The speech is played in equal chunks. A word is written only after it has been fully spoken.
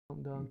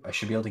I'm done. I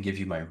should be able to give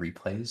you my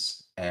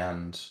replays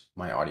and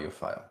my audio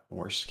file.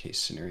 Worst case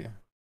scenario.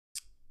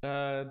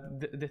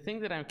 The thing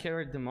that I'm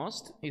carried the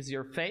most is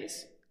your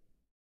face.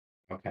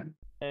 Okay.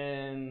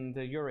 And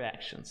your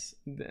reactions.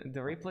 The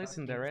replays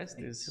and the rest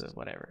is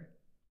whatever.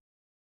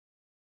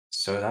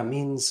 So that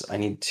means I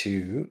need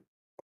to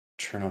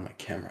turn on my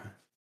camera.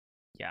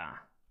 Yeah.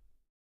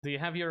 Do you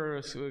have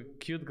your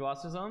cute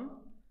glasses on?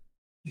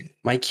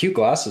 My cute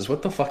glasses.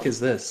 What the fuck is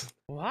this?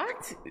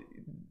 What?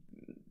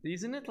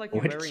 Isn't it like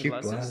you're What wearing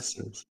cute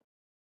glasses?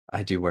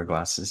 I do wear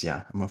glasses,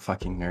 yeah. I'm a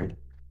fucking nerd.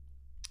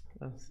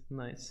 That's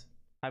nice.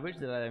 I wish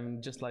that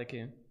I'm just like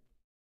you.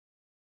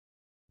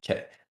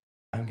 Okay.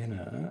 I'm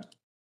gonna...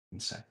 1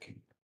 second.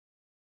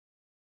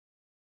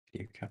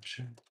 Video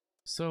capture.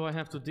 So I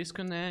have to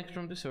disconnect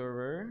from the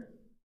server.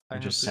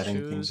 I'm just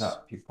setting things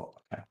up,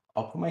 people. Okay.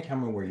 I'll put my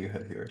camera where you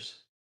have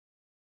yours.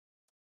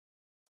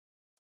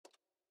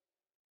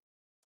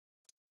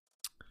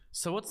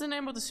 So what's the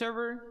name of the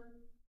server?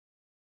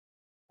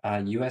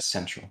 US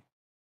Central.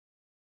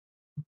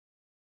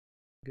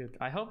 Good.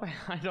 I hope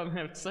I don't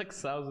have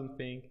 6,000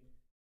 ping.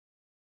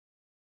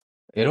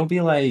 It'll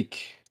be like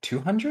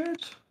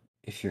 200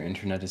 if your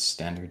internet is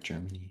standard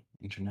Germany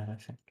internet, I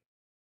think.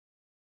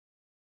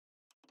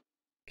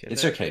 Okay,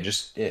 It's okay.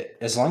 Just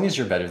as long as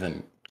you're better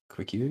than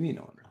QuickUV,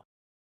 no one will.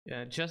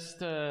 Yeah,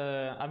 just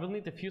I will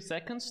need a few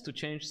seconds to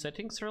change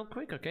settings real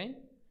quick, okay?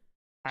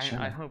 Sure.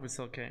 I hope it's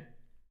okay.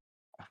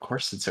 Of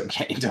course it's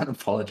okay. Don't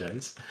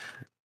apologize.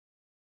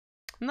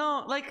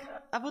 No, like,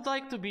 I would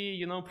like to be,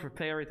 you know,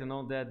 prepared and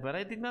all that, but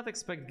I did not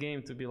expect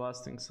game to be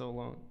lasting so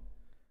long.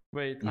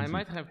 Wait, I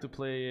might have to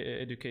play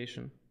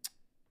education.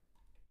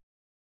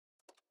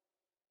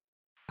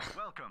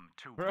 Welcome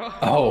to Bro.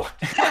 Oh.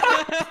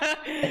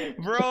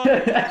 Bro.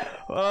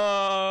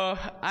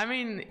 I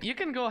mean, you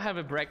can go have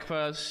a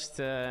breakfast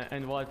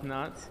and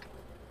whatnot.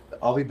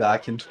 I'll be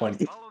back in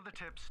 20. Follow the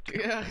tips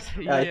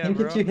Yeah, I think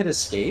bro. if you hit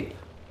escape.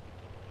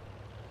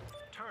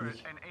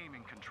 Turret and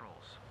aiming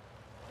controls.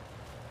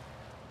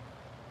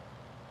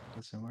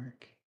 Doesn't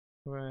work.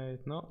 Right,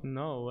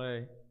 no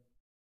way.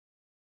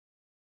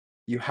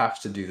 You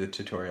have to do the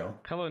tutorial.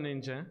 Hello,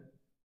 Ninja.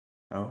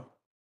 Oh.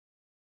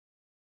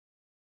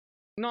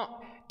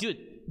 No,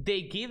 dude,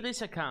 they give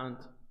this account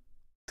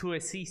to a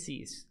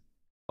CCs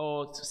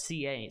or to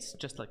CAs,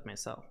 just like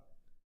myself.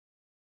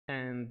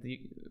 And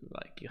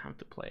you have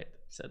to play it,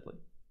 sadly.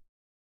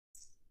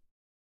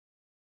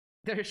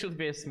 There should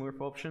be a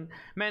Smurf option.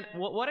 Man,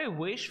 what I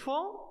wish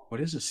for?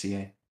 What is a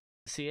CA?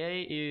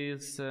 CA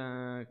is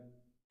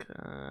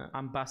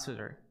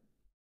ambassador.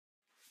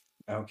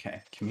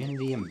 Okay,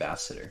 community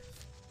ambassador.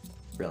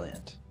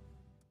 Brilliant.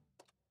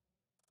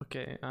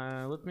 Okay,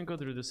 let me go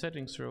through the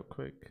settings real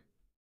quick.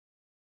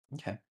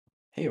 Okay.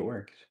 Hey, it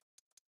worked.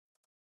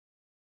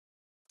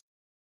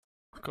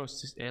 Of course,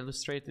 this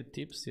illustrated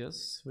tips,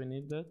 yes, we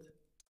need that.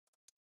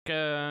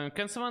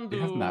 Can someone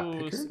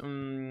do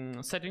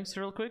settings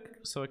real quick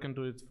so I can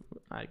do it?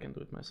 I can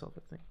do it myself,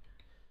 I think.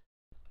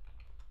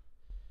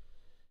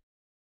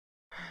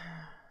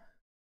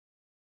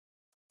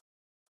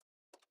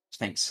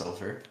 Thanks,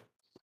 Silver.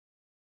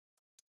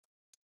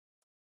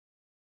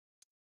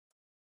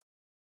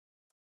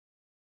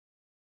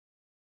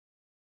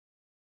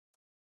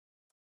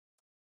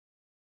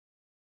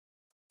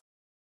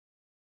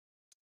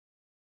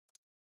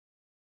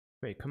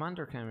 Wait,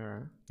 commander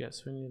camera.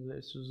 Yes, we need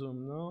this to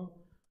zoom. No.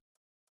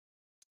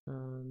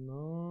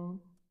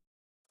 No.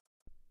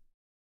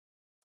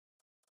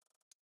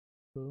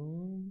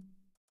 Boom.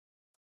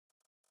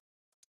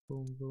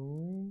 Boom,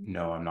 boom.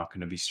 No, I'm not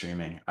going to be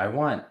streaming. I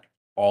want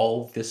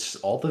all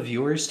the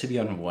viewers to be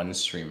on one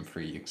stream for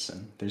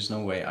iyouxin. There's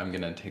no way I'm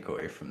going to take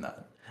away from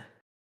that.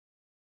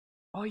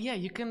 Oh yeah,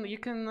 you can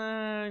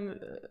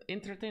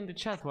entertain the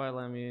chat while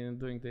I'm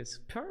doing this.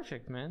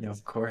 Perfect, man. Yeah,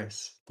 of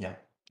course. Yeah,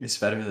 it's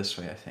better this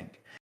way, I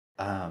think.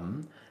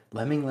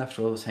 Lemming left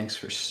row, thanks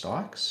for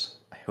stocks.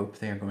 I hope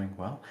they are going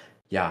well.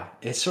 Yeah,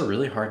 it's a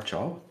really hard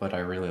job, but I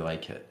really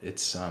like it.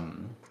 It's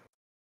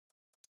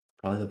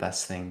probably the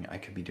best thing I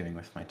could be doing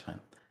with my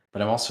time.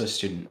 But I'm also a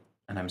student,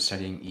 and I'm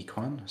studying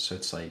econ, so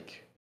it's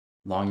like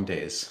long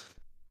days.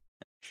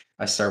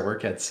 I start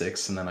work at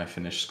 6, and then I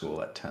finish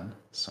school at 10,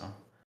 so.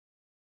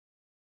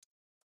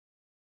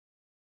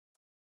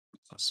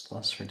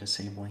 Plus for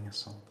disabling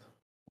assault.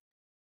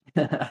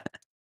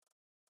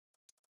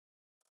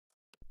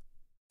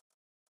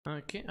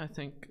 Okay, I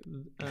think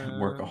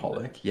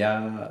Workaholic.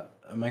 Yeah,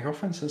 my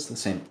girlfriend says the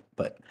same,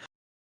 but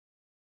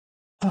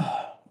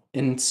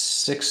in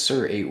 6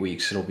 or 8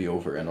 weeks it'll be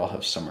over and I'll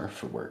have summer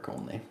for work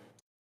only.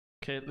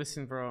 Okay,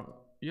 listen, bro.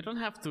 You don't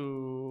have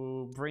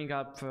to bring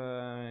up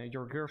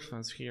your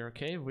girlfriends here,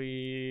 okay?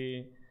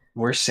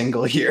 We're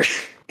single here.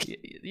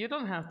 You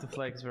don't have to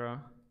flex, bro.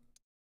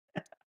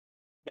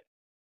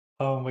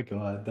 Oh my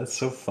god, that's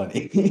so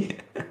funny.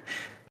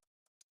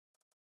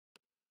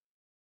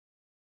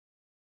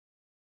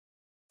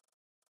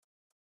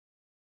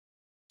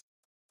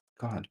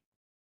 God.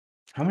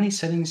 How many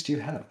settings do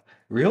you have?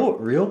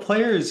 Real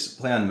players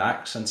play on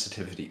max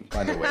sensitivity,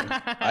 by the way.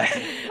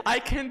 I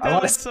can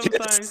tell it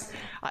sometimes.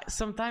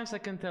 Sometimes I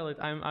can tell it.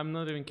 I'm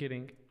not even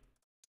kidding.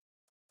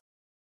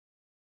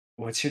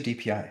 What's your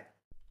DPI?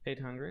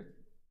 800.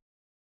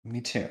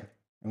 Me too.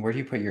 And where do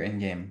you put your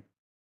in-game?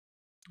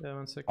 Yeah,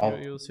 1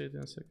 second. You'll see it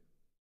in a second.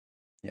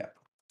 Yeah.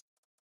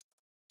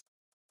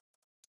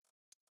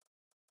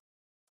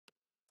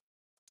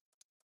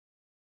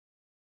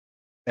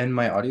 And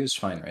my audio is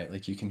fine, right?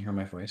 Like you can hear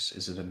my voice.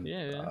 Is it in?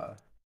 Yeah.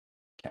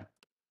 Okay.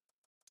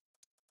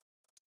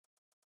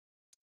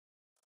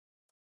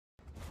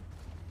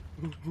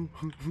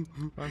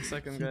 One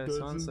second, guys.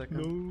 1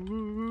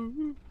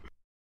 second.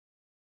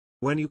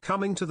 When you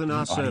coming to the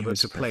NAR server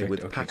to play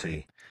with okay,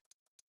 Patty?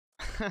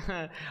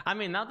 I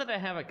mean, now that I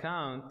have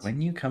account.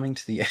 When you coming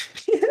to the?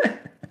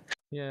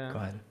 Yeah.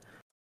 God.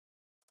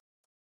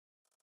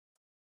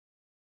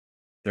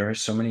 There are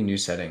so many new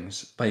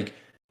settings. Like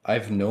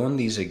I've known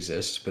these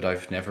exist, but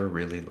I've never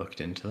really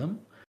looked into them.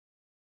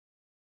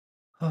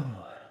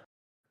 Oh,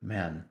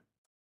 man.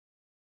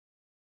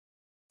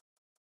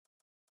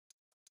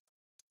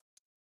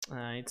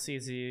 It's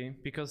easy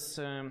because,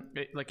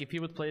 like, if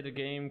you would play the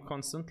game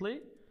constantly,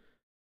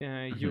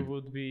 you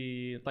would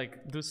be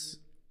like those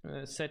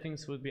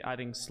settings would be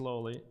adding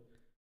slowly,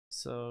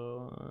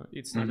 so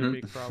it's not a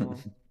big problem.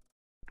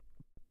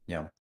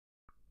 Yeah.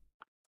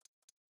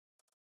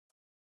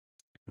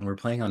 We're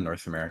playing on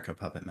North America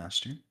Puppet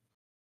Master.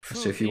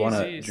 So if you want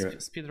to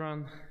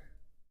speedrun.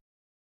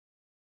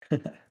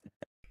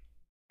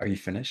 Are you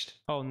finished?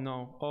 Oh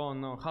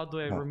no. How do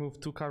I remove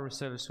 2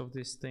 carousels of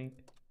this thing?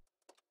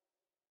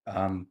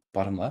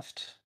 Bottom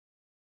left.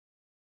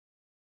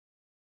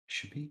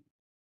 Should be.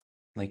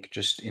 Like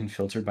just in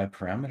filtered by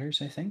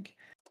parameters, I think.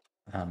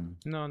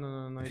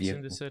 No. It's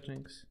in the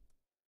settings.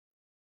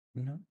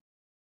 No.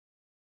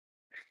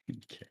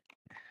 Okay.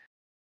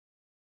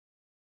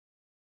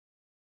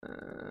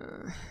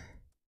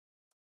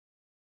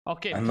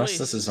 Okay. Unless please,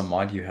 this is a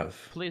mod you have.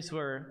 Please,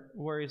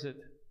 where is it?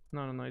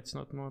 No. It's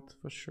not mod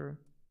for sure.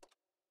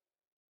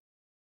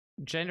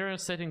 General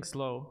settings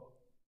low.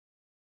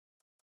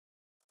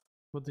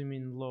 What do you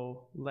mean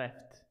low?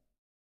 Left.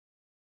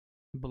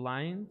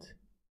 Blind.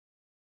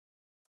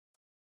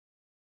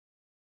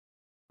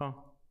 Oh.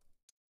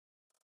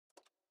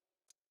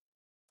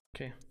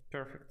 Okay,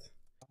 perfect.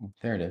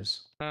 There it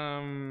is.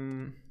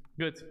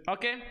 Good.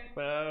 Okay.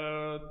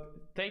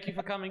 Thank you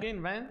for coming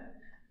in, man.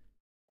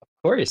 Of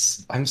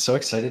course. I'm so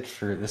excited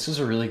for this. Is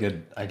a really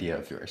good idea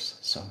of yours.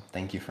 So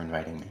thank you for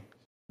inviting me.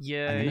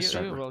 Yeah,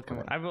 you're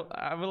welcome. I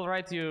will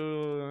write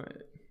you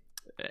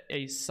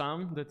a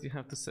sum that you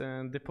have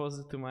to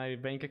deposit to my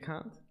bank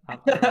account.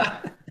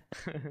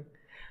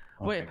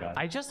 Wait,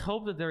 I just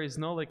hope that there is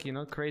no, like,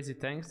 crazy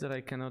tanks that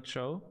I cannot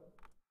show.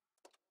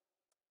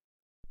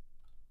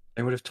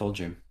 They would have told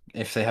you.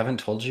 If they haven't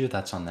told you,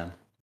 that's on them.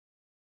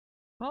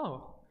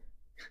 Oh,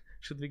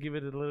 should we give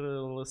it a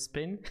little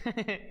spin?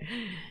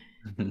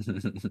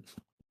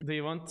 Do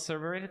you want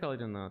server radical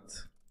or not?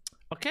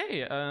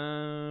 Okay,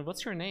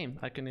 what's your name?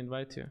 I can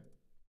invite you.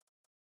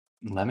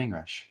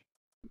 LemmingRush.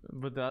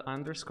 With the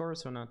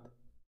underscores or not?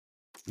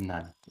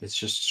 None. It's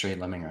just straight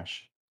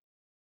LemmingRush.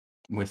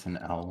 With an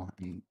L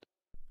and...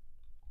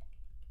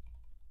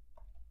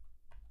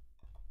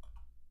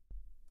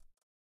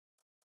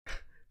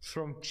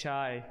 From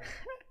Chai.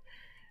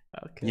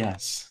 Okay.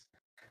 Yes.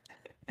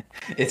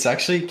 It's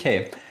actually,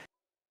 okay.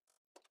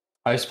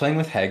 I was playing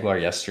with Haglar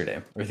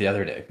yesterday, or the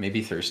other day,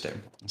 maybe Thursday.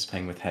 I was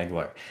playing with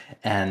Haglar,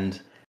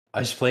 and I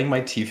was playing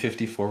my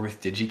T-54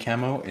 with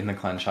Digicamo in the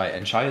clan Chai,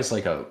 and Chai is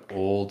like a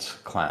old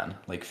clan,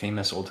 like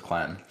famous old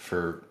clan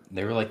for,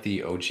 they were like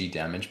the OG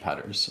damage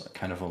patters,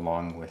 kind of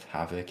along with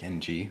Havoc and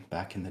G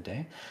back in the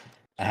day.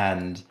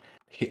 And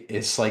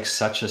it's like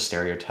such a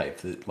stereotype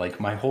that like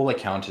my whole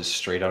account is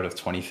straight out of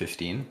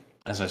 2015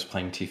 as I was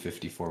playing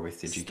T-54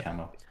 with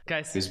Digicamo.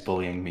 Guys, he was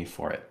bullying me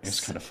for it. It was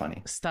kind of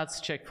funny.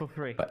 Stats check for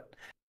free. But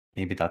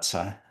maybe that's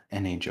a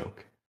NA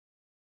joke.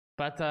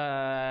 But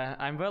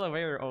I'm well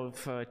aware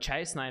of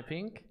Chai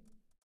sniping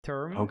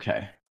term.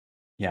 Okay.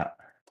 Yeah.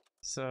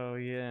 So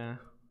yeah.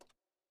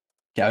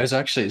 Yeah, I was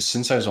actually,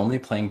 since I was only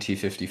playing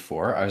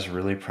T-54, I was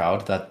really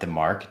proud that the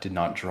mark did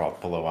not drop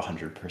below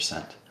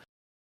 100%.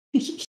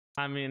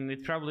 I mean,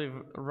 it probably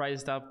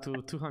rised up to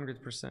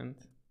 200%.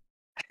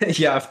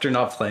 Yeah, after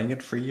not playing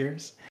it for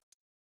years.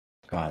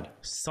 God.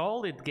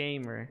 Solid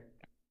gamer.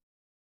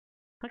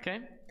 Okay.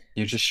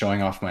 You're just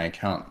showing off my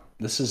account.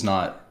 This is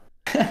not...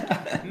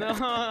 No,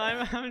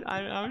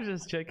 I'm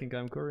just checking.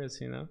 I'm curious,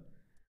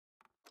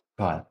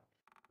 God.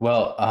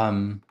 Well,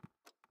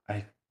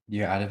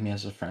 you added me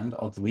as a friend.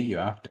 I'll delete you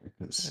after.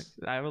 Cause...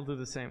 I will do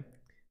the same.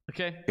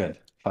 Okay. Good.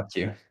 Fuck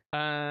you.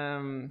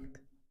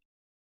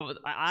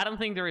 I don't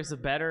think there is a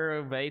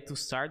better way to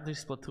start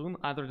this platoon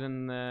other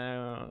than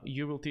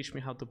you will teach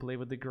me how to play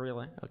with the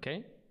gorilla,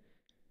 okay?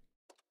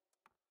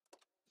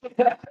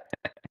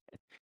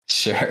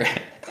 Sure.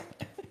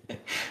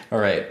 All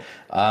right.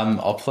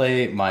 I'll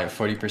play my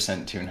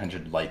 40%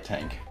 200 light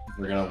tank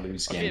we're gonna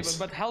lose Okay, games.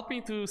 but help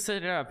me to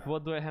set it up.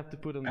 What do I have to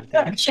put on the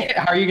Okay, table?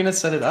 how are you gonna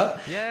set it up?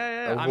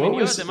 Yeah. I What mean,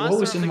 you're was- the what master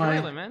was of the in my-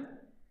 gorilla, man.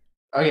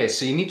 Okay,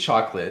 so you need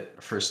chocolate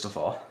first of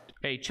all.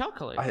 Hey,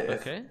 chocolate.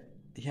 If- Okay.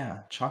 Yeah,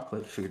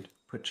 chocolate food.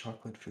 Put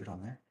chocolate food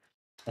on there.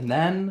 And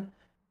then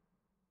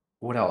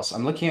what else?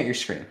 I'm looking at your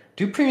screen.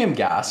 Do premium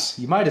gas.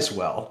 You might as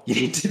well. You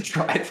need to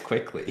drive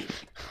quickly.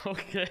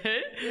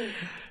 Okay.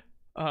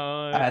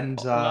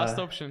 And last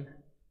option.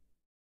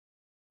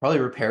 probably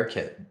repair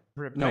kit.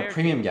 No, Repair.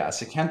 premium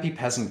gas. It can't be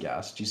peasant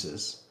gas.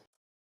 Jesus.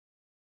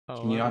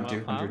 Oh, Can you not do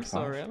I'm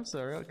 105? I'm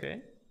sorry.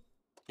 Okay.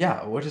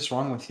 Yeah, what is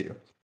wrong with you?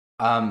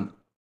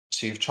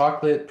 So you have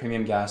chocolate,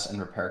 premium gas, and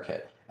repair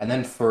kit. And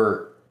then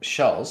for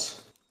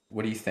shells,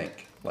 what do you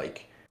think?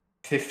 Like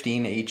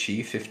 15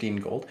 HE, 15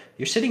 gold?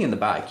 You're sitting in the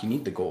back. You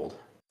need the gold.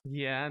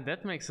 Yeah,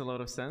 that makes a lot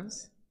of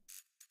sense.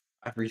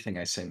 Everything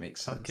I say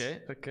makes sense.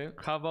 Okay.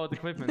 How about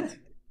equipment?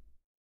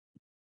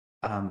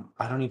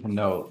 I don't even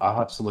know. I'll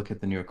have to look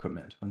at the new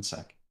equipment. One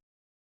sec.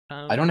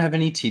 I Um, don't have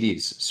any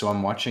TDs, so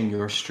I'm watching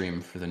your stream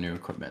for the new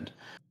equipment.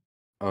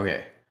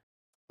 Okay.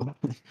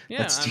 Yeah,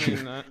 Let's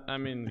do I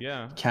mean,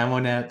 yeah. camo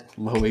net,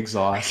 low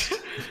exhaust.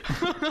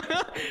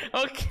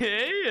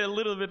 Okay, a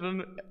little bit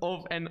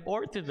of an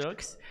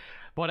orthodox.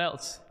 What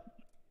else?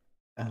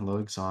 And low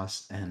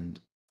exhaust, and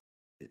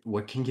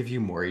what can give you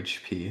more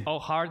HP? Oh,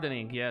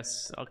 hardening.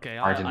 Yes. Okay,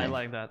 I Hardening.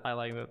 like that.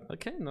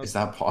 Okay, no. Is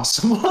that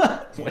possible?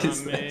 What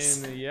is I mean,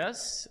 this?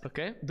 yes.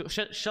 Okay.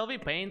 Shall we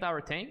paint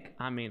our tank?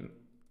 I mean,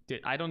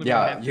 I don't know.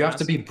 Yeah, you have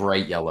to be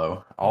bright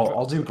yellow.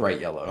 I'll do bright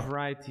yellow.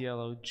 bright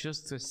yellow.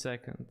 Just a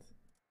second.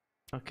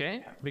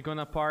 Okay, we're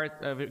gonna paint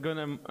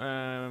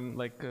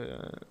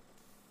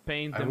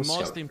I the will scout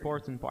most for you.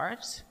 important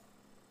parts.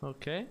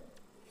 Okay.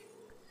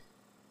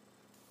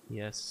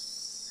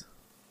 Yes.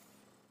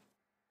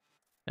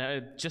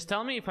 Just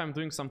tell me if I'm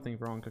doing something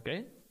wrong,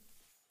 okay?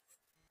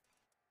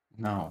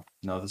 No,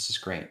 this is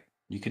great.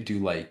 You could do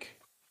like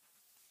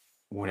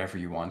whatever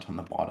you want on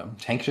the bottom.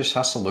 Tank just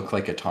has to look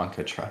like a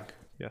Tonka truck.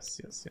 Yes.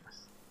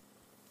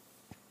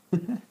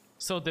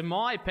 So the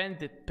more I paint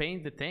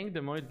the tank,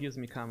 the more it gives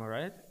me camo,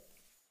 right?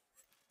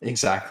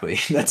 Exactly.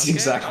 That's Okay,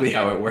 exactly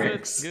how okay, it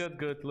works.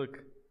 Good. Look,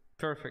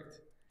 perfect.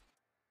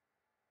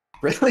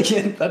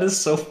 Brilliant. That is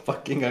so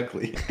fucking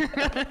ugly.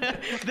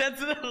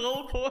 That's the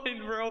whole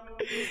point, bro.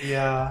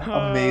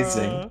 Yeah,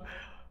 amazing.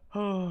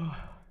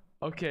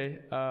 Okay.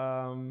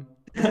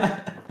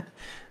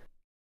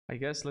 I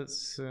guess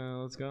let's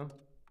go.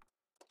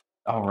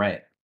 All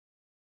right.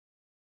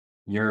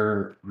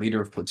 You're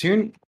leader of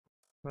platoon.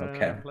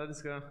 Okay.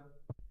 Let's go.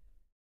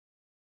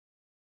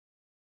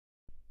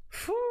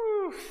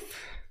 Whew.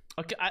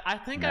 Okay, I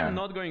think I'm Man.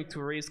 not going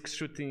to risk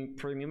shooting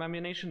premium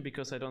ammunition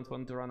because I don't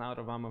want to run out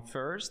of ammo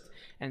first,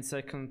 and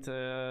second,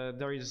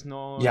 there is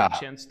no Yeah.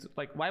 chance to,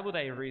 like, why would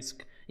I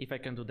risk if I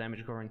can do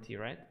damage guarantee,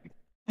 right?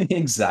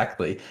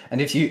 Exactly. And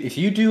if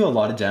you do a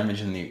lot of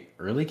damage in the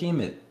early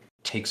game, it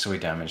takes away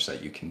damage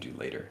that you can do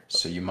later.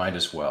 So you might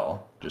as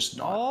well just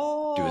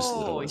not do as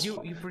little as you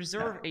possible.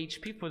 preserve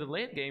HP for the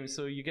late game,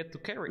 so you get to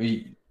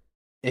carry.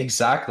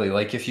 Exactly.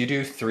 Like if you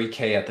do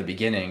 3k at the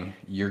beginning,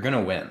 you're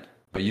gonna win.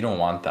 But you don't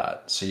want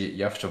that. So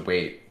you have to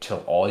wait till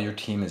all your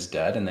team is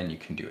dead and then you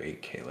can do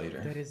 8k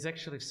later. That is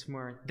actually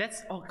smart.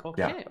 That's okay.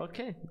 Yeah.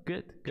 Okay,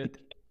 good.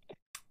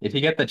 If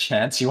you get the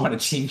chance, you want to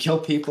team kill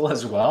people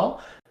as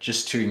well,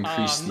 just to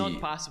increase Not the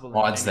possible.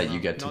 odds that anymore.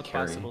 you get to not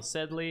carry. possible.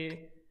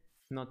 Sadly,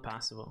 not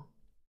possible.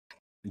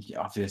 Yeah,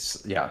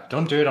 obvious. Yeah,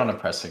 don't do it on a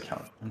press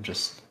account. I'm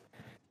just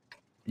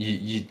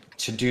to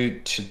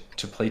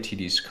play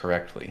TDs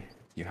correctly,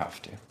 you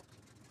have to.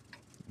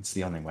 It's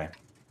the only way.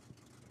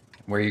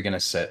 Where are you gonna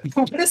sit?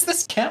 What is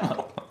this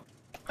camo?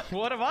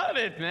 What about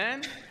it,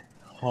 man?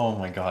 Oh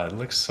my god, it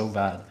looks so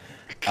bad.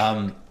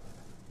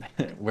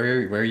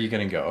 Where are you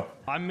gonna go?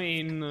 I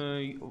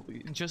mean,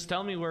 just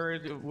tell me where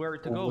to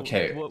go.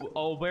 Okay.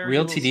 Where Real you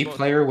will TD spot-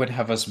 player would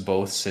have us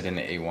both sit in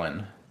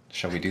A1.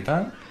 Shall we do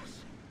that?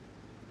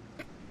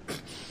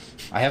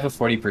 I have a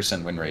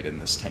 40% win rate in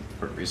this tank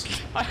for a reason.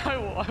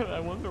 I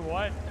wonder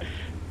why.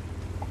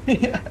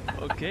 Yeah.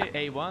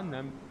 Okay,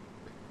 A1.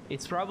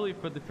 It's probably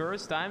for the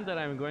first time that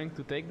I'm going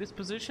to take this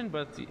position,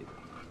 but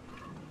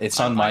It's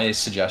on my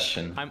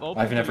suggestion. I'm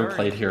open I've to never learn.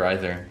 played here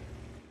either.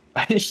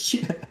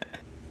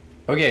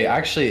 Okay,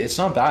 actually, it's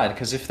not bad,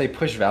 because if they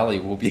push Valley,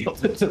 we'll be able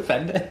to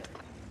defend it.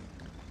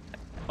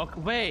 okay,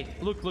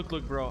 wait, look,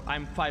 bro.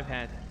 I'm 5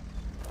 head.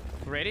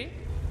 Ready?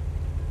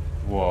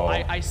 Whoa.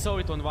 I saw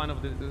it on one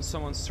of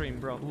someone's stream,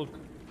 bro. Look.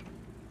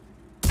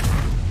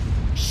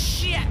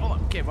 Shit! Oh,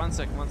 okay, one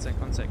sec.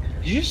 Did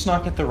you just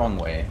knock it the wrong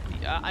way?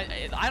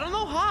 I don't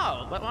know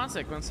how, but one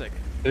sec.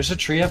 There's a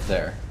tree up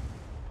there.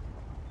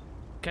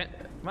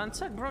 One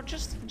sec, bro.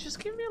 Just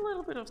give me a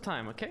little bit of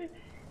time, okay?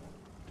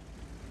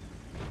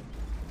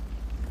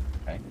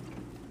 Okay.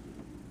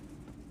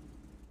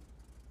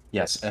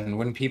 Yes, and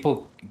when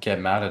people get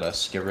mad at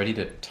us, get ready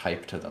to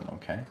type to them,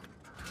 okay?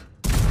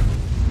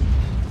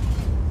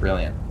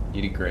 Brilliant.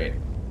 You did great.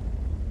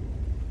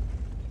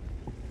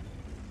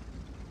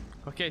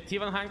 Okay,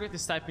 T100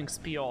 is typing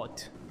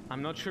Spiot.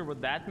 I'm not sure what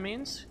that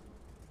means.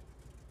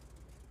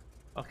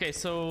 Okay,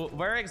 so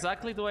where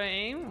exactly do I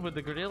aim with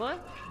the gorilla?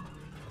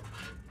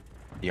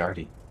 The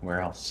Artie.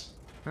 Where else?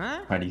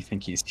 Huh? Why do you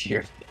think he's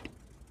here?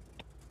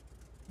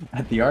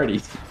 At the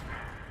Artie.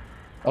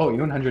 Oh,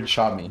 E100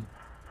 shot me.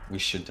 We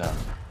should,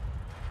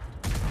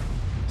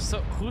 So,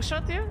 who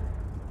shot you?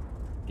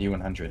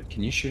 E100.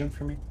 Can you shoot him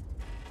for me?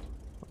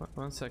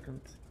 1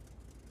 second.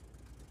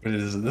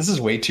 This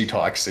is way too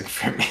toxic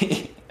for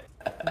me.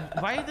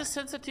 Why is the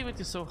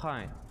sensitivity so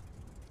high?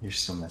 You're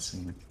still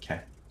messing with.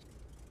 Okay.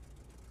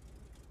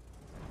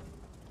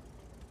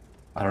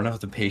 I don't have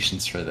the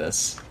patience for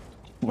this.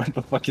 What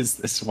the fuck is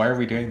this? Why are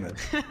we doing this?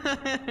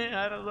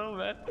 I don't know,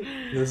 man.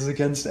 This is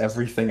against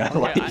everything I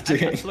Okay, like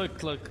doing.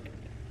 look.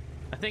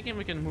 I think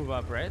we can move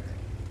up, right?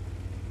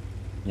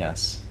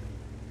 Yes.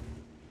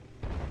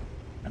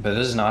 But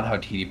this is not how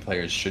TD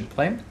players should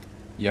play.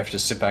 You have to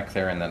sit back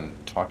there and then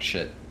talk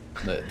shit.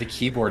 The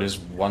keyboard is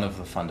one of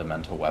the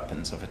fundamental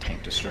weapons of a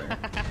tank destroyer.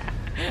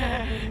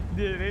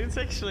 Dude, it's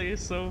actually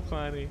so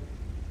funny.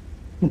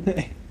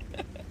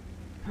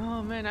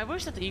 Oh man, I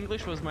wish that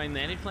English was my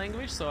native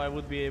language, so I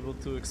would be able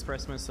to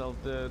express myself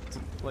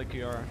like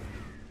you are.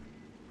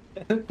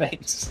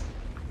 Thanks.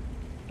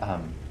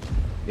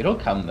 It'll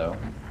come though.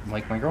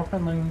 Like, my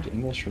girlfriend learned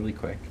English really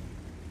quick,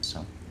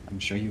 so I'm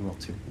sure you will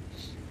too.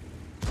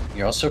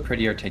 You're also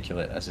pretty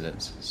articulate as it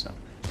is, so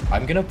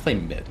I'm gonna play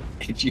mid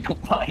if you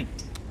don't mind.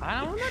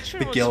 I'm not sure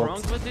The what's guild.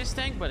 wrong with this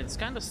tank, but it's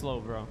kind of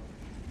slow, bro.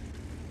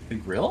 The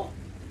grill?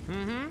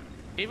 Mm-hmm.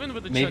 Even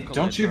with the Maybe, chocolate,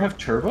 don't you bro. have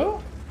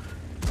turbo?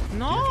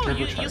 No,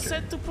 you turbocharger.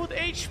 said to put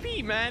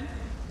HP, man.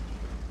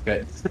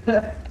 Good.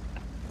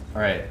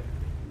 Alright.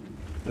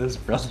 This is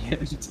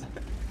brilliant.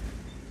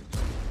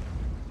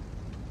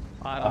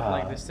 I don't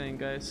like this thing,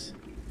 guys.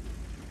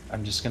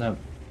 I'm just gonna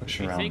push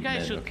You around think I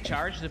mid, should okay?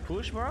 charge the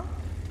push, bro?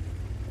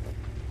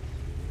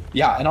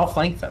 Yeah, and I'll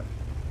flank them.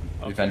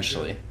 Okay,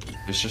 Eventually.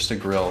 It's just a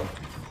grill.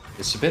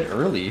 It's a bit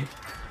early.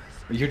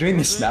 You're doing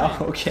this now?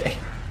 Okay.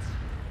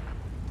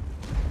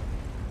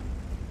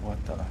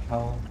 What the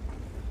hell?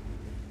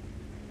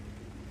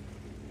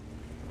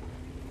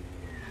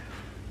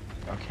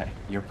 Okay,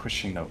 you're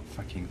pushing the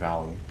fucking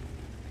valve.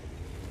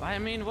 I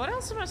mean, what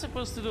else am I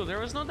supposed to do? There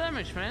was no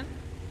damage, man.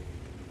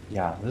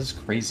 Yeah, this is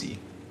crazy.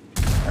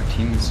 Our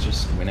team is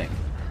just winning.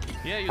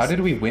 Yeah, you How did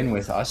we win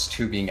with us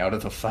two being out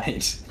of the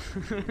fight?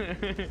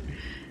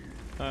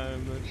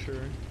 I'm not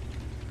sure.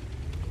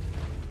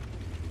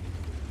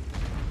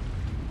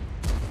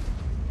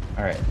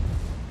 Alright.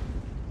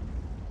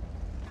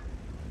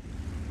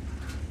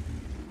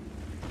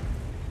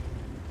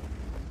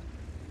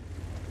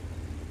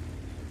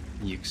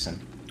 iyouxin.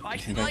 I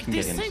think feel I like can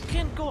this get thing in?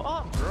 can't go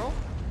up, bro.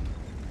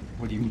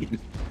 What do you mean?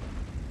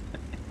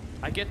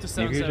 I get to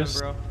Maybe 7-7, you're just-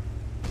 bro.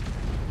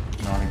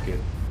 Not good.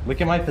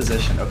 Look at my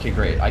position. Okay,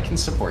 great. I can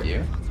support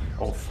you.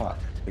 Oh, fuck.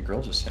 The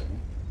girl just hit me.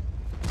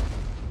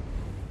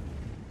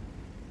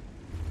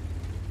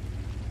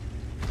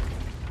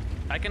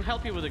 I can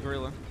help you with the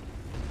gorilla.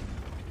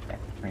 Okay,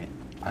 great.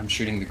 I'm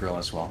shooting the girl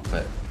as well,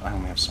 but I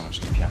only have so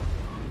much DPM.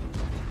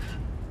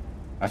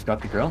 I've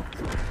got the girl.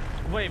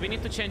 Wait, we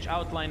need to change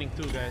outlining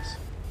too, guys.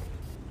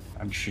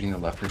 I'm shooting the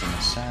leopard in the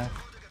sack.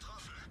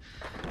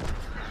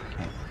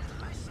 Okay.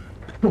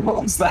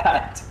 What was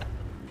that?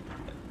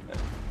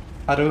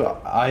 How do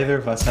either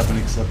of us have an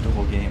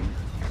acceptable game?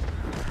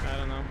 I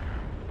don't know.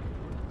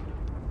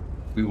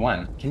 We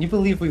won. Can you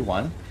believe we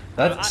won?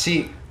 That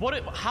see.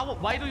 What? How?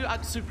 Why do you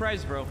act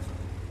surprised, bro?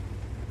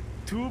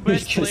 Two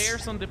best Because-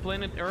 players on the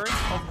planet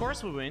Earth. Of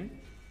course we win.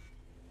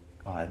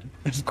 God,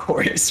 of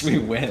course we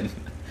win.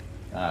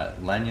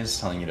 Lenya's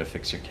telling you to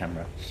fix your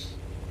camera.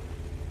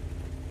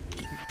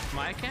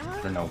 My I camera?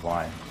 don't know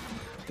why.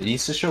 It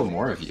needs to show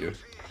more of you.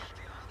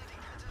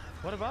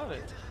 What about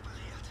it?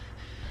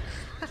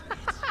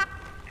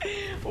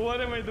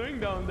 What am I doing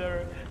down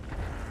there?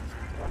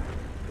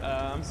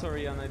 I'm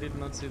sorry, Jan, I did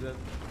not see that.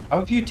 How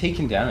have you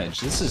taken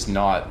damage? This is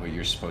not what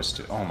you're supposed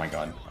to. Oh my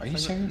god. Are you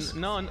serious?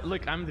 No,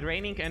 look, I'm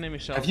draining enemy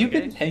shots. Have you okay?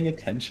 been paying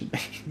attention?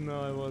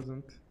 No, I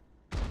wasn't.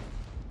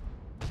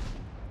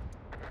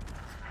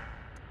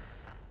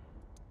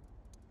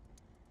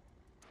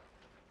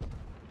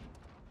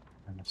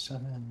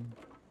 -7.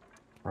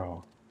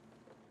 Bro.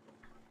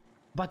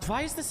 But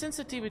why is the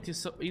sensitivity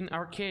so in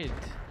arcade?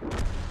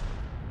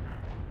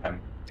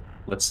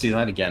 Let's do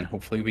that again.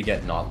 Hopefully we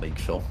get not league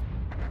fill.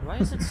 Why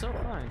is it so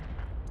high?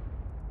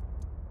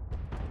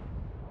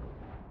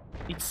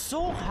 It's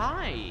so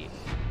high!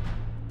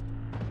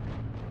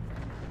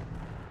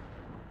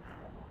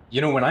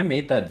 You know, when I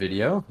made that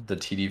video, the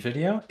TD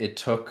video, it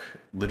took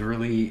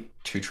literally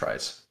 2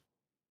 tries.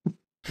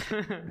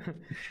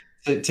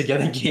 To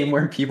get a game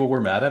where people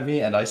were mad at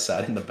me and I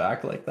sat in the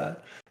back like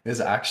that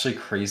is actually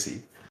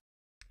crazy.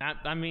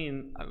 I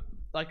mean,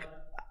 like,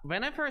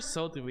 when I first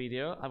saw the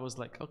video, I was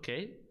like,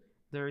 okay,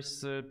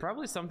 there's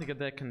probably something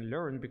that I can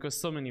learn because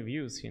so many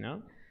views, you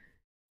know?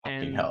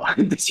 Fucking hell.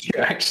 Did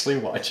you actually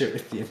watch it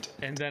with the intent?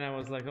 And then I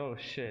was like, oh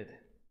shit.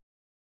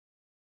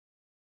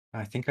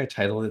 I think I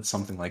titled it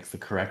something like the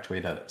correct way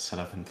to set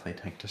up and play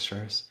tank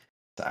destroyers.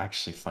 It's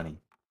actually funny.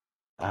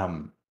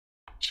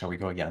 Shall we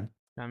go again?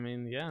 I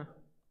mean, yeah.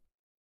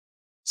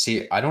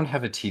 See, I don't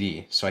have a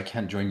TD, so I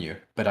can't join you,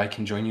 but I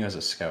can join you as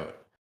a scout.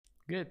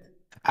 Good.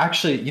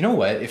 Actually, you know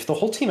what? If the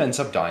whole team ends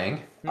up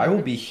dying, I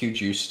will be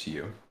huge use to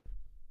you.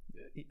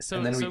 So,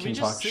 and then we so can we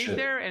just talk sit shit.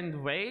 there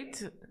and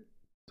wait?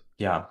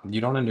 Yeah,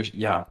 you don't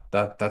understand. Yeah,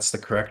 that's the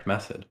correct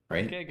method,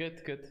 right? Okay,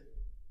 good, good.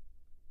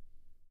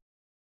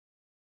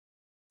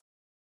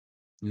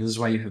 And this is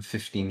why you have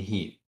 15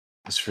 heat.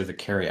 Is for the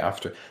carry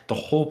after. The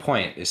whole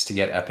point is to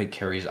get epic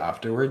carries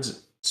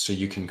afterwards, so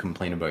you can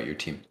complain about your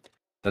team.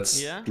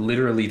 That's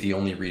literally the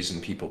only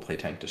reason people play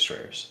tank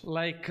destroyers.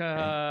 Like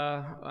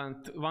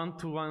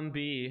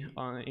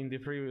 1-1B in the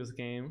previous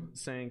game,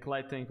 saying,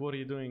 light tank, what are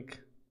you doing?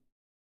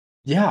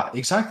 Yeah,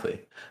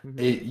 exactly.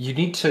 You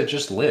need to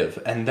just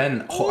live, and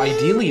then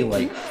ideally,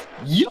 like,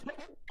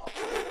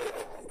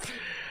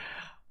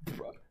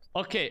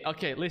 Okay,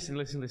 listen.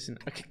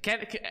 Okay,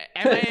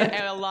 am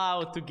I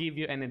allowed to give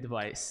you an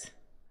advice?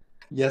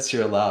 Yes,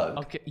 you're allowed.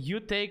 Okay,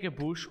 you take a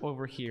bush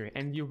over here,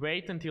 and you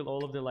wait until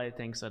all of the light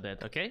tanks are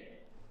dead, okay?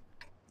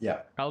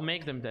 Yeah. I'll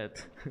make them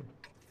dead.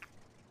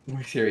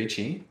 With your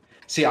HE?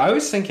 See, I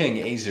was thinking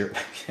A0.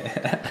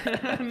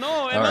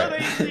 No, another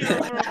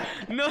A0, bro.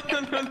 No.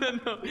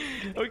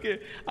 Okay,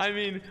 I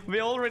mean,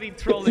 we're already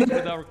trolling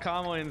with our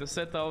camo in the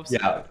setups.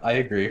 Yeah, I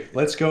agree.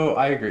 Let's go.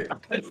 I agree.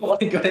 I don't want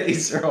to go to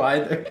A0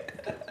 either.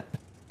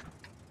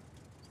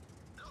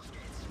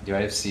 Do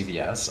I have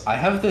CVS? I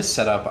have this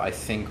set up, I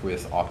think,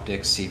 with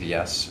optics,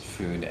 CVS,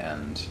 food,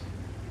 and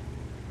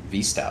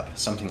V-stab,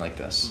 something like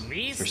this.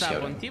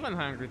 V-stab on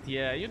T100,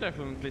 yeah, you're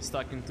definitely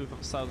stuck in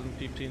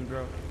 2015,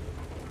 bro.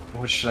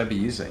 What should I be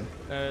using?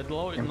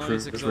 Low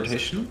noise exhaust.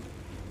 Rotation?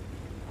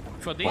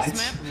 For this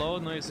map, low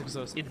noise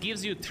exhaust. It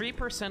gives you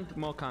 3%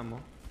 more camo.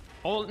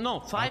 Oh, no,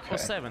 5 or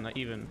 7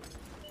 even.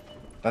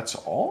 That's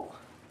all?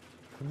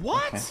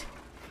 What?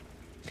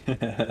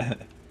 Okay.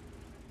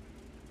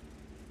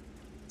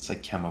 It's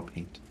like camo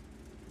paint.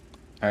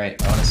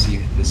 Alright, I want to see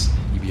this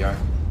EBR.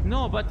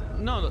 No, but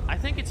no, I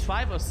think it's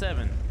 5 or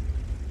 7.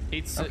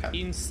 It's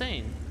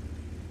insane.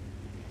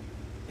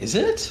 Is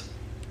it?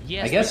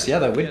 Yes. I guess, yeah,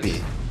 that would be.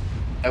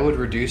 That would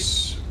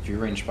reduce view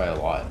range by a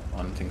lot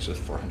on things with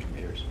 400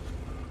 meters.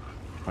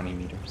 20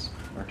 meters,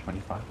 or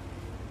 25.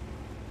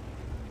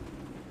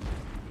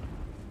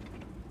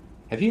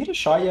 Have you hit a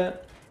shot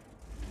yet?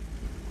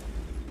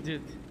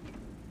 Dude,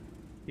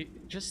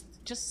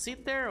 just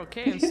sit there,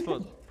 okay, and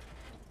spot.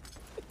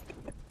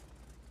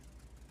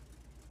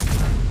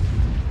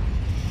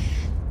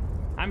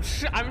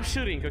 I'm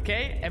shooting,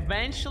 okay?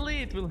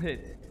 Eventually it will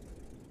hit.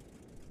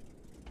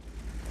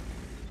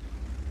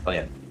 Oh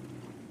yeah.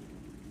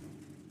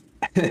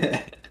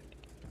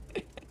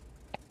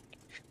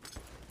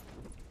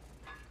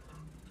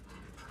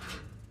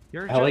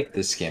 I like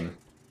this game.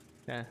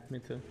 Yeah, me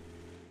too.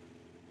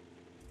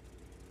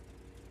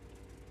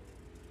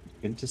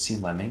 Good to see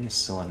Lemming is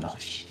still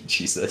enough.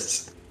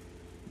 Jesus.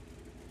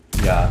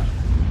 Yeah.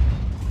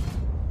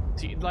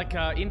 See, like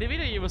in the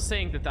video you were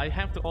saying that I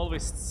have to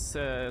always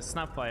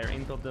snapfire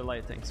into the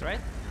light tanks, right?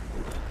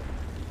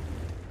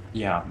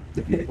 Yeah.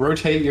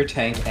 Rotate your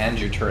tank and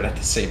your turret at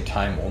the same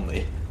time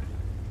only.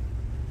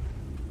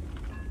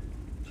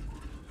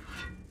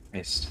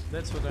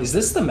 That's what is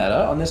this the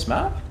meta on this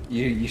map?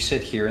 You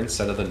sit here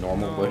instead of the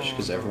normal bush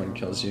because everyone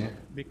kills you?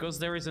 Because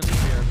there is an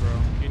here,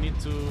 bro. You need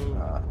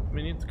to...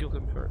 we need to kill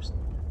him first.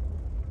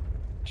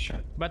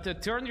 Sure.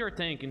 But turn your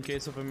tank in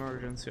case of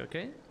emergency,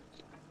 okay?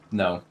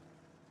 No.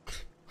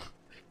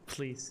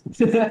 Please.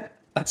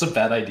 That's a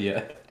bad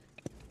idea.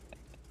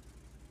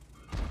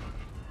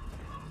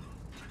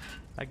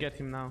 I get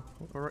him now.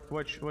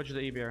 Watch the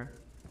EBR.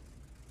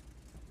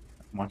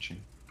 I'm watching.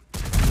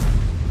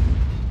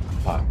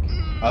 Fuck.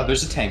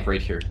 There's a tank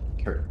right here.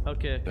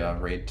 Okay.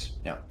 Right.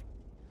 Yeah.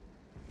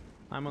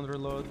 I'm on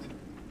reload.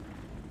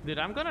 Dude,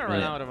 I'm gonna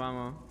run out of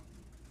ammo.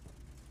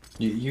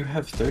 You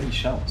have 30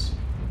 shells.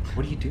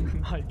 What are you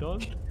doing? I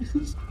don't.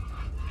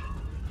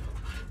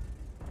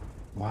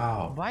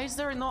 Wow. Why is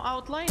there no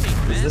outlining,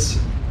 man? Is this...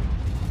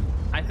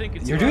 I think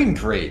it's... You're doing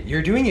great.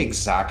 You're doing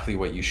exactly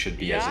what you should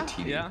be as a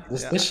TD. Yeah,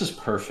 this is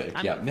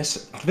perfect. Yeah,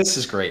 this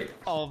is great.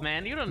 Oh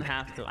man, you don't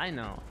have to. I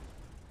know.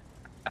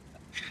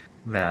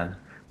 Man,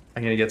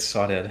 I'm gonna get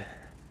spotted.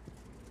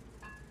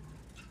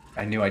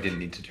 I knew I didn't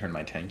need to turn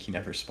my tank. He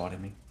never spotted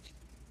me.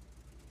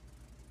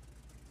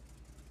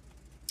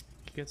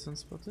 He gets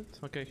unspotted?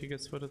 Okay, he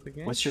gets spotted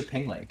again. What's your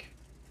ping like?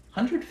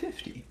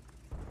 150.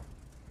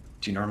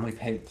 Do you normally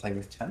play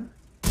with 10?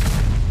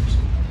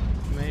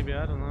 Maybe,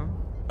 I don't know.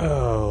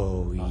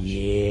 Oh,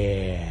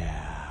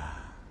 yeah.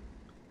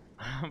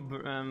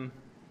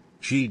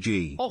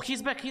 GG. Oh,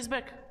 he's back, he's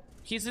back.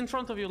 He's in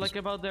front of you, like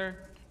about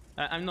there.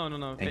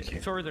 No. Thank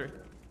you. Further.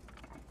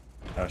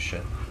 Oh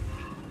shit.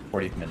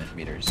 40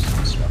 meters.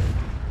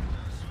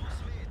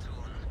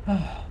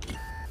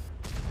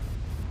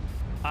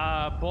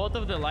 Both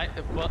of the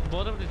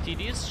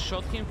TDs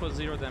shot him for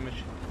 0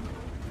 damage.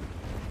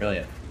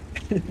 Brilliant.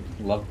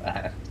 Love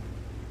that.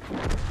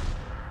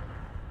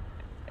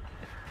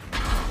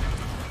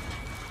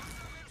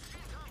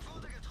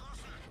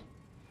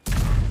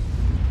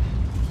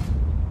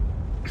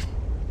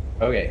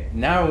 Okay,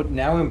 now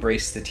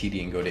embrace the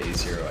TD and go to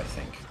A0, I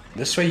think.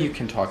 This way you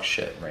can talk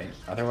shit, right?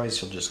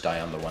 Otherwise you'll just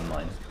die on the one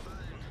line.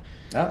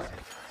 Ah.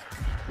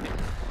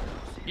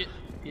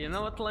 You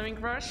know what,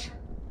 LemmingRush?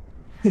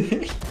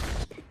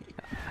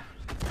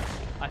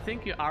 I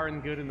think you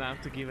aren't good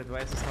enough to give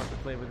advice on how to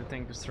play with the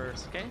tank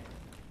destroyers, okay?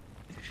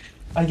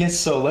 I guess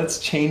so, let's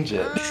change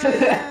it.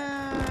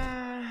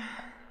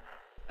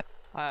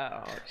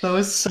 That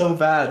was so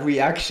bad, we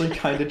actually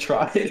kind of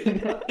tried.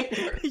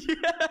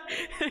 Yeah,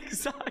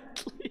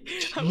 exactly.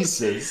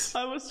 Jesus.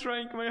 I was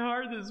trying my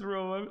hardest,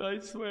 bro, I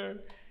swear.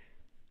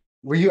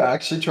 Were you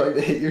actually trying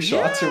to hit your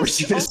shots, Yes, or were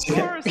you just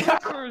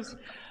of course.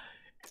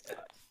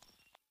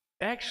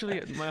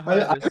 Actually, my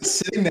hardest. I was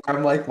sitting there,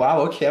 I'm like,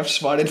 wow, okay, I've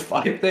spotted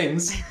 5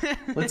 things.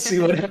 Let's see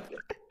what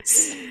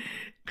happens.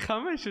 How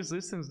much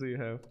resistance do you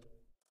have?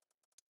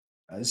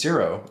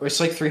 0. It's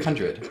like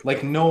 300.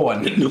 Like no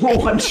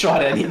one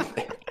shot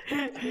anything.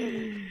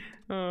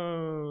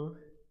 Oh.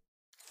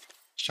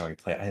 Shall we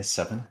play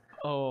IS-7?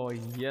 Oh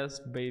yes,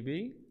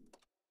 baby.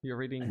 You're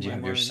reading And you my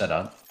have your mind.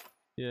 setup.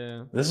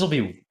 Yeah. This will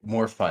be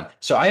more fun.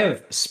 So I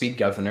have Speed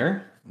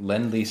Governor,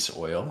 Lend-Lease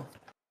Oil,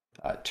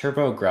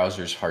 Turbo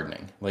Grousers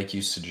Hardening, like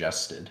you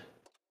suggested.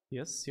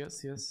 Yes.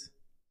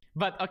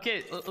 But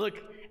okay, look,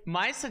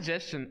 my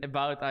suggestion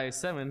about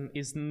IS-7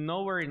 is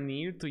nowhere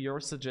near to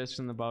your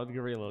suggestion about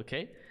Gorilla,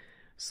 okay?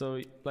 So,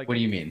 like... What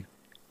do you mean?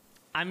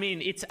 I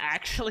mean, it's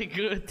actually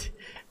good.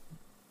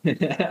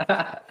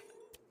 That's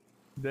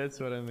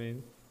what I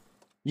mean.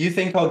 You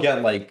think I'll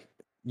get, like,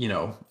 you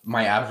know,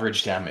 my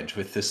average damage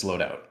with this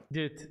loadout?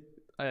 Dude,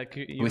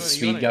 with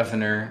Speed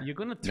Governor, you're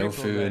gonna no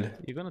food.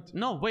 That. You're gonna...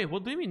 No, wait,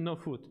 what do you mean no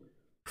food?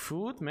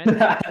 Food,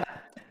 man?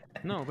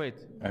 No, wait.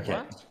 Okay,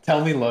 What?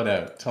 tell me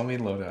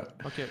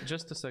loadout. Okay,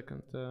 just a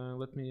second.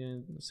 Let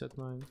me set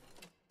mine.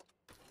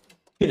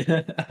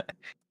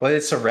 Well,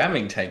 it's a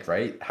ramming tank,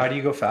 right? How do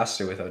you go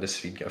faster without a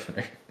Speed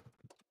Governor?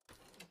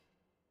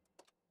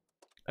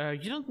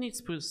 You don't need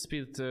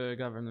speed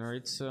governor.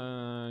 It's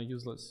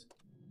useless.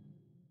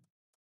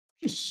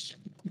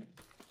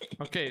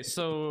 Okay,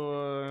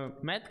 so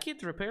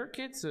medkit, repair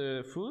kit,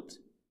 food,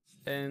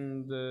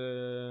 and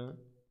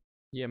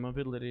yeah,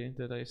 mobility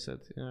that I said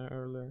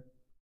earlier.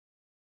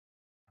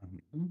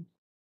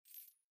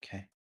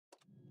 Okay,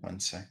 1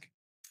 sec.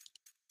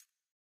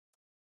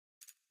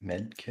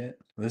 Med kit?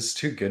 This is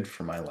too good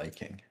for my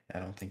liking. I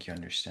don't think you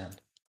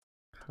understand.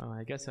 Oh,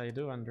 I guess I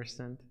do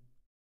understand.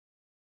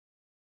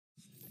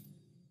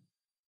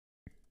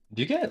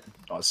 Do you get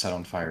set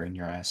on fire in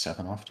your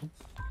IS-7 often?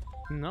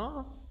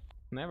 No,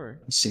 never.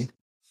 Let's see.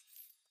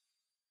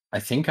 I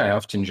think I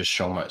often just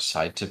show my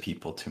side to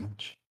people too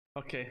much.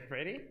 Okay,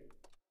 ready?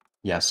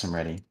 Yes, I'm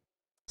ready.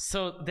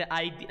 So the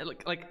idea,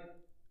 like,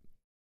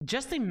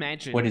 just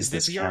imagine what is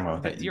this camo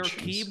that your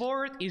choose?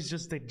 Keyboard is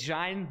just a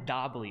giant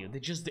W.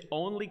 That's just the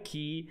only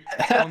key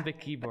on the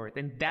keyboard,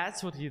 and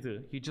that's what you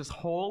do. You just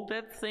hold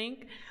that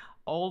thing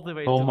all the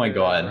way to the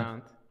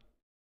ground.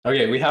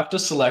 Okay, we have to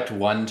select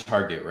one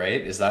target,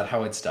 right? Is that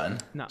how it's done?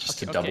 No,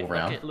 just a double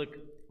round. Okay, look,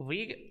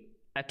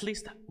 at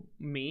least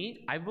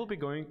me, I will be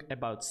going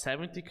about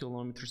 70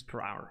 kilometers per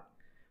hour.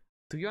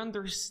 Do you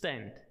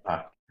understand?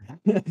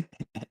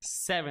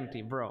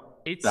 70, bro.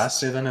 It's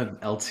faster than an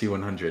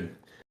LT100.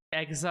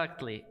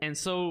 Exactly. And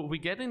so we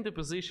get into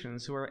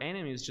positions where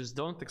enemies just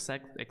don't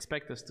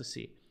expect us to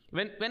see.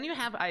 When you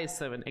have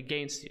IS-7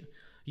 against you,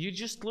 you're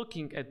just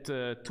looking at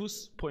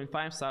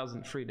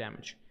 2,500 free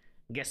damage.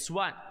 Guess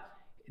what?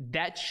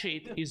 That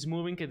shit is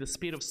moving at the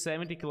speed of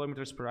 70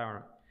 kilometers per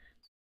hour.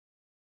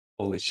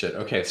 Holy shit.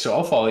 Okay, so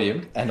I'll follow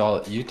you, and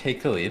you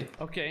take the lead.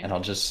 Okay. And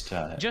I'll just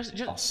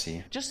I'll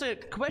see. Just a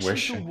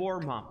question to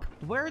warm up.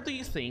 Where do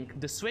you think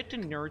the Sweat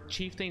and Nerd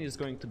Chieftain is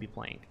going to be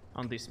playing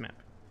on this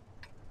map?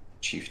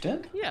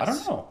 Chieftain? Yes. I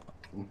don't know.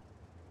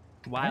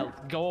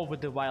 Go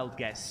with the wild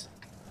guess.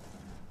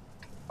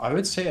 I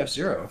would say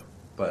F0,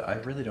 but I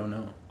really don't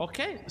know.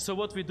 Okay, so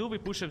what we do, we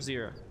push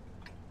F0.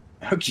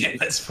 Okay,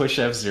 let's push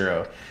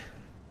F0.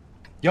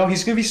 Yo,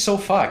 he's gonna be so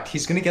fucked.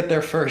 He's gonna get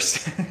there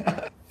first.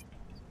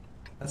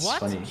 That's what?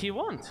 Funny. He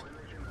won't.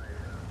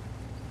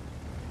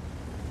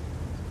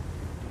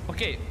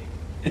 Okay.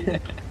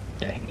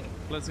 Okay.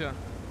 Let's go.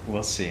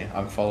 We'll see.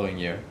 I'm following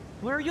you.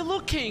 Where are you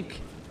looking?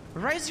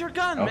 Raise your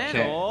gun, man.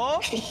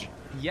 Oh.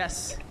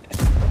 Yes.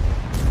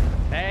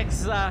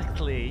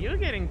 Exactly. You're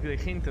getting the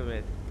hint of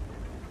it.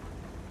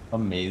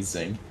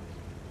 Amazing.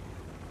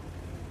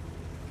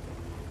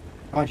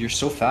 God, you're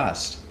so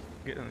fast.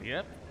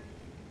 Yep.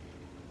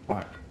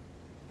 What?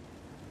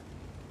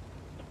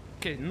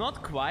 Okay,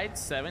 not quite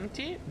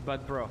 70,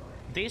 but bro,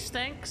 these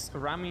tanks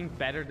ramming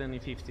better than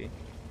E50.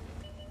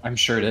 I'm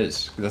sure it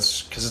is.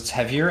 That's because it's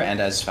heavier and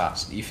as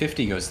fast.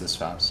 E50 goes this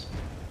fast.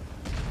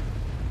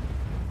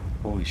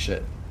 Holy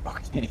shit.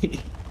 Okay.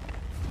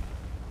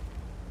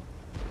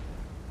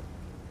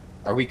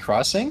 Are we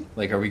crossing?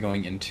 Like, are we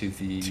going into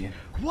the...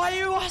 Why are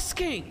you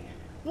asking?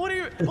 What are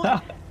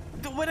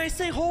you... When I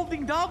say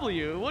holding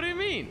W, what do you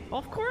mean?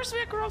 Of course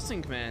we're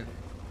crossing, man.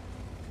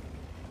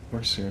 Of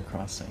course we're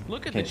crossing.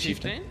 Look at the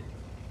chieftain.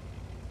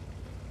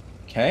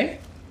 Okay.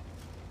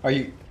 Are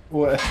you...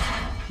 What?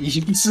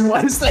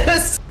 What is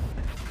this?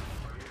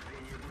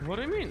 What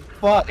do you mean?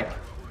 Fuck.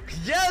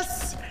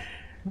 Yes!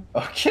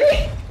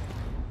 Okay.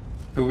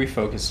 Who we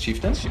focus,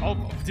 Chieftain?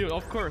 Oh, dude,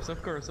 of course,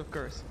 of course, of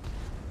course.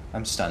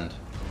 I'm stunned.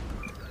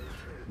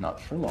 Not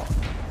for long.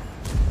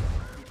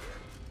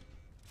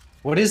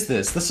 What is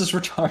this? This is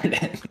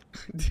retarded.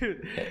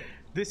 Dude,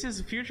 this is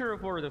the future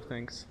of World of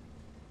Tanks.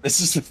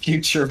 This is the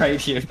future right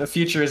here. The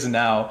future is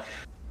now.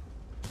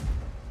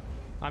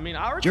 I mean,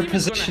 our Your team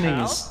is gonna positioning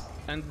help, is-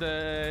 and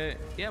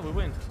yeah, we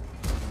win.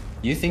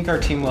 You think our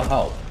team will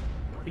help?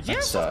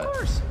 Yes, That's, of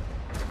course.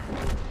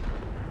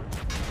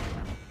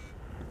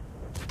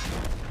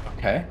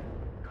 Okay.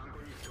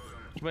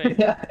 Wait,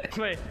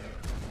 wait.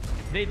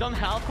 They don't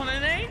help on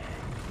an A?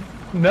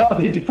 No,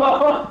 they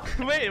don't.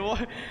 Wait,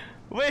 what?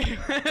 Wait,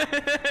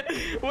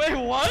 wait,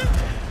 what?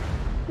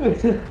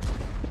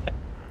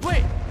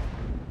 Wait,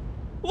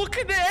 look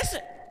at this!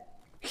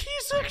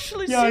 He's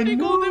actually Yeah, I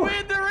sitting all the know. way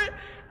in the right.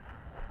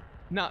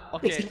 No,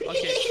 okay,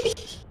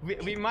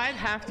 okay. We might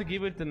have to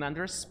give it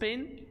another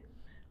spin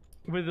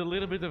with a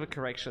little bit of a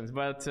corrections,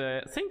 but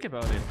think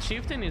about it.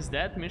 Chieftain is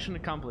dead, mission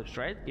accomplished,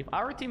 right? If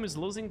our team is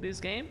losing this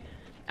game,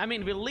 I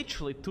mean, we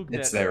literally took that.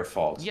 It's their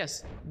fault.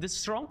 Yes, the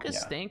strongest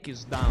Yeah. tank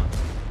is down.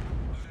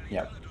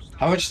 Yeah.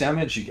 How much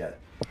damage you get?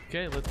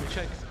 Okay, let me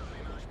check.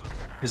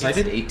 Because I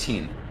did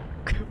 18.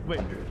 Wait,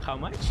 how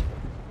much?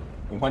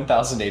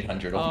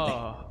 1,800 only.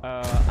 Oh,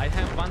 I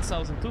have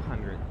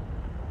 1,200.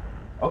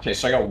 Okay,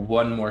 so I got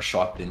one more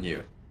shot than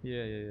you.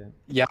 Yeah, yeah, yeah.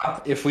 Yeah,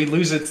 if we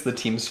lose, it's the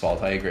team's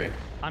fault. I agree.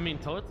 I mean,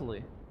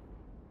 totally.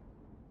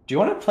 Do you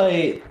want to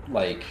play,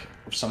 like,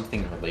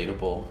 something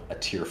relatable? A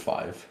tier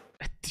 5?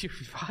 Tier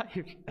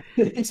 5?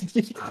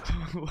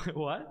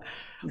 What?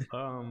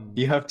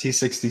 You have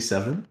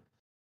T67?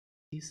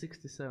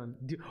 T67.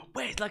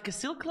 Wait, like a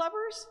Silk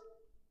Clubbers?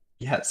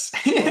 Yes.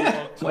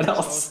 Of What course,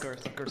 else? Of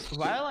course, of course.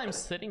 While I'm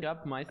setting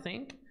up my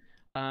thing,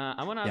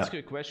 I want to ask you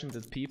a question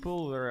that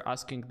people were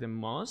asking the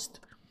most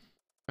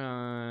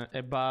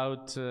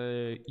about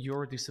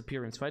your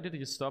disappearance. Why did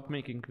you stop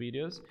making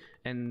videos,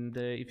 and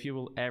if you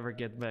will ever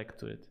get back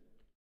to it?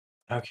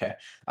 Okay.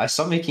 I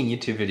stopped making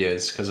YouTube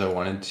videos because I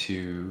wanted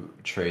to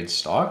trade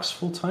stocks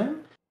full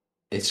time.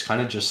 It's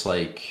kind of just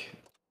like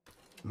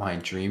my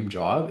dream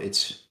job.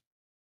 It's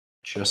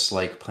just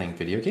like playing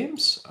video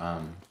games.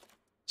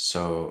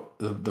 So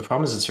the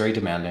problem is it's very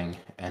demanding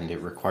and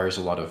it requires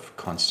a lot of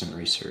constant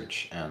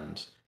research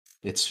and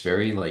it's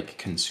very like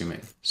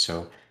consuming.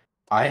 So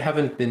I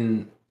haven't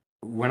been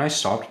when I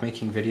stopped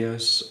making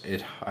videos,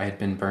 I had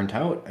been burnt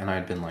out and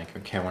I'd been like,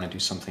 okay, I want to do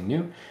something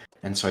new.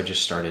 And so I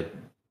just started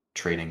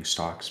trading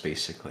stocks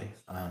basically.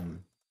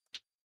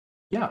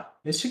 Yeah,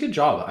 it's a good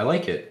job. I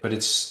like it, but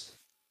it's,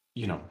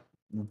 you know,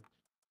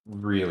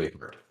 really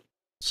hard.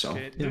 So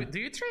Okay. yeah. Do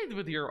you trade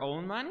with your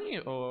own money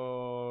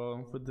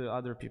or with the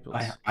other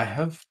people's? I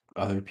have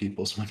other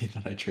people's money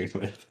that I trade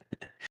with.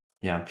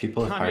 Yeah,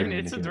 people have I hired mean, me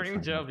it's to a do it dream for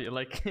me. job. You're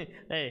like,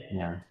 hey.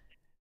 Yeah.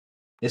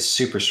 It's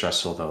super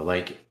stressful though.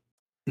 Like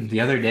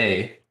the other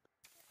day,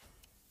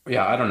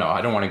 yeah, I don't know.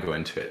 I don't want to go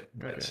into it.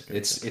 But Okay.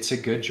 it's a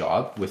good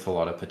job with a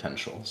lot of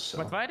potential. So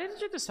But why did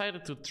you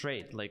decide to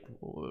trade? Like,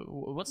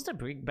 what's the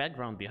big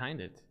background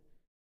behind it?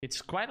 It's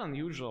quite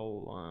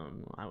unusual,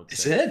 I would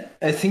is say. it?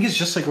 I think it's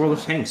just like World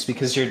of Tanks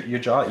because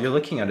you're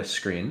looking at a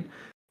screen,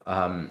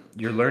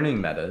 you're learning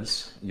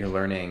metas, you're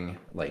learning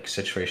like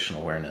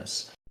situational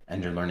awareness,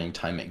 and you're learning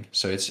timing.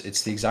 So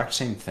it's the exact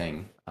same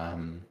thing.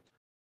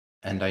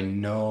 And I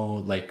know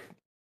like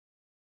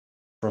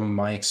from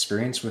my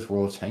experience with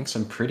World of Tanks,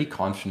 I'm pretty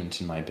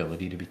confident in my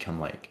ability to become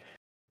like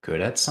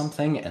good at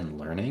something and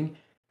learning.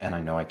 And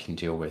I know I can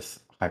deal with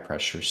high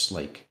pressures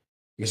like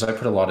because I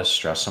put a lot of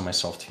stress on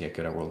myself to get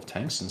good at World of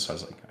Tanks, and so I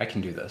was like, I can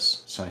do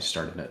this. So I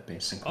started it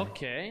basically.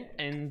 Okay,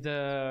 and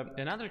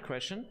another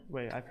question.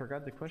 Wait, I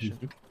forgot the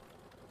question.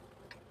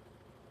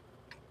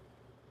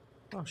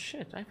 Oh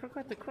shit, I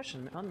forgot the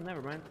question. Oh,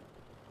 never mind.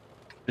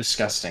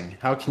 Disgusting.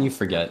 How can you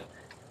forget?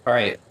 All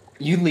right,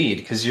 you lead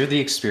because you're the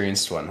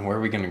experienced one. Where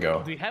are we gonna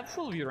go? Do you have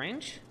full view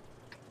range?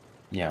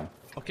 Yeah.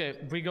 Okay,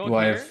 we go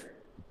Well, here.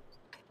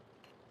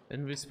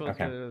 And we spot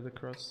Okay. the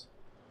cross.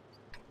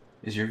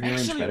 Is your view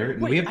range Actually, better?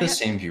 wait, we have I the ha-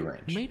 same view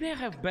range. Maybe I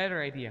have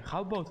better idea.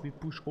 How about we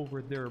push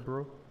over there,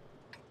 bro?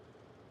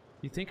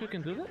 You think we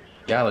can do that?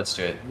 Yeah, let's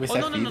do it. With Oh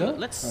no, FB no, no, though?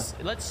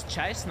 no. Let's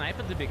chai snipe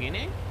at the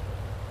beginning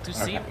to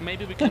see Okay.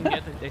 maybe we can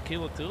get a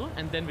kill or two,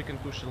 and then we can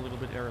push a little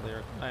bit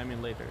earlier. I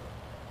mean later.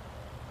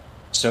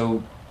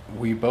 So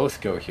we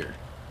both go here.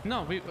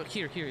 No, we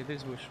here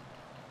this bush.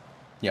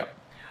 Yep.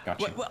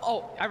 Gotcha.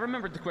 Oh, I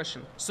remembered the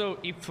question. So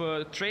if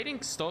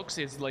trading stocks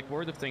is like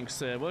World of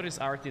Tanks, what is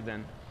RT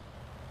then?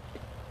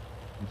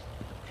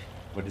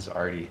 What is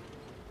Artie?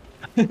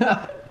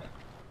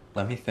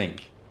 Let me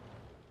think.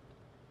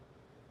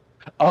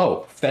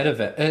 Oh, Fed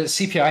event,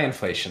 CPI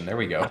inflation. There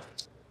we go.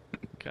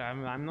 Okay,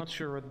 I'm not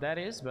sure what that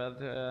is,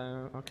 but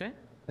okay.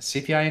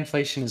 CPI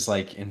inflation is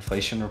like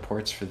inflation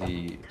reports for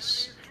the.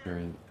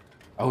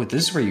 Oh,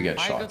 this is where you get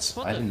I got shots.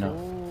 spotted. I didn't know.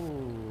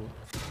 Ooh.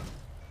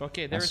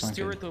 Okay, there's That's not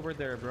Stewart good. over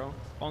there, bro.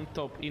 On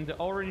top, in the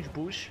orange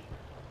bush.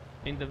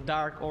 In the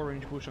dark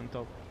orange bush on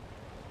top.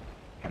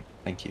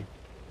 Thank you.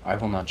 I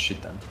will not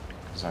shoot them,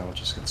 because I will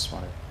just get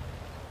spotted.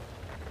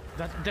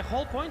 The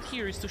whole point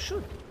here is to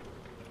shoot.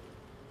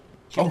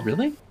 Oh,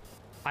 really?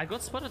 I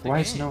got spotted Why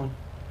again. is no one...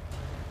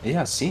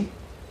 Yeah, see?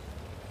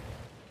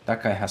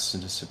 That guy has to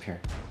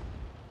disappear.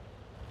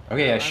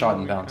 Okay, I shot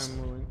and bounced. I'm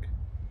moving.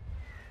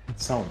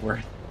 It's not worth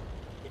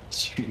it.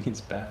 Shooting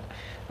is bad.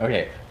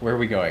 Okay, where are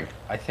we going?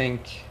 I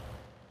think...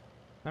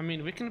 I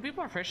mean, we can be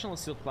professional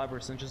steel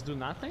clubbers and just do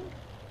nothing?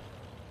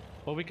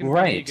 Or we can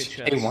Right, be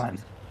Giga Chads.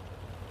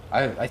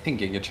 A1. I think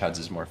Giga Chads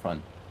is more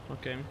fun.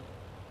 Okay.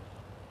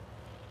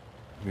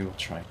 We will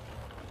try.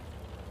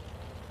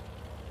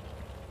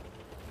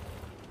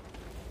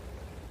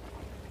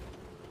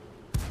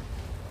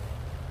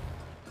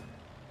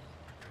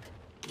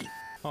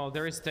 Oh,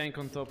 there is tank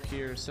on top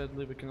here.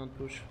 Sadly, we cannot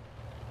push.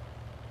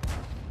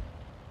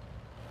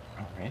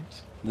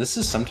 Alright. This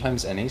is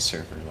sometimes NA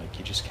server, like,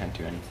 you just can't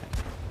do anything.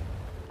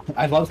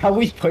 I love how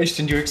we pushed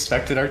and you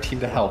expected our team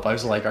to help. I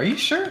was like, are you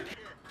sure?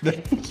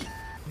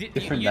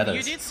 Different metas.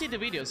 You did see the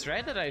videos,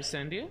 right, that I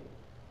sent you?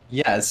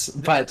 Yes,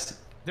 but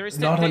there is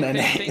not on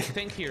NA.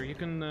 Tank here. You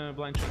can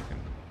blind shot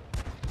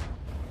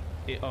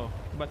him. Oh,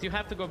 but you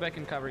have to go back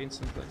and cover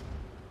instantly.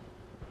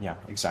 Yeah,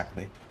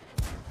 exactly.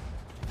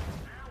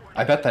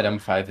 I bet that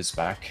M5 is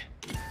back.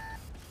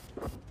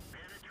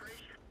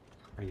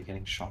 Are you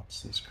getting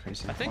shots? This is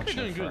crazy. I think we're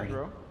doing good,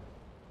 bro.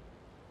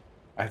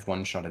 I have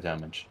 1 shot of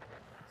damage.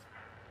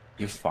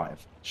 You have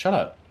 5. Shut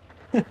up.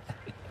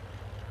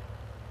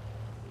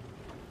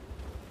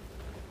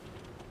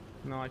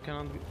 No, I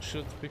cannot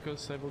shoot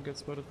because I will get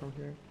spotted from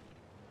here.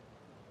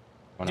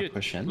 Wanna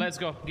push in? Let's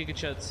go, Giga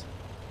Chads.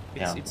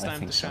 It's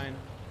time to shine.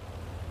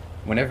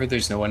 Whenever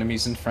there's no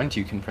enemies in front,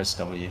 you can press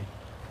W.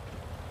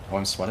 Oh,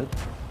 I'm spotted.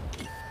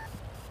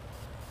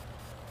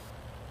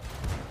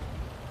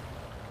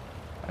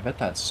 I bet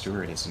that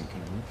Steward isn't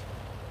gonna move.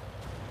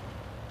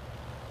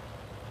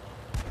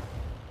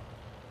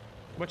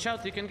 Watch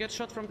out, you can get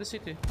shot from the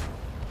city.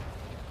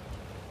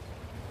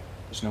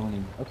 There's no one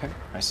in... Okay,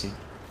 I see.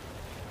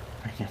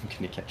 I'm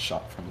gonna get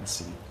shot from the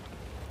city.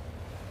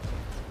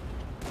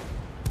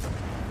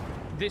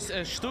 This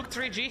Stuk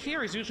 3G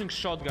here is using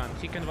shotgun.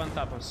 He can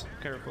one-tap us.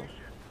 Careful.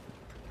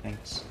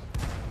 Thanks.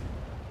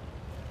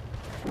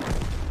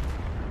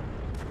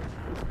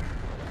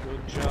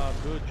 Good job,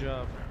 good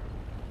job.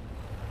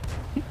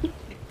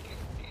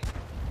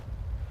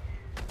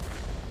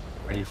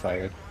 Ready,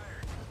 fired.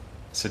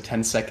 So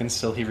 10 seconds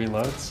till he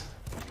reloads.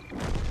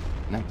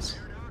 Nice.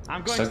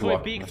 I'm going for a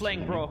big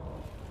flank, bro.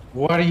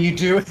 What are you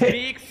doing?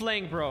 Big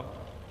flank, bro.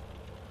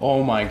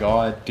 Oh my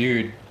god,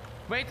 dude.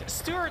 Wait,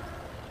 Stuart.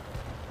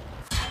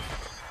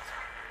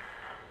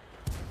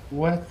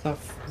 What the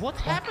What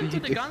happened to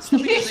the gun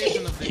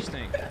stabilization of this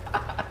thing?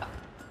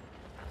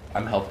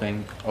 I'm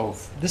helping. Oh,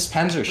 this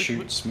Panzer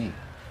shoots me.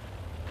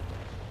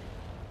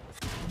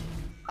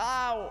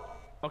 Ow!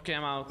 Okay,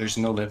 I'm out. There's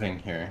no living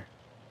here.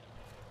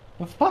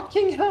 The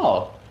fucking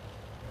hell!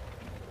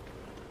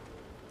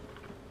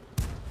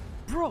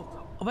 Bro,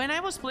 when I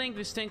was playing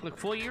this tank like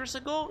 4 years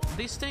ago,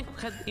 this tank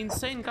had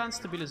insane gun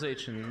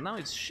stabilization. Now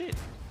it's shit.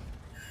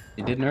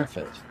 They did nerf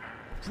it.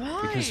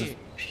 Why? Because of...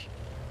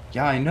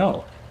 Yeah, I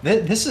know.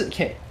 This is...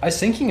 Okay, I was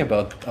thinking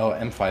about... Oh,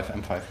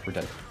 M5, we're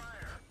dead.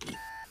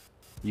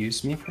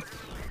 Use me?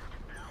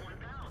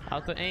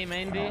 Auto aim,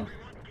 Andy.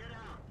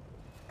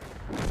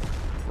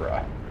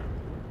 Bruh.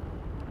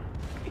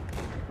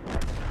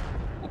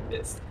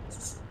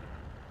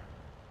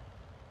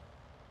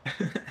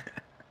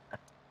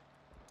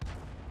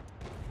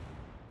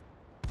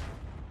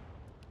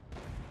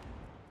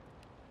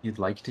 You'd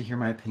like to hear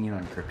my opinion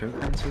on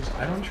cryptocurrencies?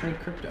 I don't trade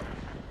crypto.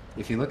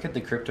 If you look at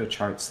the crypto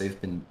charts, they've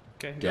been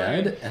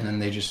dead, and then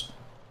they just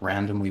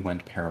randomly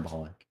went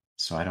parabolic.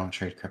 So I don't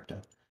trade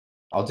crypto.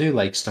 I'll do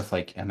like stuff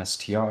like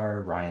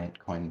MSTR, Riot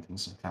Coin,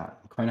 things like that.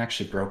 Coin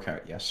actually broke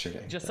out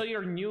yesterday. Just so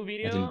your new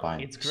video,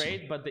 it's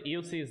great, but the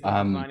iyouxin is the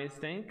funniest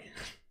thing.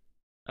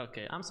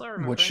 Okay, I'm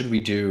sorry. What should we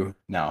do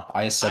now?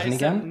 IS-7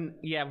 again?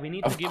 Yeah, we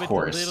need to give it a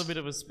little bit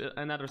of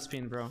another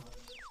spin, bro.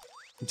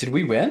 Did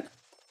we win?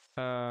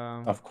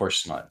 Of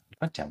course not.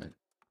 God damn it.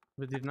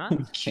 We did not?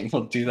 Okay,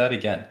 we'll do that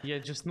again. Yeah,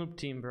 just noob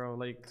team, bro.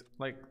 Like...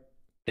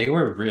 They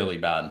were really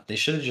bad. They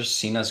should have just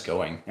seen us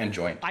going and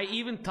joined. I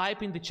even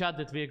type in the chat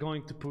that we are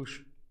going to push.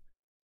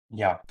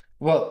 Yeah.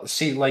 Well,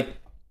 see, like,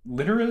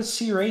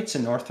 literacy rates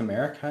in North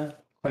America,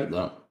 quite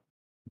low.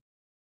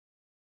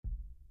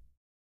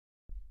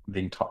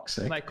 Being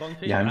toxic. Like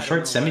yeah, I'm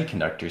short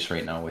semiconductors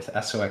right now with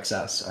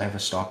SOXS. I have a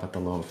stop at the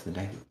low of the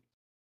day.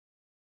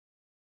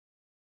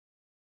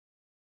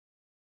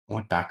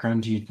 What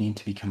background do you need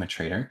to become a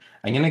trader?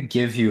 I'm gonna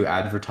give you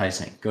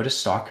advertising. Go to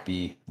Stock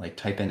B, like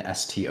type in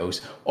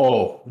STOs.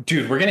 Oh,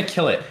 dude, we're gonna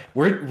kill it.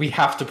 We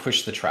have to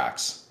push the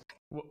tracks.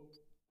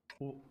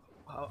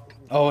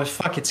 Oh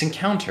fuck, it's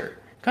encounter.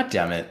 God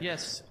damn it.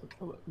 Yes.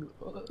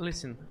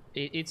 Listen,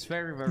 it's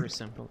very, very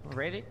simple.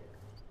 Ready?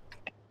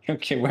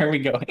 Okay, where are we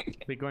going?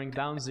 We're going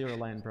down 0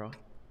 line, bro.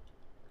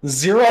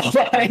 0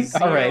 line?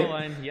 Zero Alright.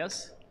 line,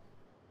 yes.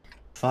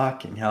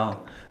 Fucking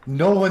hell.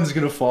 No one's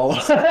gonna follow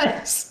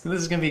us. This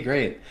is gonna be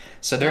great.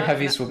 So their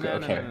heavies will go.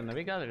 Okay. No,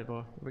 we got it,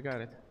 bro. We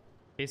got it.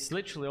 It's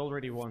literally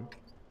already won.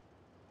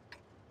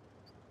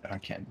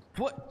 Okay.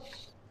 What?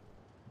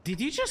 Did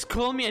you just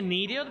call me an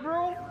idiot,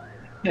 bro?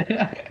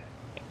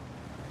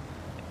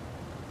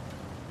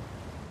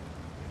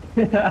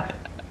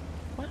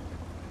 What?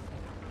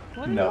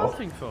 What are you No.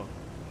 laughing for?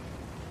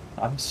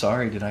 I'm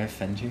sorry, did I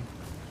offend you?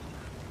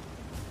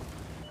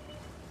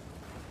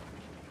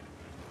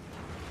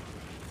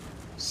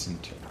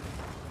 Center.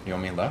 You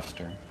want me left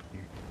or?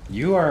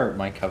 You are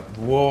my cup.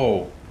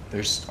 Whoa!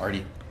 There's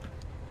already.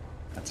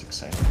 That's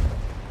exciting.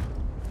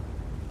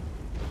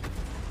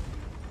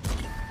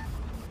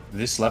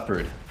 This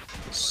leopard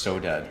is so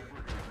dead.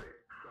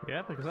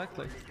 Yep,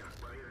 exactly.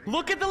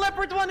 Look at the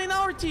leopard one in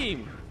our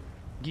team!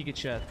 Giga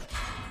chat.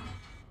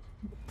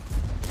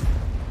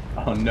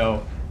 Oh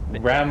no.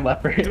 Ram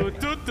leopard.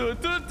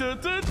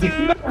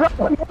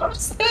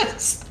 What's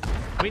this?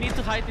 We need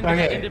to hide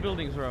in the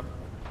buildings, bro.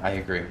 I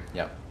agree.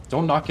 Yeah.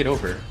 Don't knock it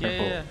over.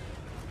 Yeah.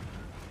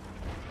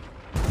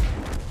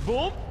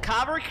 Boom!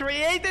 Cover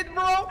created,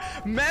 bro!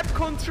 Map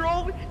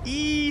control,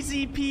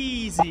 easy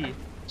peasy.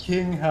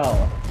 King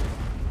hell.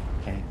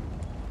 Okay.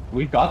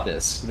 We got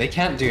this. They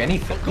can't do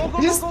anything.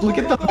 Just look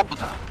at the.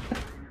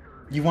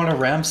 You want to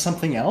ram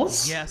something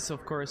else? Yes,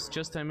 of course.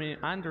 Just I mean,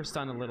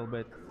 understand a little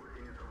bit.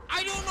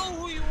 I don't know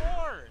who you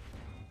are.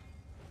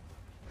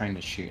 Trying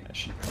to shoot. I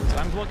should.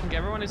 I'm blocking.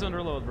 Everyone is on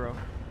reload, bro.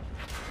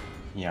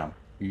 Yeah.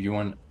 You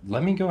want?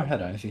 Let me go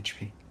ahead. I have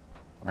HP.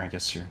 Or I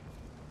guess you're.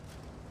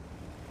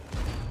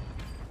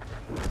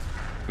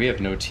 We have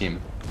no team.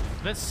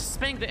 Let's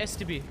spank the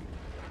STB.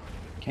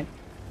 Okay.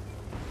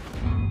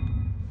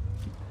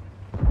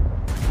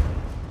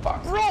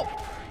 Fuck. Bro!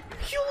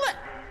 You let.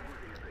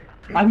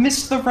 I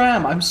missed the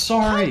ram. I'm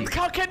sorry.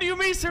 How can you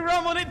miss a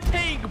ram on a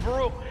tank,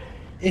 bro?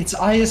 It's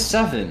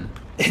IS-7.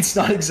 It's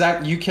not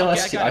exact. You kill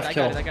ST. I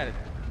got it.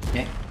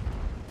 Okay.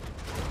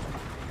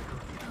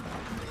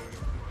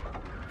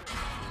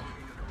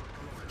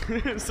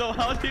 So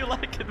how do you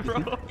like it,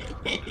 bro?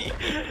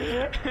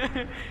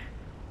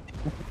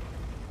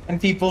 And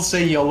people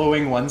say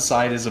YOLOing one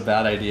side is a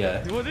bad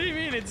idea. What do you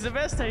mean? It's the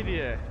best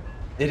idea.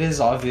 It is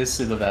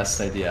obviously the best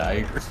idea. I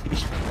agree.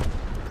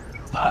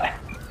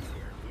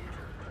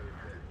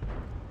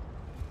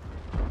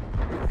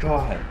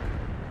 God.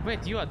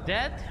 Wait, you are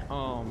dead?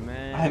 Oh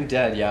man. I'm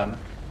dead, yeah.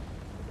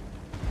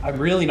 I'm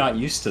really not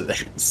used to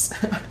this.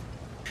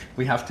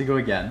 We have to go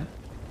again.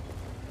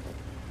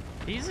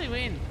 Easy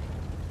win.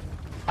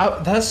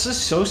 That's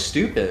just so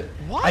stupid.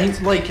 What? I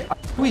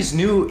always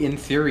knew in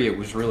theory it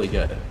was really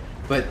good.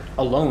 But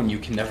alone you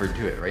can never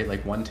do it, right?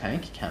 Like one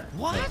tank can't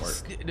What?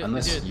 work.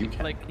 Unless Dude, you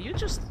can. like, you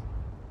just...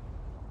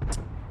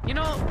 You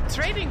know,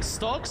 trading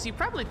stocks, you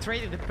probably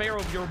traded a pair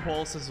of your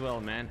balls as well,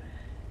 man.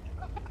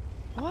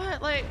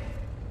 What? Like...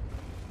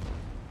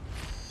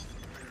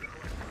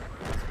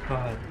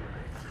 God.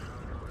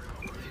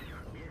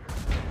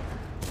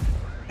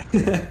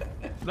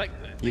 Like,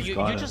 you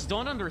just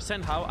don't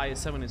understand how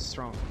IS-7 is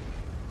strong.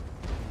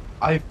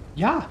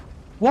 Yeah.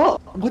 Well,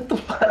 what the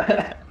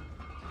fuck?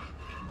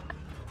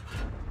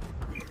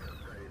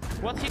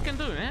 What he can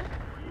do, eh?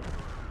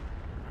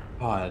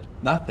 God,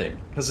 nothing.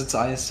 Because it's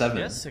IS-7.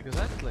 Yes,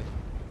 exactly.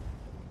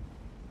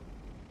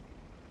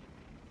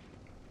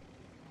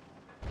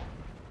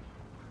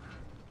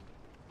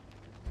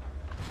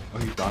 Oh,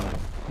 you got it.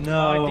 Oh,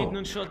 No. I did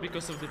not shot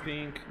because of the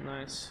pink.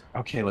 Nice.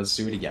 Okay, let's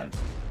do it again.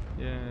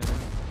 Yeah.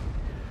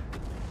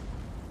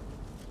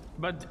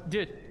 But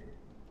dude,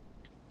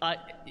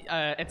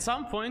 at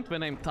some point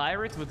when I'm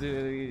tired with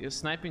the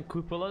sniping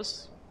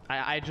cupolas,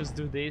 I just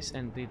do this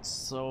and it's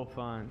so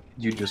fun.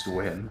 You just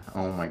win.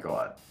 Oh my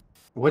god.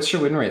 What's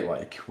your win rate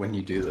like when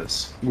you do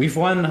this? We've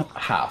won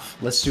half.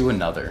 Let's do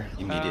another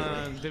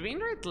immediately. The win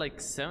rate like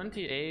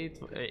 78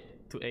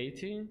 to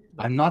 80.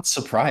 I'm not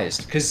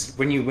surprised, because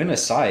when you win a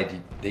side,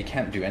 they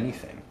can't do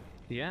anything.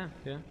 Yeah.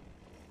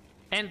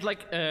 And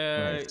like,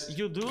 Right.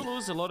 you do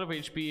lose a lot of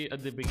HP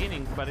at the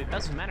beginning, but it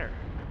doesn't matter.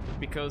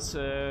 Because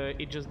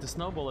it's just the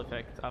snowball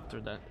effect after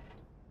that.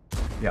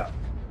 Yeah.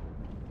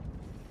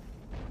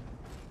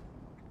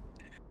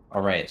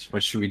 Alright,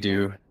 what should we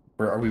do?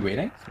 Are we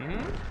waiting?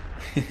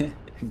 Mm-hmm.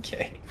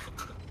 Okay.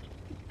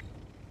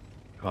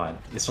 God,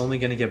 it's only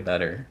gonna get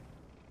better.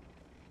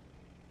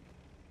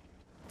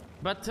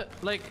 But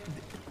like,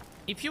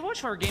 if you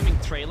watch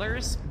Wargaming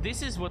trailers,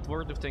 this is what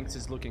World of Tanks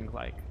is looking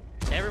like.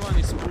 Everyone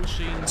is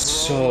pushing,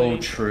 So brawling.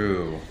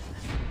 true.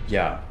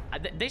 Yeah.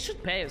 They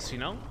should pay us, you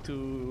know,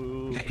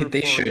 to.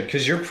 They perform. should,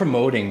 because you're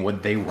promoting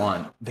what they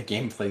want, the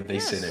gameplay they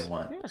say they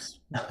want. Yes.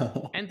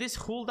 And this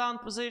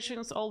cooldown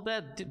positions, all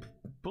that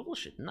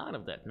bullshit. None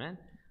of that, man.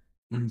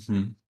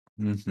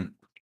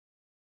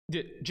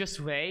 Dude, just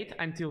wait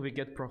until we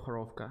get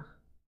Prokhorovka.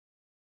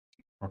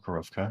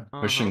 Prokhorovka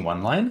pushing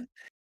one line.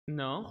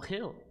 No,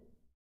 hill.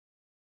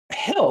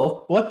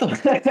 Hill? What the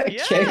heck?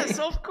 Yes,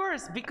 of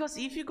course. Because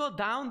if you go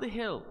down the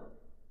hill,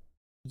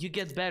 you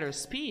get better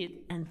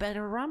speed and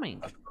better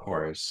ramming. Of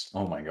course.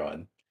 Oh my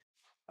god.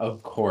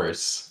 Of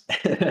course.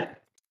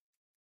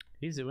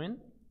 Easy win.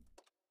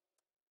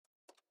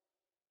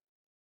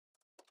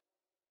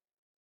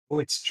 Oh,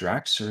 it's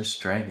Draxur's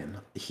Dragon.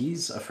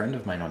 He's a friend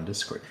of mine on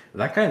Discord.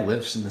 That guy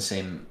lives in the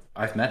same...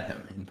 I've met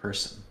him in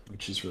person,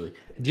 which is really...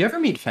 Do you ever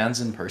meet fans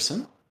in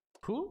person?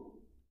 Who?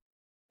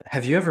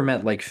 Have you ever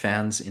met, like,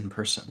 fans in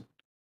person?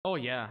 Oh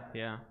yeah,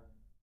 yeah.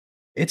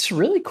 It's a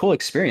really cool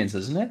experience,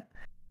 isn't it?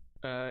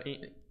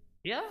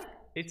 Yeah,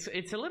 it's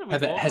a little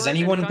bit. Has awkward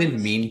anyone at been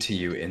times. mean to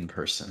you in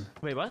person?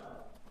 Wait,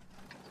 what?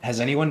 Has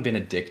anyone been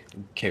a dick?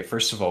 Okay,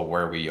 first of all,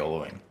 where are we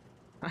YOLOing?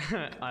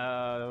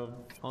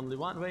 Only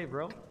one way,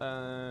 bro.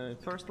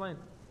 First lane.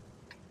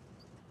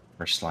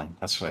 First line.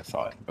 That's what I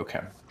thought.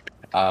 Okay.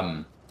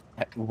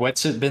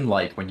 What's it been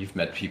like when you've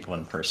met people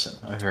in person?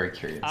 I'm very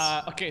curious.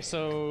 Okay,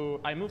 so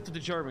I moved to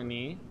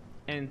Germany,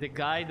 and the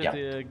guy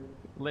that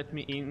let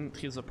me in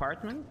his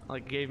apartment,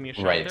 like gave me a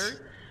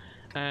shelter,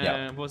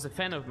 was a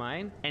fan of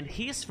mine, and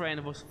his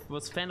friend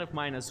was fan of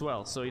mine as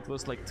well. So it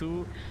was like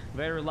two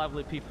very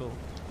lovely people.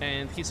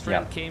 And his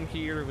friend came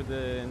here with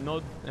the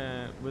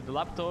with the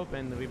laptop,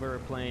 and we were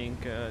playing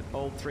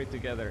all three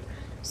together.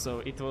 So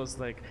it was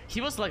like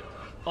he was like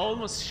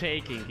almost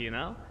shaking, you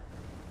know.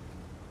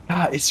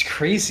 Ah, it's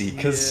crazy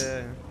because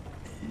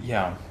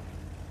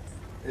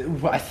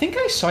I think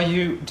I saw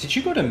you. Did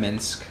you go to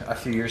Minsk a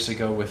few years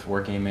ago with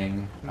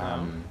Wargaming?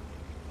 No.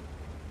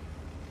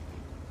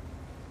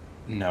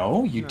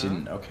 No, you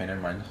didn't. Okay,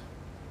 never mind.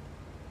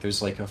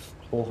 There's like a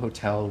whole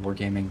hotel.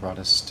 Wargaming brought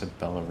us to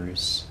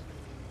Belarus.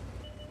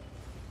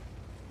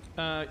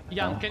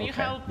 Jan, can you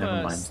help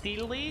never mind.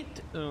 Steely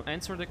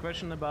answer the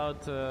question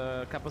about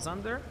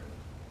Kapazander?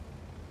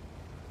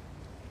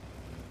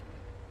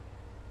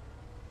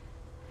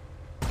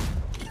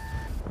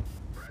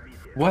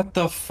 What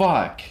the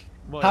fuck?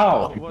 What,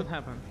 How? What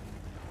happened?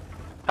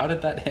 How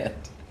did that hit?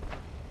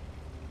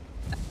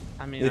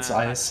 I mean, It's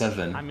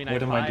IS7. I mean,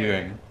 what am I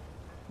doing?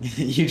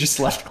 You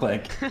just left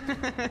click.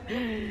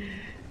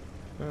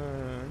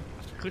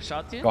 Who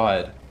shot you?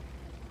 God.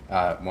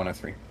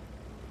 103.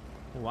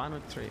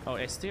 103. Oh,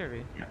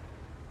 STRV. Yeah.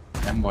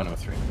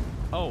 M103.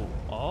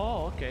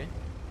 Oh, okay.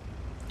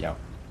 Yeah.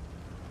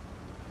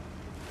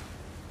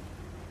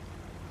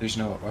 There's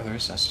no... Oh,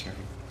 there's STRV.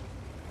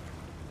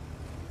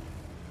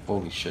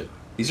 Holy shit.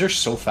 These are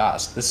so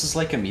fast. This is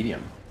like a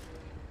medium.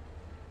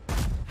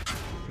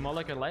 More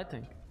like a light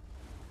tank.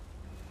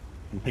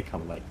 Like a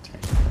light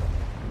tank.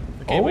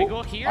 Okay, we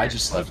go here. I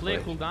just left play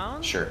click.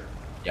 cooldown. Sure.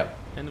 Yep.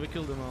 And we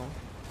kill them all.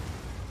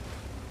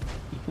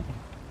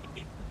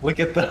 Look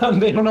at them.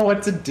 They don't know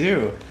what to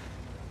do.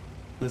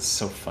 This is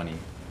so funny.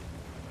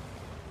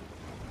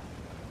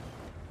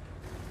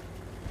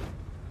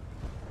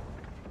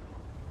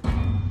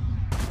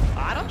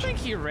 I don't think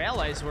he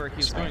realized where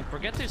he's going.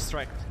 Forget to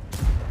distract.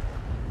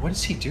 What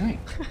is he doing?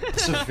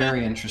 It's a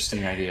very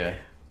interesting idea.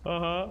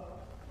 Uh-huh.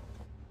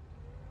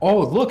 Oh,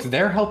 look,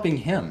 they're helping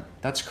him.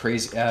 That's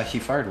crazy. He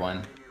fired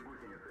one.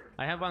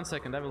 I have 1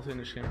 second. I will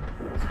finish him.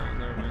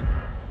 Never mind.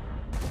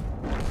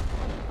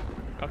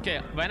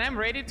 Okay, when I'm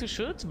ready to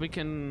shoot, we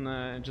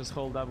can just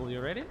hold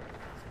W. Ready?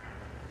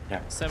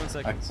 Yeah. 7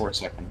 seconds. I have 4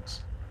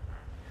 seconds.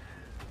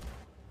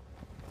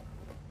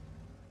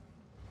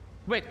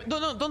 Wait,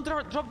 no, don't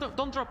drop,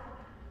 don't drop.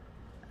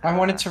 I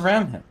wanted to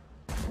ram him.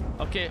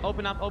 Okay,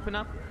 open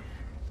up.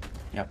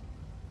 Yep.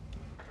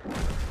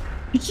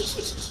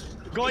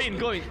 Go in.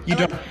 You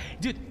don't...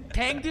 Dude,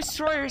 tank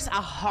destroyers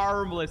are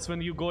harmless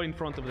when you go in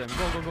front of them.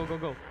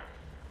 Go.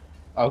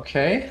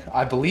 Okay,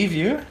 I believe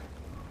you.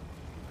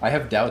 I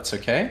have doubts,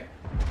 okay?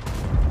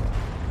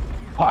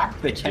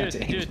 Fuck, they can't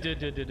aim.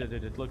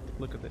 Dude,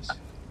 look at this.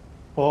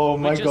 Oh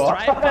my god. We just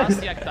drive past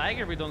the Yak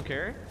Tiger, we don't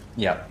care.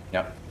 Yep.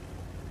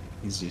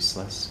 He's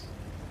useless.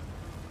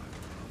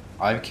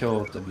 I've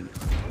killed the...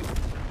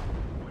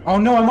 Oh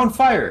no, I'm on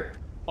fire!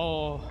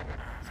 Oh.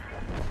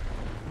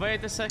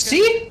 Wait a second.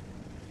 See?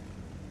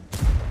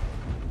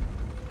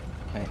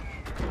 Okay.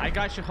 I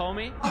got you,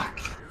 homie. Fuck.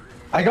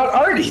 I got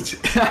Artied!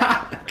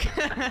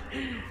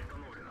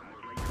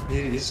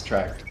 It is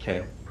tracked,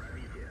 okay.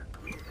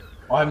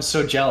 Oh, I'm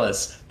so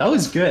jealous. That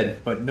was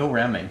good, but no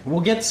ramming.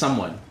 We'll get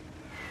someone.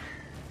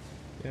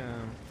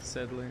 Yeah,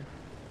 sadly.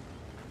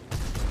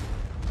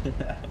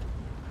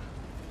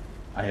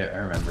 I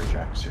remember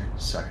Jaxer,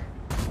 sorry.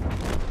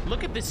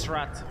 Look at this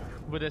rat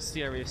with a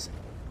series.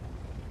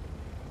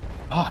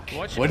 Fuck,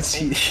 Watch what it. is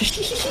he?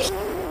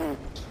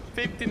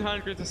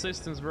 1500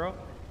 assistance, bro.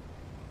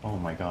 Oh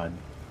my god.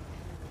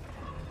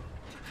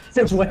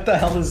 What the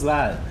hell is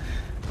that?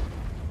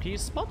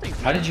 He's spotting me.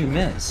 How did you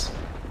miss?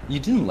 You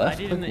didn't left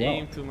I didn't click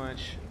aim well. too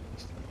much.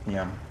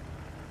 Yeah.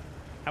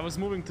 I was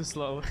moving too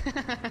slow.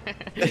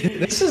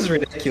 This is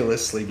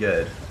ridiculously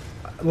good.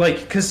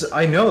 Like, cause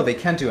I know they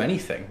can't do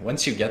anything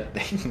once you get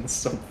things. It's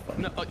so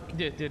funny. No,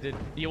 dude.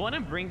 You want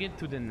to bring it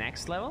to the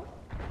next level?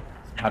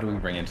 How do we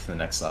bring it to the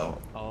next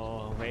level?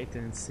 Oh, wait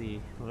and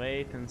see.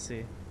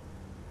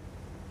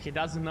 He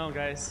doesn't know,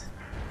 guys,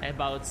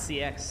 about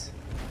CX.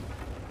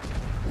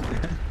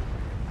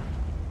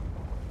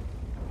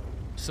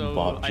 So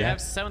Bob I Jack. have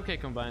 7k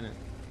combined.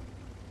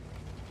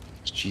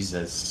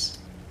 Jesus.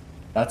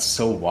 That's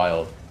so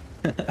wild.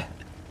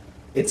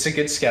 It's a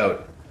good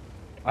scout.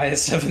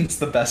 IS-7's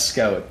the best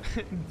scout.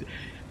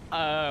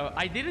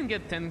 I didn't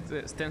get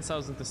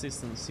 10,000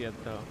 assistance yet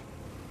though.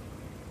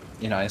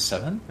 In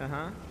IS-7?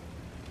 Uh-huh.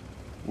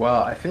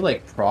 Well, I feel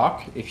like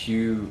proc, if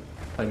you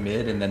play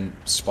mid and then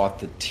spot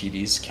the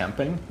TDs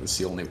camping, is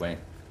the only way.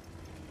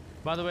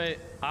 By the way,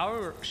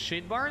 our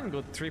shade barn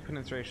got 3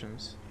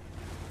 penetrations.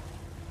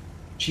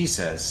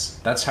 Jesus,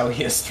 that's how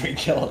he has 3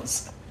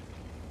 kills.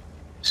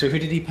 So who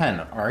did he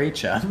pen?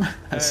 RHM?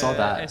 I saw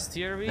that.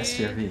 STRV.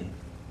 STRV.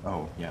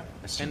 Oh, yeah.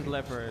 STRV. And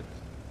Leopard.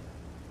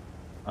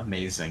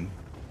 Amazing.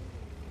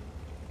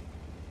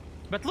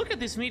 But look at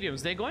these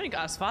mediums, they're going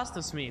as fast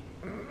as me.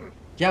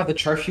 Yeah, the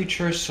char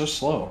future is so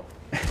slow.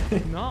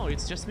 No,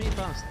 it's just me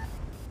fast.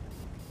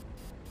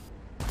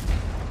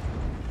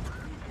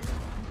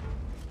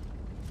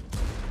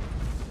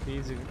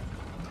 Easy.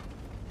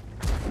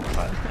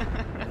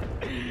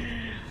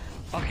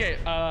 Okay,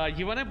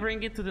 you wanna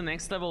bring it to the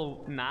next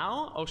level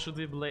now, or should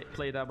we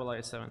play double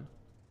IS-7?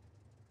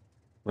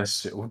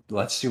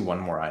 Let's do one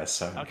more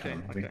IS-7. Okay,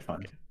 I'm having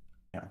fun.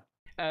 okay.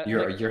 Yeah.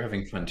 You're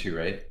having fun too,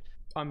 right?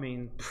 I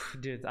mean,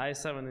 dude,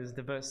 IS-7 is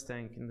the best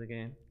tank in the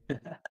game.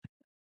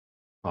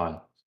 On.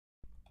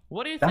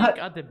 What do you think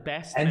are the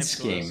best maps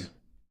for game. us?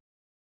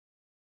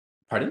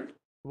 Pardon?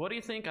 What do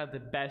you think are the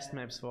best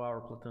maps for our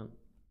platoon?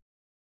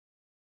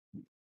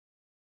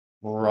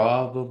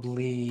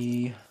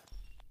 Probably...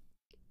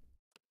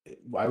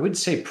 I would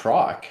say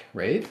proc,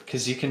 right?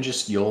 Because you can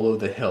just YOLO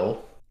the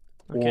hill.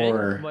 Okay,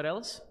 or what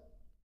else?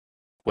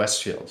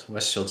 Westfield.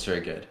 Westfield's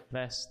very good.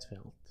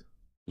 Westfield.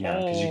 Yeah,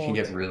 because you can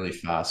get really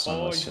fast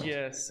on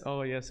Westfield.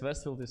 Oh yes,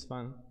 Westfield is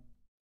fun.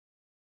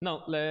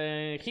 No,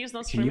 he's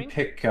not Can streaming. you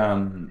pick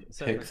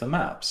the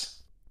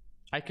maps?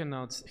 I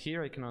cannot.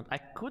 Here I cannot. I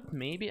could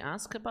maybe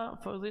ask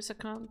about for this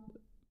account.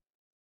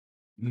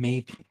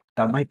 Maybe.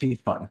 That might be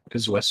fun,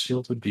 because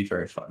Westfield would be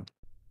very fun.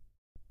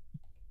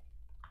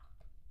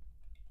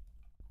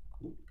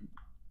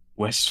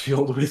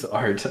 Westfield with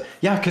art.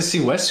 Yeah, because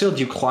see, Westfield,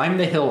 you climb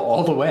the hill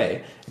all the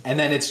way, and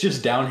then it's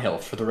just downhill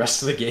for the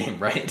rest of the game,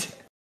 right?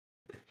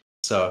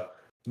 So,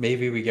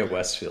 maybe we get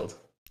Westfield.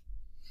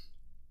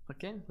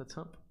 Okay, let's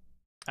hope.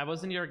 I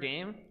was in your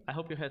game. I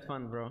hope you had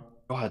fun, bro.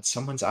 God,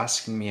 someone's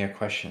asking me a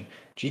question.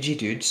 GG,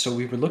 dude, so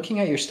we were looking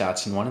at your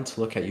stats and wanted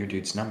to look at your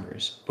dude's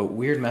numbers, but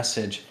weird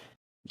message.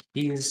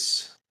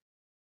 He's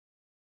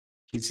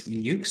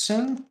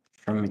iyouxin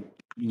from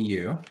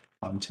EU,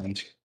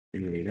 content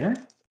creator,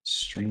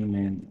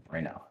 streaming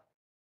right now.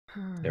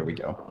 There we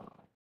go.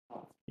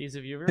 He's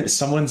a viewer.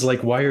 Someone's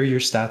like, why are your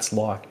stats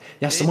locked?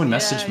 Yeah, someone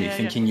messaged me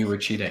thinking you were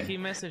cheating. He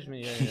messaged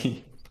me,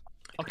 yeah.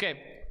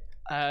 Okay,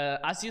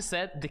 as you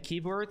said, the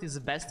keyboard is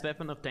the best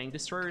weapon of tank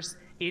destroyers.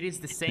 It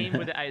is the same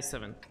with the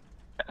IS-7.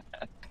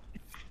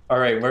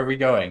 Alright, where are we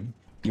going?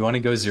 You want to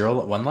go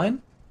 1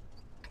 line?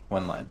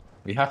 1 line.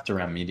 We have to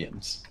ram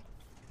mediums.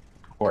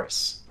 Of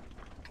course.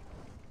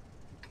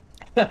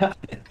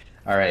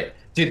 Alright.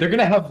 Dude, they're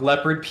gonna have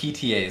Leopard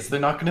PTAs. They're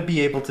not gonna be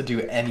able to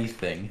do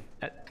anything.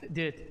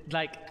 Dude,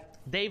 like,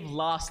 they've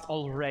lost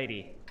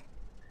already.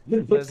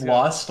 They've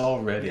lost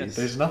already. Yes.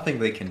 There's nothing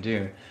they can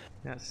do.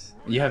 Yes.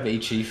 You have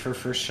HE for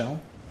first shell?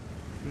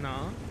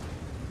 No.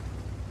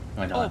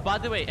 Why not? Oh, by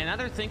the way,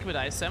 another thing with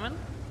IS-7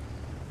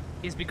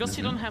 is because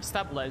you don't have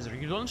stabilizer,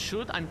 you don't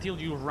shoot until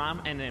you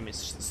ram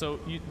enemies, so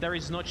there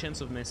is no chance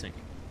of missing.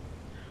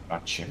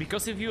 Gotcha.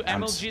 Because if you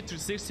MLG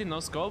 360 no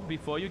scope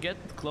before you get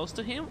close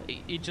to him,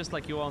 it's just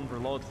like you on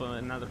reload for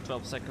another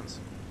 12 seconds.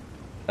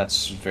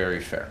 That's very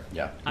fair,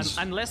 yeah.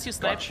 Unless you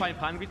snipe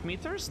 500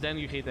 meters, then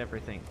you hit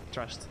everything,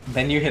 trust.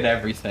 Then you hit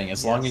everything,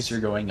 as long as you're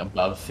going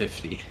above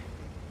 50.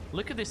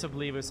 Look at this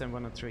Oblivious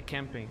M103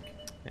 camping.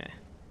 Yeah.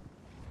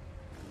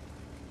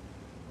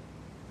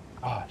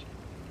 God.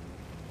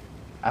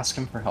 Ask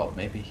him for help,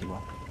 maybe he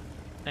will.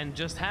 And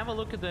just have a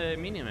look at the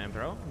minimap,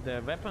 bro.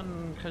 The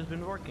weapon has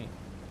been working.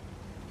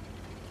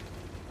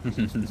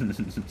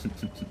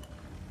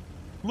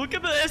 Look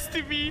at the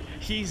STV!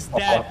 He's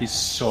dead! Oh, he's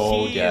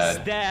so dead.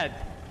 He's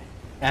dead!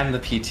 And the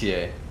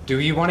PTA. Do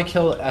you want to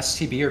kill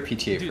STB or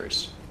PTA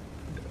first?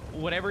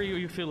 Whatever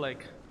you feel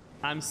like.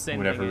 I'm sending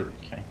Whatever, it.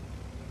 okay.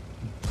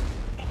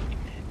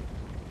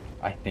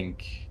 I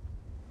think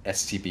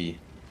STB.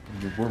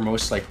 We're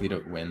most likely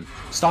to win.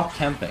 Stop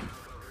camping.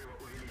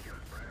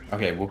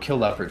 Okay, we'll kill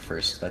Leopard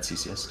first. That's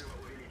easiest.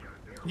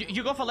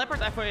 You go for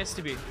Leopard, I for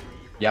STB.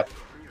 Yep.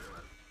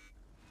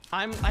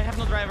 I have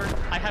no driver.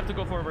 I have to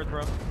go forward,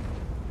 bro.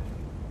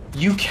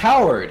 You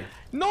coward!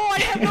 No, I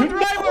have no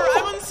driver!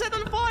 I was set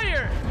on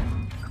fire!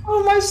 How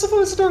am I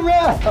supposed to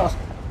ram?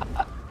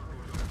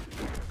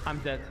 I'm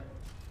dead.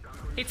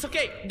 It's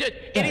okay, dude.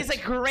 It is a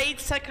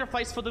great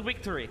sacrifice for the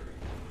victory.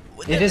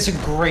 It is a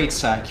great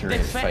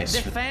sacrifice.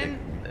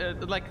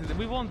 Like,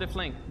 we won the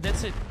flank.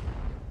 That's it.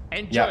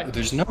 Enjoy. Yeah,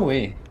 there's no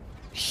way.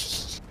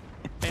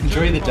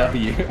 Enjoy the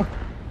W.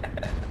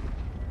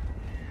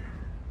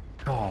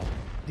 God.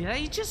 Did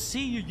I just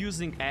see you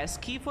using S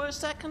key for a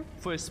second?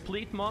 For a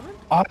split moment?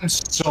 I'm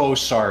so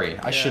sorry.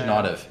 I should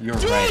not have. You're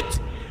right.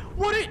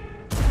 What it?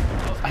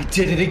 I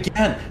did it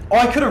again. Oh,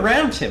 I could have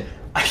rammed him.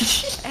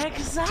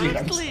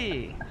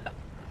 Exactly.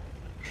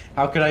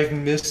 How could I have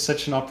missed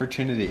such an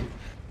opportunity?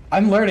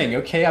 I'm learning,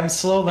 okay? I'm a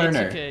slow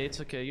learner. It's okay.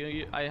 It's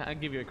okay. I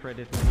give you a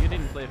credit. Man. You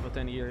didn't play for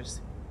 10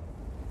 years.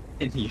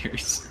 In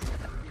years.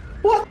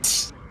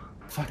 What?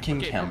 Fucking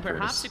Okay, campers.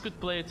 perhaps you could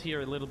play it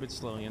here a little bit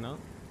slow, you know?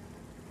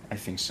 I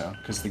think so,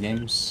 because the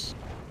game's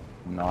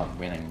not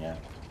winning yet.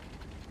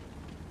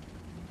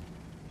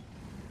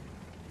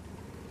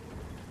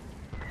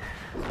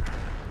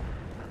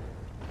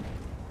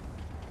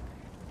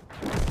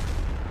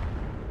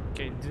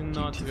 Okay, do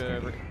not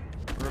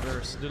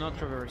reverse. Do not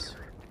reverse.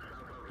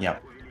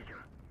 Yep.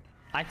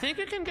 I think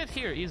you can get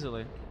here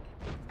easily.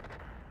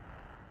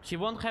 He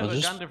won't have Well, a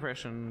just- gun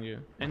depression on you.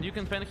 And you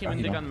can pen him Oh, in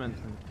he the don't. gun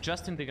mountain.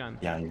 Just in the gun.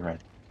 Yeah, you're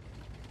right.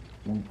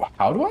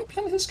 How do I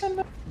pin his gun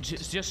back?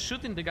 Just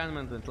shoot in the gun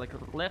mountain, like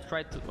left,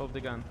 right of the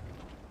gun.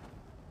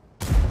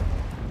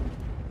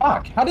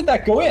 Fuck, how did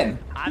that go in?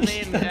 I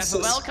mean, That's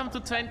so- welcome to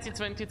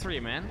 2023,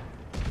 man.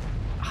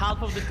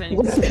 Half of the tanks.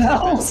 What the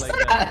hell is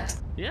like that?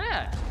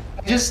 Yeah.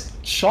 I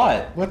just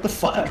shot. What the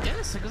fuck?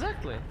 Yes,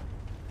 exactly.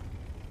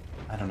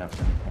 I don't have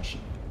an impression.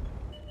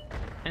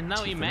 And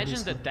now Chief imagine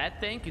Enemies, that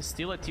that tank is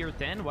still at tier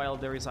 10 while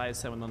there is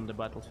IS-7 on the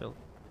battlefield.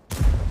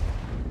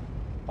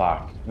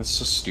 Fuck, that's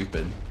so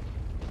stupid.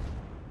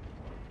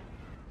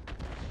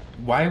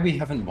 Why we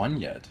haven't won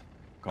yet?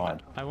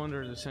 God. I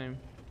wonder the same.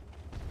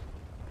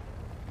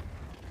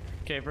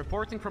 Okay,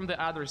 reporting from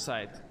the other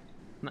side.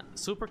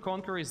 Super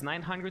Conqueror is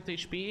 900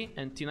 HP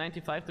and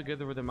T95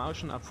 together with the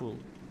Maution are full.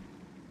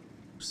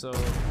 So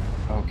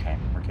Okay,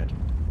 we're good.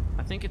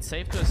 I think it's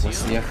safe to assume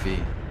What's the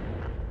FV?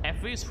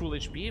 FV is full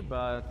HP,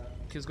 but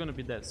he's gonna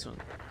be dead soon.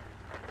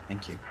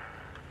 Thank you.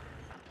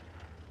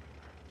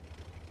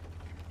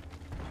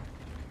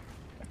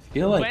 I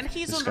feel like When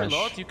he's this on guy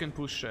reload, you can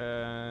push.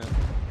 Why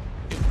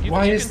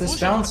you is can this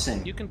push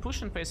bouncing? You can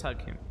push and face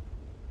hug him.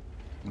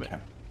 Okay.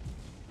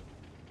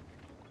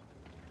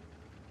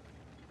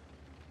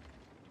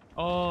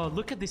 Oh,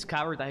 look at this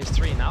coward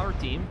IS-3 in our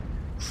team.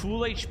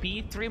 Full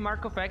HP, 3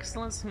 Mark of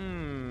Excellence.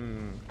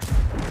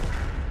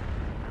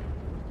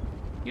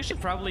 You should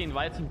probably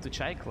invite him to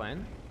Chai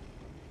Clan.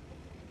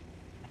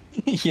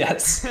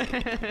 Yes.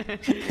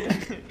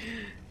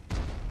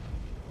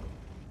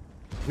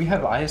 We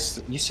have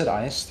IS. You said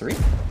IS-3?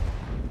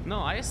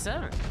 No,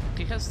 IS-7.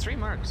 He has 3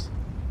 marks.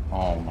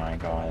 Oh my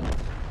god.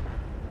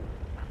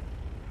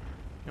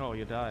 Oh,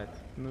 you died.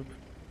 Nope.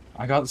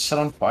 I got set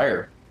on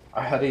fire.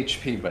 I had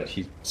HP, but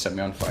he set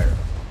me on fire.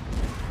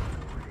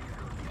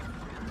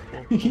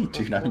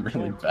 Dude, I'm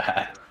really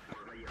bad.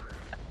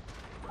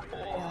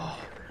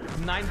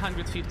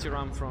 950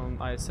 RAM from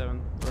IS-7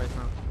 right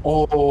now.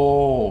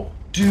 Oh,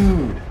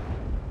 dude.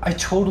 I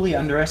totally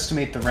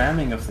underestimate the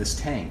ramming of this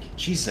tank.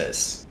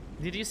 Jesus.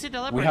 Did you see the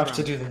leopard We have RAM?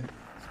 to do the...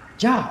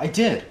 Yeah, I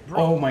did.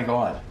 Oh my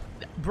god.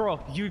 Bro,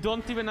 you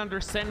don't even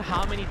understand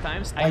how many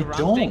times I I ran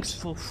don't. tanks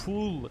for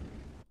full.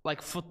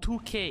 Like for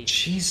 2k.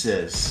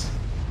 Jesus.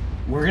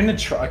 We're gonna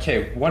try...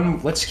 Okay,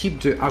 let's keep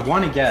doing... I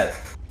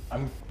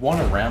want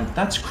to ram...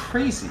 That's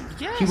crazy.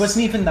 He Yes.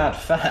 wasn't even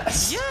that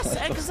fast. Yes,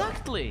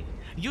 exactly.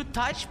 You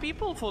touch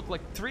people for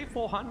like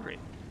 300-400.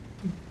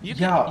 You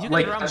can, Yeah, you can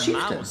like ram a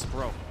Chieftain. mouse,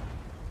 bro.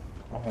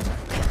 Oh my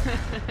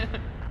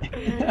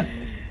god.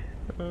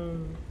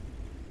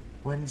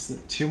 When's the...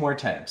 2 more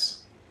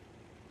times.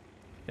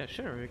 Yeah,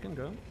 sure, we can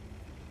go.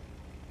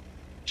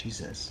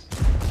 Jesus.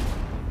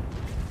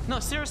 No,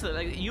 seriously,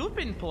 like you've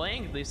been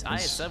playing this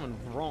IS-7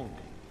 wrong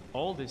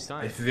all this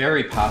time.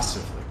 Very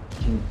passively.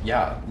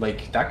 Yeah,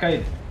 like that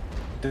guy...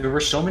 There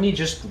were so many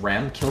just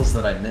ram kills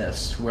that I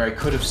missed where I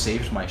could have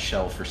saved my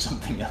shell for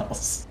something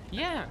else.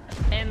 Yeah,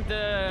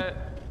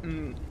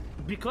 and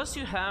because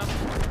you have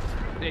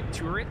a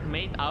turret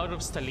made out of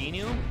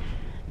Stalinium,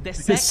 the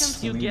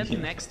second you get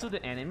Stalinium. next to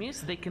the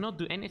enemies, they cannot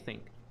do anything.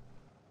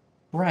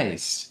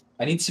 Right.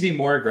 I need to be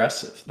more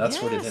aggressive.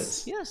 That's what it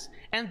is. Yes,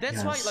 and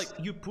that's why Yes. like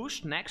you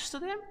push next to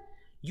them,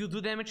 you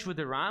do damage with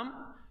the ram,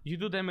 you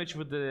do damage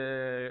with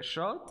the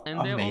shot,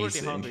 and they're already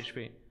half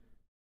Amazing.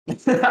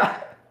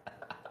 HP.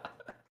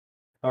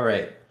 All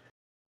right.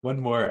 One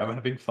more. I'm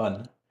having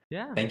fun.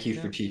 Yeah. Thank you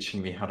yeah. for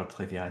teaching me how to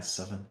play the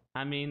IS-7.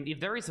 I mean, if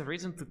there is a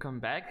reason to come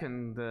back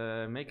and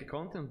make a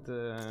content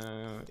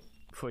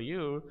for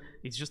you,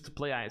 it's just to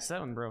play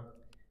IS-7, bro.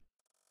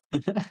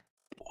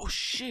 Oh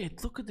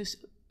shit! Look at this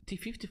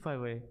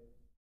T55A.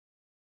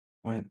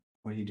 What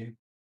do you do?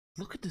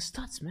 Look at the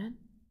stats, man.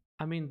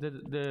 I mean,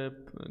 the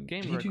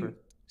game Did you record.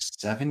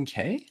 do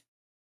 7K?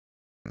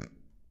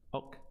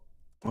 Oh,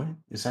 What?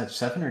 Is that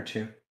 7 or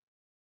 2?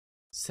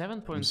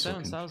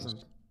 7.7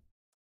 thousand.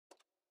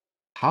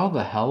 How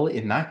the hell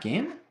in that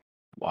game?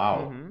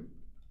 Wow. Mm-hmm.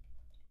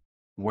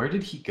 Where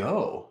did he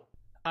go?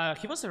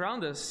 He was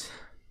around us.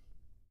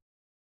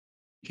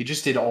 He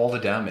just did all the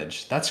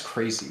damage. That's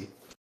crazy.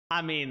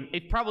 I mean,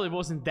 it probably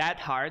wasn't that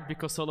hard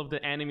because all of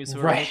the enemies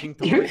were Right. looking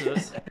towards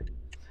us.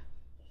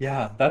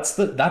 Yeah,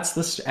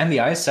 and the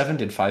IS-7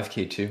 did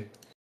 5K too.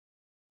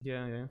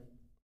 Yeah, yeah.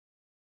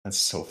 That's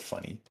so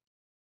funny.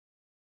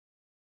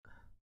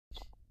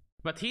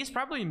 But he's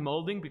probably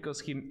molding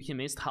because he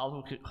missed half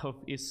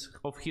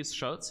of his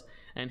shots,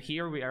 and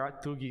here we are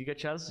at 2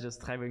 gigachas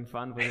just having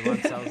fun with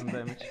 1000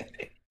 damage.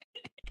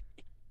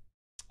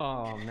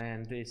 Oh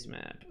man, this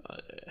map.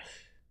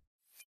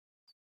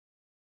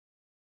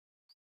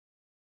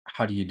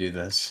 How do you do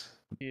this?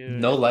 Yeah.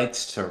 No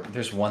lights to.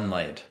 There's one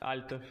light.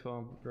 Alt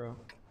F4, bro.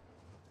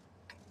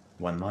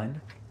 One line?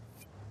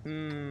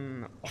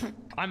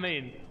 I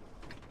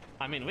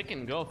mean, we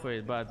can go for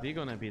it, but we're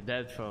gonna be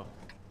dead for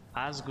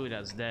as good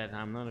as dead.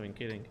 I'm not even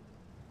kidding.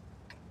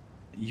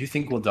 You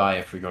think we'll die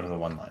if we go to the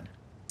one line?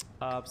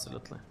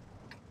 Absolutely.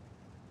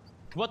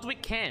 What we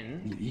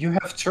can. You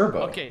have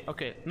turbo. Okay.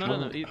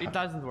 No. It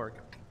doesn't work.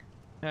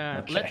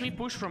 Okay. Let me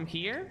push from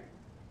here,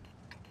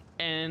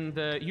 and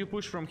you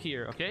push from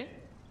here. Okay.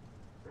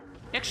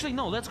 Actually,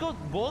 no. Let's go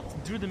both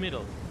through the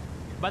middle.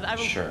 But I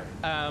will. Sure.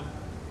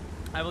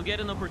 I will get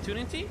an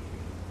opportunity,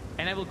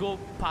 and I will go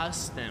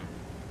past them,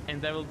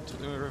 and I will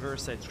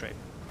reverse side straight.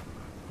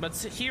 But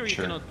here you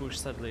Sure. cannot push,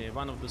 sadly.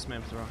 One of those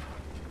maps wrong.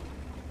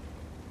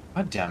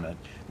 God damn it.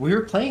 We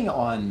were playing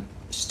on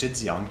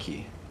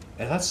Studzianki,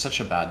 and that's such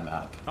a bad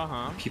map.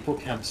 People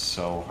camp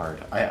so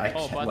hard. I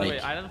Oh, can't, by the like... way,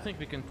 I don't think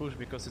we can push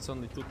because it's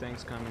only 2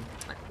 tanks coming.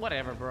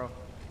 Whatever, bro.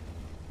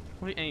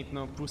 We ain't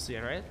no pussy,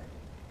 right?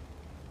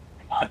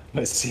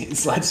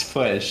 Let's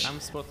push. I'm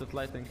spotted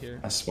lighting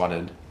here. I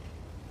spotted.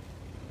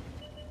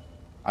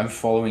 I'm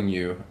following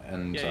you,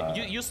 and... Yeah,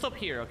 you stop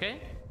here,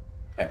 okay?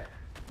 Okay.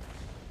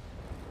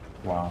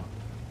 Wow.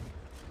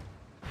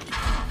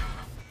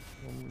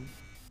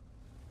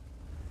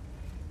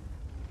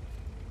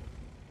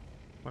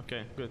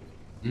 Okay, good.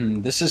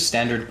 This is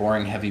standard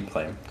boring heavy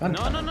play. God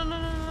No. damn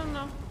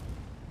it.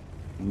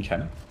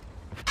 Okay.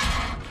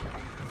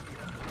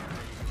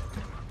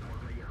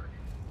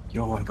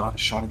 Yo, I got a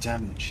shot of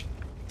damage.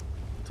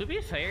 To be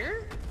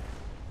fair,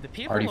 the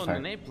people Party on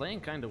fight. NA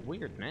playing kind of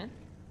weird, man.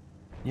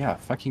 Yeah,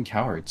 fucking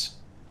cowards.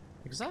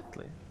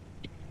 Exactly.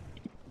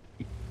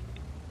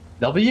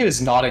 W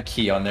is not a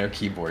key on their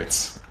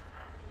keyboards.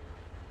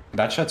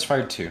 That shot's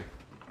fired too.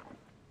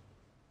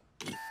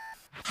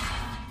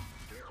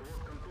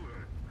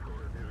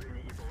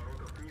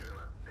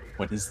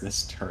 What is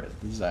this turret?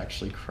 This is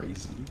actually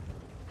crazy.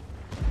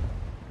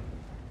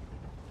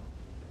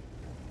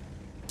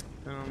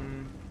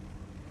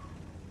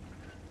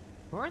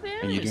 Where the Are you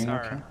enemies doing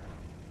are? okay?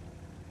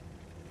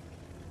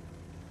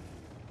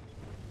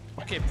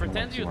 Okay,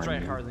 pretend you you are try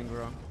new. harding,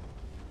 bro.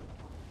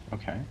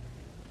 Okay.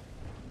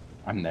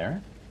 I'm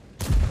there.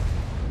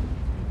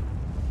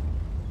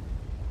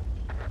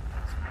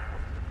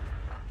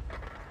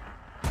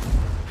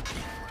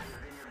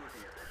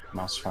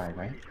 Mouse fire,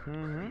 right?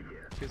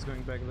 He's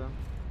going back though.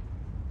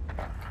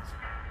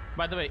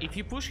 By the way, if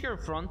you push your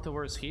front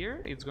towards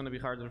here, it's gonna be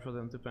harder for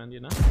them to pen, you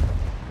know?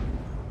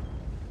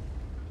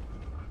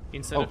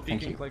 Instead Oh, of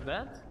thank peeking you. like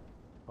that?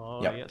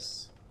 Oh, Yep.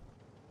 yes.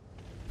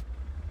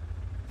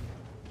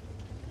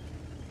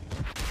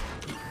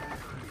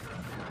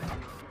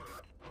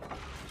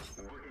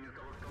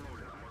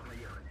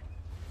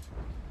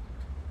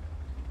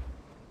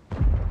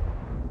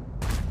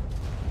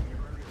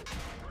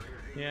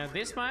 Yeah,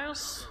 this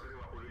mouse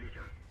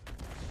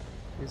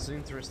is an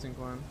interesting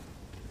one.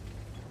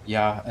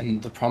 Yeah,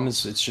 and the problem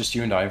is it's just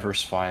you and I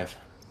versus 5.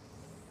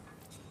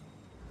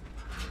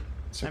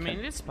 It's I okay.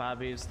 mean, it's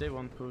pubbies, they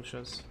won't push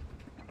us.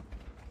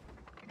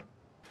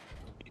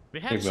 We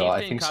They have will.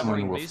 I Chieftain think someone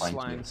covering will this flank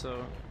line, you.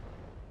 so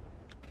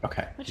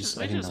Okay. we I just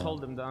didn't know.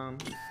 hold them down.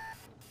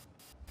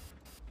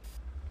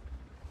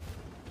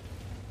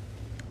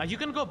 You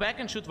can go back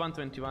and shoot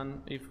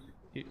 121 if...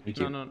 Thank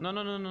no, you. no, not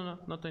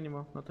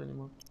anymore, not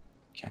anymore.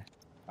 Okay.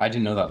 I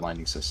didn't know that line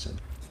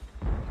existed.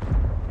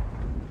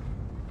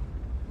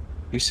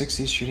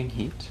 260 is shooting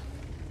heat?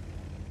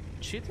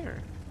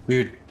 Cheater.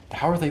 Weird.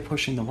 How are they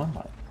pushing the one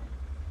line?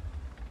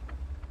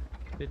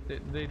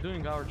 They're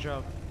doing our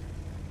job.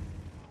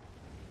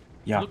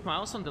 Yeah. Look,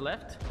 mouse on the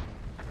left.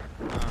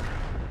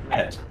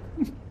 Head.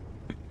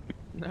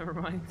 Never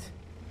mind.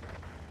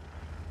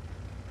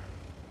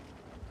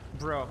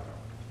 Bro.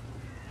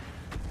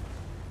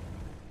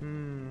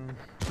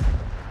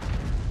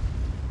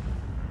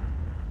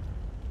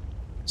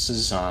 This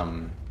is,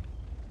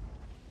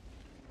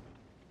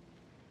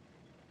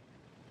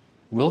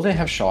 will they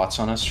have shots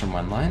on us from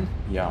one line?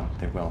 Yeah,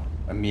 they will.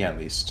 Me at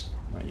least,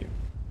 not you.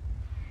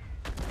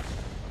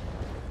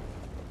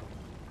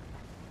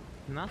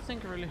 Nothing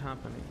really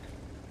happening.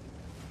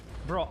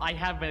 Bro, I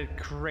have a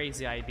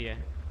crazy idea.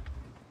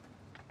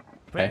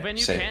 Okay, When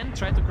you say it. can,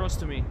 try to cross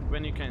to me.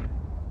 When you can.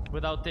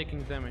 Without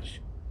taking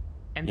damage.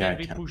 And Yeah, then I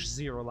we can. push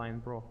 0 line,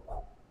 bro.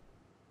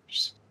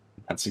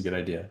 That's a good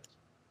idea.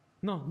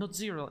 No, not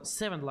 0,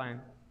 7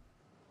 line.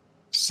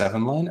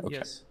 7 line? Okay.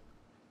 Yes.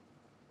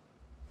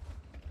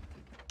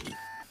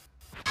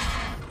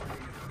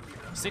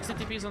 60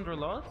 TPs on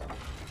reload?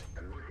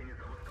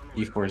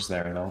 E4 is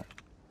there though.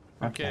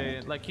 Okay,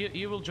 like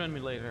you will join me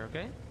later,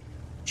 okay?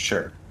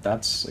 Sure,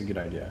 that's a good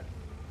idea.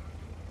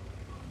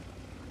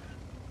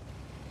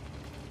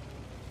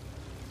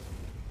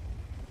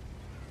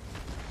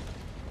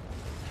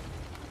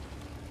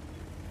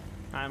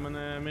 I'm on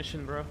a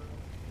mission, bro.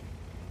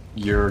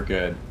 You're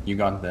good. You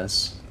got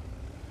this.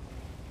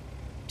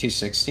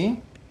 260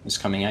 is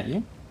coming at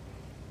you.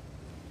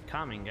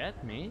 Coming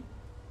at me?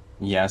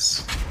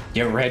 Yes.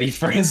 Get ready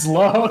for his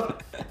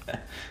load.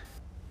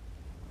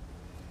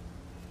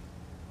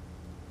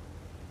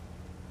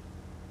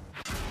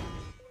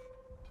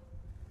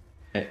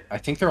 I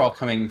think they're all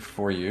coming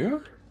for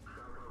you.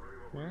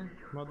 Yeah,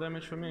 more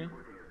damage for me.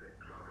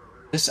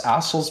 This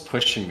asshole's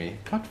pushing me.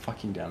 God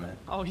fucking damn it.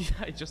 Oh yeah,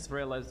 I just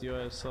realized you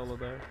are solo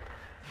there.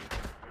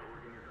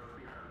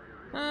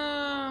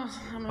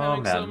 I'm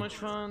having so man. much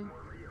fun.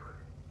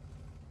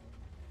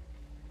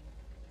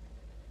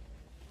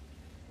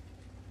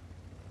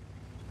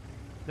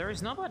 There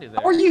is nobody there.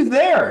 How are you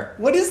there?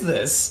 What is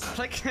this?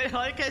 Like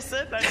I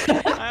said,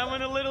 I am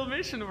on a little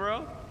mission,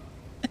 bro.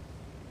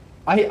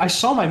 I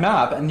saw my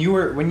map and you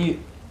were when you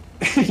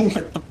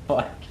what the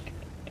fuck?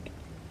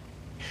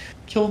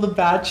 Kill the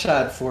bad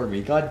chat for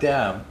me, god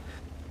damn.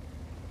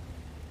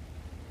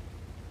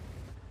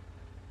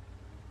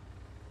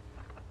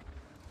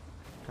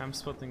 I'm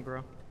spotting,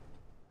 bro.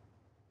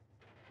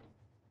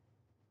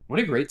 What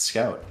a great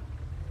scout.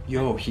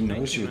 Yo, he Thank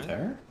knows you, you're man.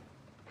 there?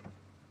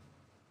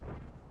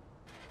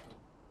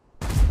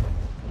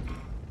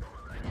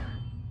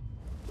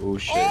 Oh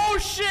shit. Oh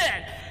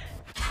shit!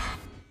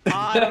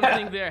 I don't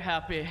think they're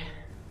happy.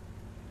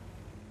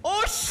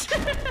 Oh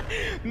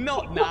shit!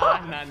 No,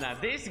 nah.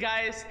 These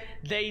guys,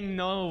 they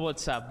know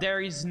what's up.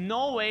 There is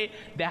no way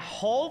the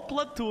whole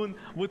platoon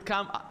would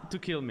come to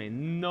kill me.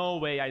 No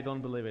way, I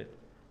don't believe it.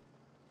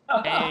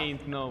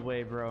 Ain't no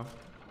way, bro.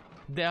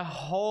 The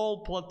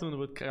whole platoon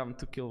would come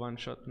to kill one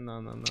shot.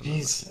 No.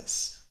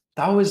 Jesus.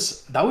 That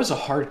was a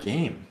hard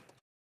game.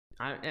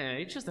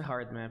 It's just a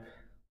hard map.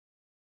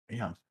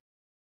 Yeah.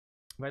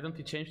 Why don't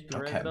you change it to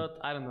Okay. red dot?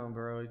 I don't know,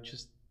 bro. It's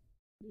just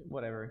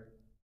whatever.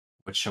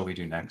 What shall we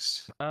do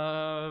next?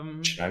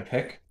 Um. Should I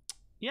pick?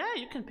 Yeah,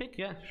 you can pick.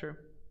 Yeah, sure.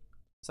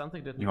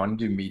 Something that. You want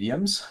to do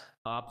mediums?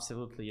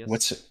 Absolutely, yes.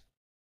 What's it?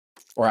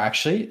 Or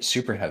actually,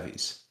 super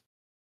heavies.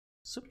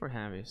 Super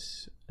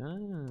heavies?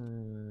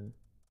 I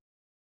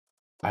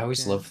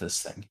always Okay. love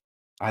this thing.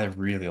 I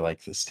really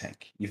like this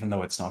tank, even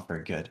though it's not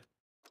very good.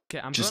 Okay,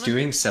 I'm Just gonna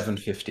doing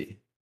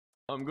 750.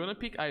 I'm gonna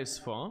pick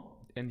iyouxin,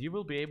 and you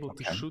will be able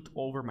to Okay. shoot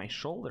over my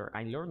shoulder.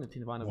 I learned it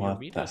in one of What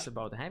your the- videos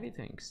about heavy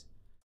things.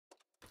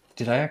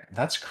 Did I?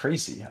 That's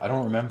crazy. I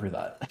don't remember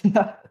that.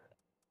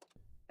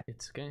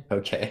 It's okay.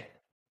 Okay.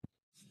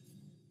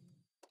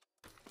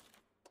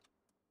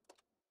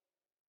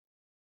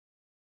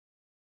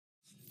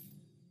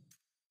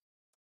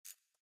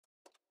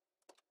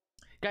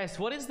 Guys,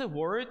 what is the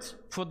word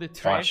for the Gosh.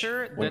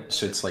 treasure What- that...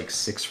 so it's like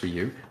 6 for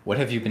you. What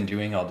have you been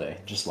doing all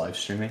day? Just live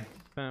streaming?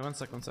 One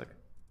sec.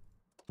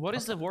 What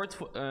is the word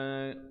for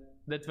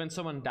that when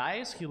someone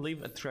dies, he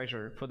leave a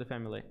treasure for the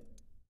family?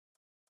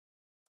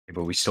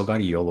 But we still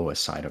got a YOLO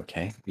aside,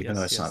 okay? Even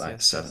though it's not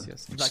i7.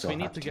 yes. we Like, still we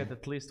need have to get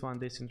at least one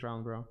decent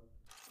round, bro.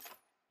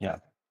 Yeah.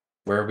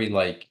 Where we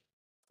like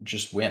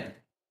just win.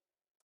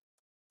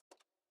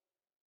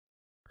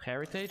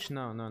 Heritage?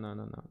 No.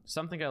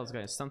 Something else,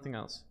 guys. Something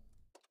else.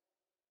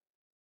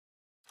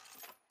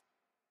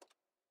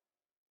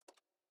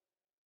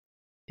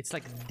 It's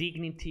like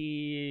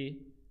dignity.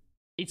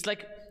 It's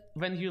like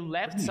when you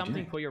left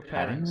something for your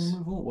Pattern parents.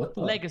 removal? What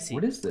the? Legacy.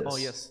 What is this? Oh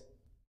yes.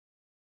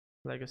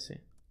 Legacy.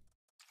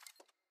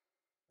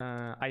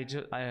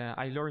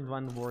 I learned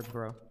one word,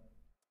 bro.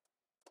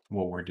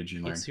 What word did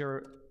you learn? It's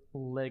your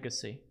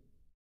legacy.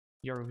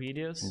 Your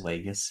videos.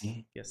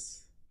 Legacy?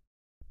 Yes.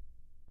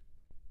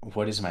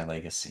 What is my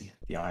legacy?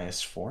 The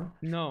IS-4?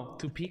 No,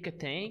 to pick a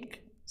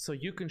tank so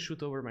you can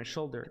shoot over my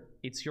shoulder.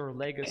 It's your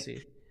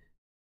legacy.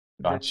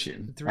 Got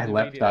you. through I the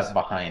left videos. that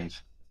behind.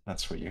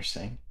 That's what you're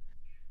saying.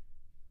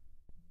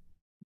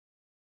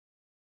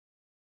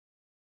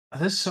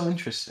 This is so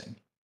interesting.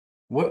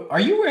 What are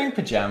you wearing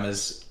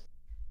pajamas?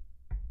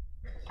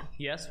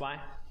 Yes, why?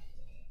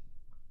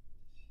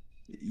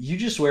 You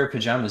just wear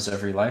pajamas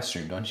every live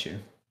stream, don't you?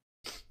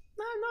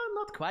 No,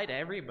 not quite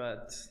every,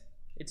 but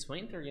it's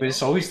winter, you But know.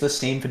 it's always the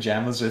same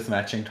pajamas with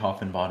matching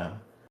top and bottom.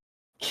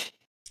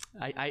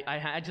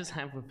 I just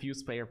have a few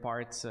spare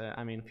parts.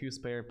 Few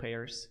spare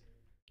pairs.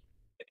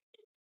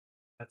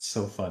 That's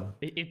so fun.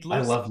 It I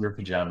looks. love your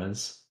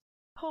pajamas.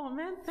 Oh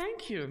man,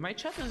 thank you. My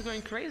chat is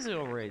going crazy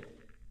over it.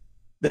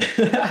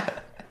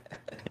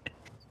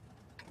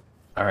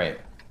 All right.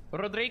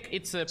 Roderick,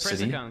 it's a press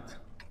City? account.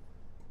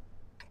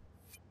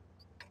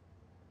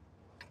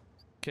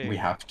 Okay, We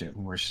have to.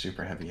 We're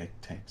super heavy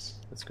tanks.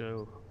 let's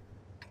go.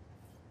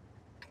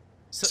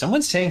 So,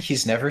 Someone's saying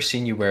he's never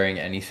seen you wearing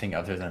anything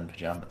other than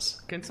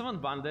pajamas. can someone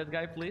ban that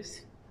guy,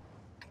 please?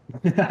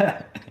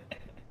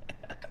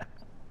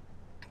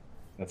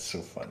 That's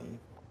so funny.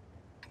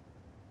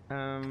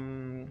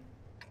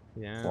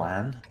 Yeah.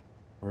 Plan?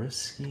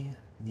 Risky?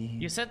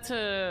 You said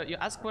you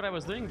asked what I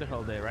was doing the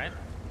whole day, right?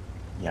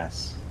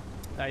 Yes.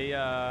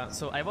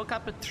 So I woke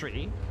up at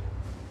 3,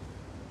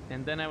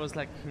 and then I was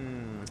like,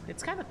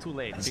 it's kind of too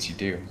late As you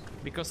do.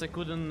 because I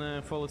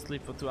couldn't fall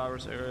asleep for 2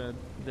 hours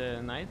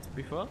the night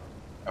before.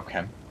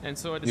 Okay. And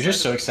so I You're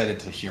just so decided.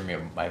 excited to hear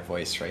my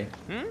voice, right?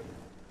 Hmm?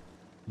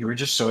 You were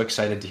just so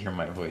excited to hear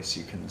my voice,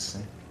 you couldn't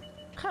say.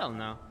 Hell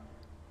no.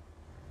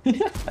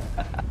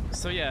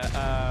 So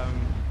yeah,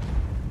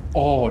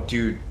 Oh,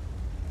 dude.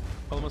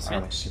 almost I hit.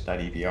 almost hit that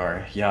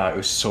EBR. Yeah, it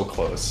was so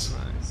close.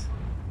 Nice.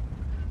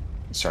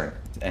 Sorry.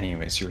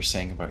 Anyways, you were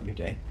saying about your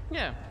day.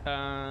 Yeah.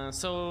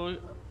 So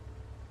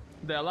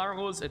the alarm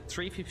was at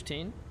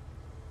 3:15,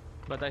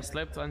 but I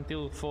slept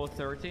until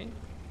 4:30,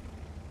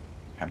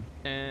 Okay.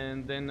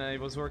 and then I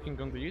was working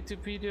on the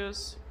YouTube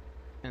videos,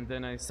 and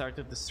then I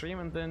started the stream,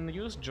 and then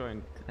you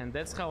joined, and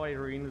that's how I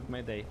ruined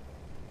my day.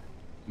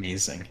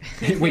 Amazing.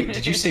 Wait,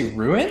 did you say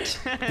ruined?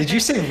 Did you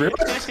say ruined?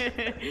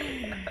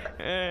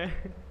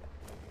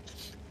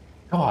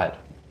 God.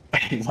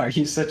 Why are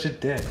you such a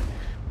dick?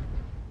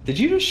 Did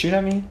you just shoot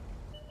at me?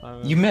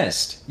 You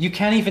missed. You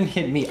can't even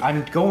hit me.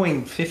 I'm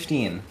going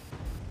 15.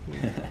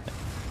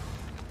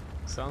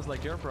 Sounds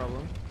like your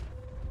problem.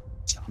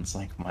 Sounds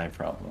like my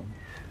problem.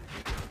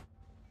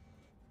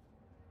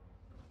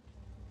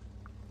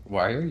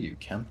 Why are you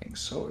camping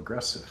so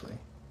aggressively?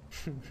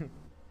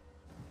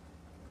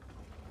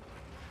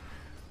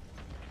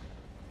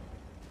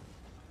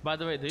 By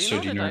the way, do you So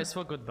know do you that know-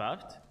 ISO got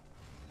buffed?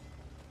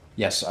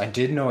 Yes, I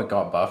did know it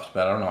got buffed,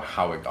 but I don't know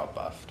how it got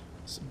buffed.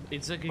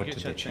 It's a What did Giga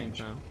they Chat thing change?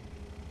 now.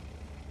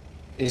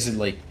 Is it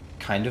like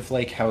kind of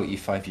like how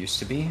E5 used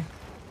to be?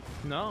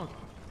 No,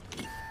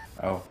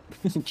 Oh,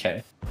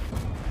 okay.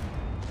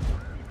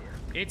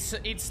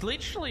 it's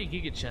literally a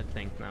Giga Chat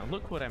thing now.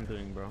 Look what I'm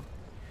doing, bro.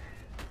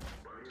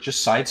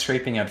 Just side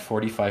scraping at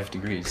 45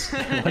 degrees.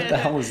 What the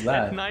hell is At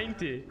that?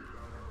 90.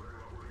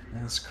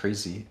 That's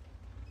crazy.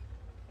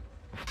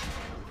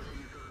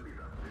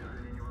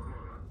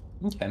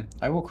 Okay,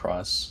 I will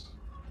cross.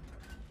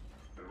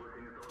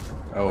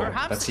 Oh,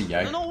 Perhaps. that's a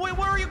yag. No, wait,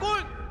 where are you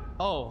going?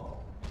 Oh,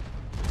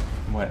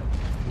 What?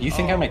 Do you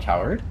think I'm a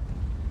coward?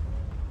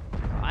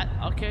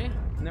 okay,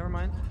 never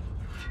mind.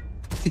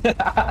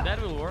 That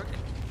will work.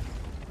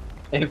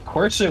 Of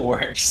course it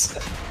works.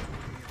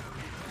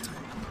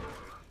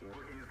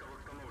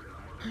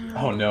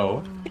 Oh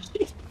no.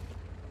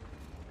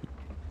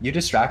 You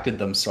distracted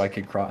them so I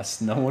could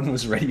cross. No one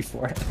was ready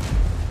for it.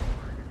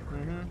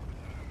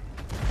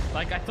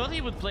 Like, I thought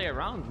he would play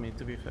around me,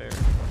 to be fair.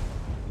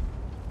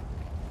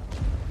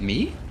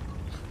 Me?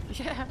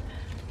 Yeah.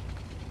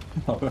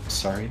 Oh, I'm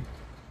sorry.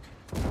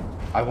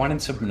 I wanted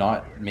to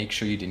not make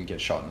sure you didn't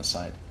get shot in the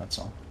side, that's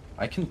all.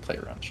 I can play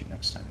around you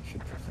next time if you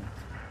prefer.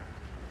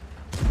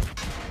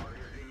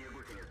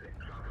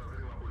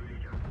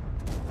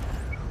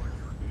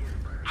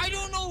 I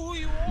don't know who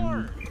you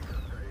are.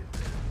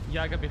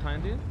 Yaga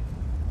behind you.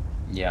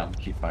 Yeah,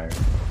 keep firing.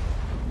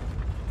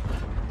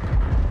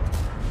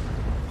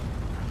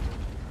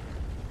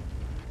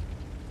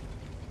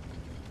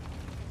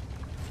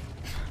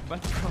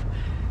 But bro,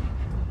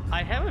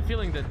 I have a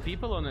feeling that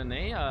people on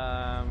NA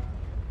are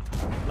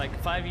like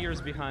 5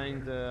 years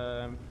behind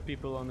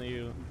people on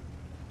EU.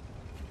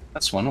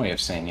 That's one way of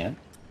saying it.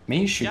 May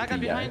you shoot Yaga the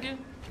behind yag. you.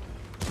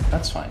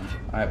 That's fine.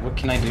 What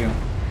can I do?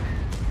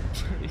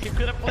 You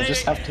could have played.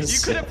 just have to You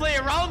sit. could have played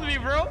around me,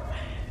 bro.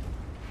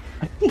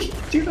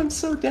 Dude, I'm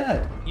so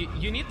dead.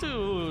 You need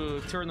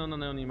to turn on an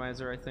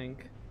anonymizer, I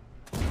think.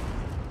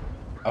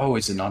 Oh,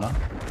 is it not on?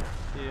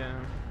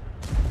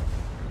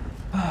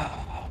 Yeah.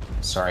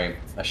 Sorry,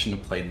 I shouldn't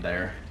have played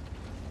there.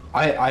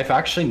 I've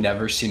actually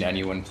never seen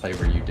anyone play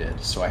where you did,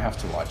 so I have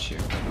to watch you.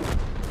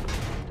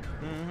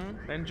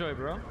 Enjoy,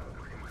 bro.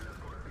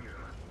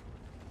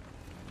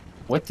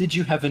 What did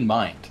you have in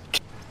mind?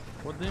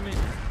 What do you mean?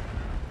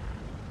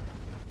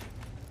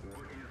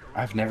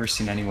 I've never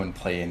seen anyone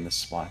play in this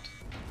spot.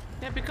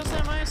 Yeah, because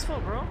I'm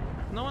ISO, bro.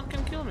 No one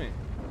can kill me.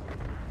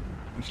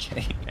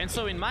 Okay. And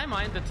so in my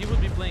mind that you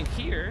would be playing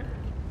here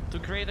to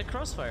create a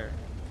crossfire.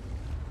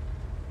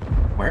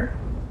 Where?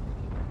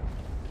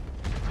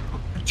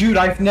 Dude,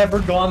 I've never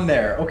gone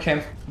there.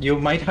 Okay, you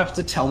might have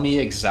to tell me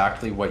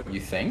exactly what you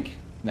think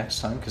next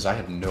time, because I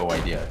have no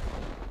idea.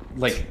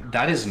 Like,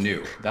 that is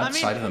new. That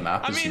side of the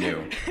map is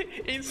new.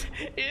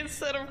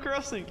 Instead of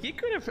crossing, he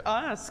could have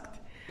asked.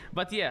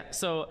 But yeah,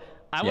 so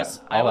I Yeah,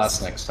 was I'll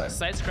ask next time.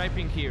 side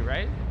scraping here,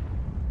 right?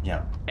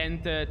 Yeah.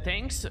 And the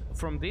tanks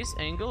from this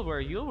angle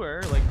where you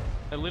were, like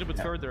a little bit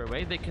further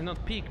away, they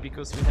cannot peek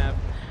because we have,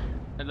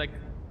 like,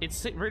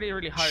 it's really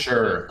really hard.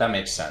 Sure, that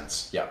makes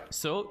sense. Yeah.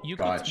 So you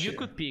Gotcha.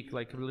 could peek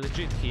like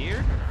legit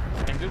here,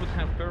 and we would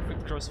have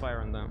perfect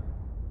crossfire on them.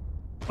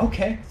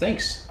 Okay,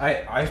 thanks.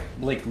 I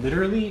like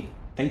literally.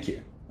 Thank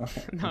you.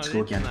 Okay, No, let's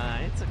go again. Nah,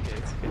 it's okay.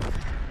 It's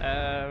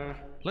okay.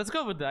 Let's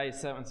go with the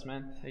i7s,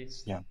 man.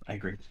 It's... Yeah, I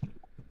agree.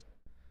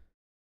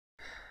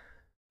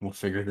 We'll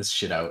figure this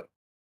shit out.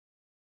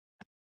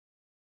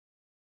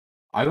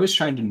 I was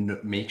trying to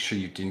make sure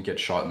you didn't get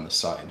shot in the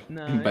side,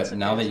 No, but it's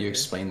now okay, that it's you okay.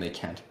 explain they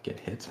can't get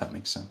hit, that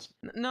makes sense.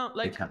 No, They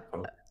like can't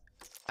both.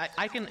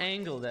 I can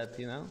angle that,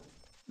 you know,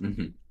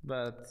 Mm-hmm.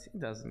 but it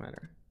doesn't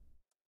matter.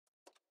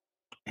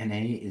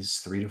 NA is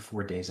 3 to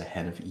 4 days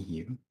ahead of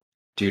EU.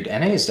 Dude,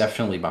 NA is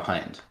definitely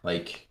behind.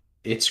 Like,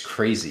 It's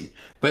crazy.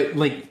 But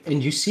like,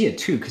 and you see it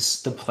too,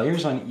 because the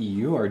players on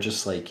EU are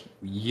just like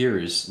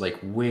years, like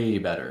way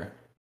better.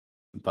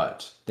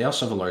 But they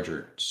also have a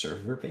larger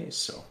server base,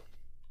 so.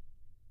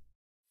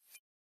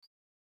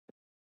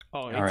 Oh,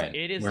 All right,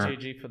 it is where-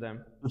 GG for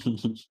them.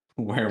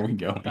 Where are we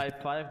going?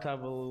 Type 5,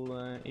 double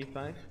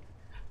E5.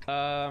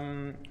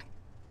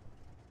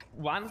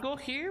 One go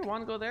here,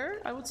 one go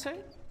there, I would say.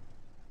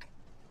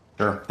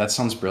 Sure, that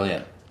sounds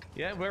brilliant.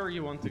 Yeah, where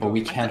you want to But go.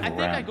 we can't I think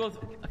I ram. go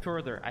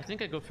further. I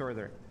think I go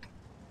further.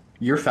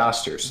 You're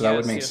faster, so that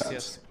would make Yes, sense.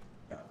 yes.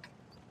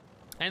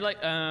 And like,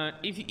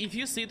 if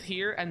you sit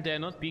here and they're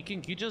not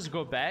peeking, you just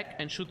go back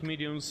and shoot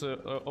mediums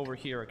over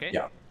here, okay?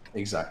 Yeah,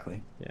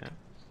 exactly. Yeah.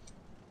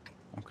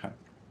 Okay.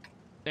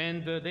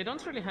 And they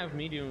don't really have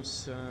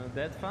mediums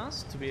that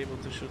fast to be able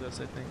to shoot us,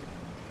 I think.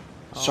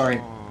 Sorry,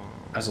 Oh.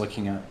 I was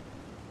looking at.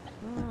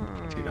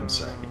 Dude, I'm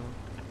sorry.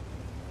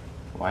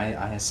 Why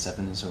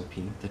IS-7 is OP?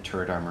 The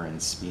turret armor and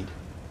speed.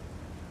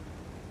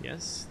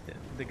 Yes,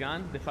 the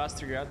gun, the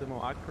faster you are, the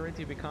more accurate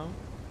you become.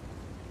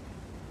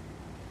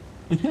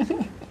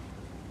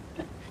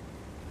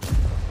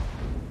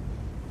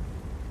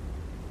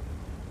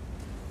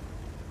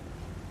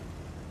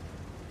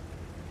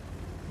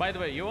 By the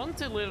way, you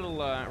want a little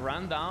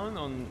rundown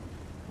on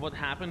what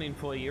happened in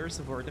 4 years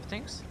of World of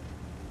Tanks?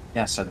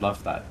 Yes, I'd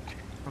love that.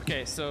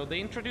 Okay, so they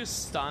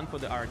introduced stun for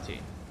the RT.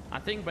 I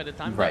think by the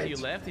time Right. that you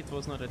left, it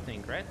was not a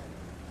thing, right?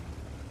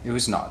 It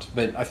was not,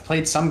 but I've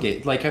played some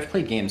games. Like I've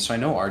played games, so I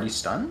know Artie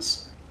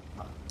stuns.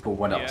 But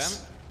what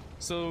else?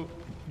 So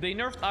they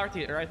nerfed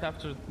RT right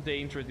after they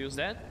introduced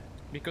that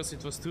because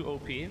it was too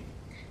OP,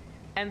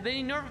 and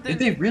they nerfed Did it.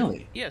 they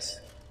really? Yes,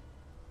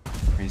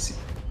 Crazy.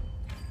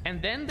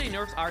 and then they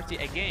nerfed RT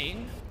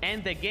again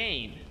and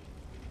again.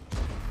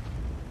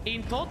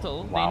 In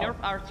total, Wow. they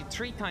nerfed RT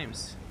 3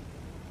 times.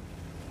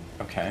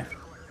 Okay,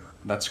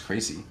 that's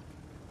crazy.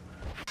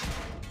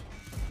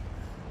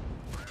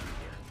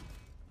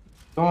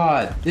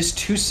 God, this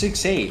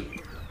 268.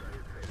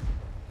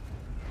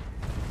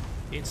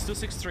 It's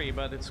 263,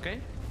 but it's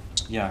okay.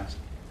 Yeah,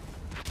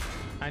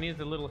 I need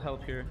a little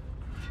help here.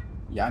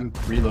 yeah. I'm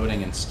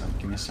reloading and stuff.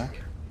 Give me a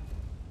sec.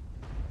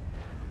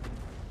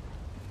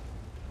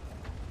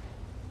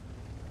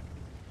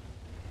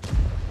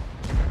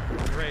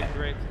 Great,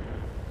 great.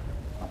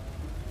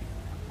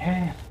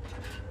 Hey.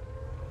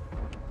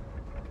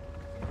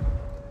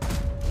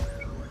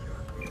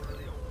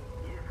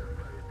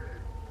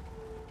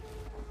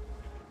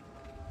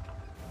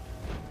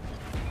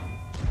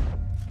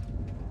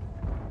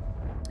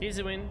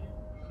 Easy win.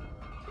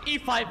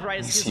 E5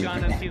 raises his Easy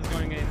gun win. and he's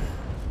going in.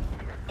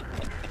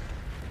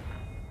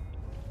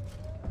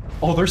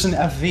 Oh, there's an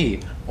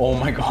FV. Oh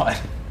my god.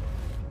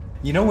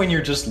 You know when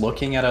you're just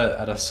looking at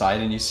a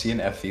side and you see an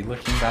FV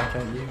looking back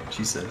at you?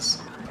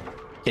 Jesus.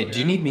 Okay, do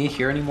you need me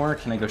here anymore? Or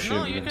can I go shoot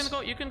No, at you can mediums?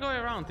 go. You can go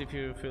around if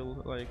you feel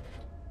like.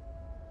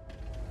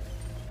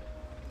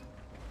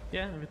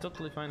 Yeah, we're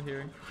totally fine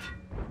here.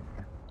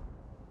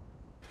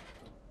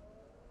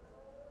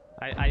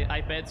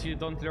 I bet you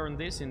don't learn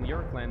this in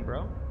your clan,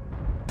 bro.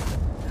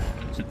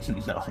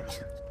 No.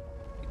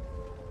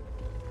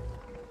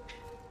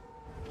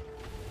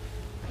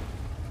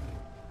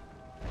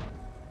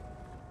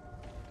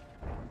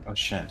 Oh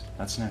shit,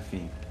 that's an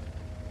FV.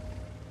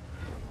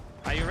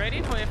 Are you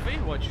ready for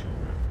FV? Watch.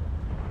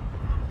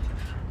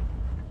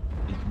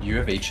 You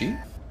have HE?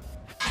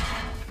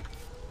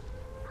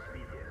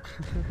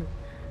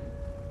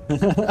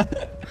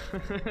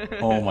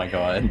 Oh my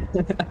god.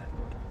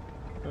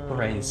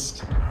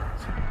 Christ.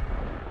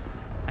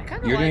 I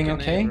kind of You're like doing an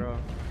A, okay? bro.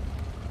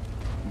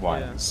 Why?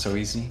 Yeah. It's so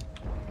easy?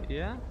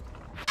 Yeah.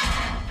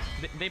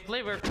 They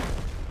play where.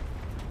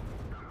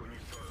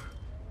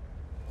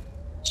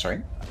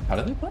 Sorry? How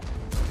do they play?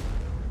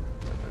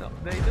 No,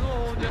 they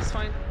do just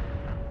fine.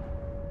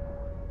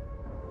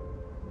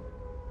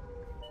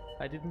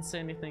 I didn't say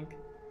anything.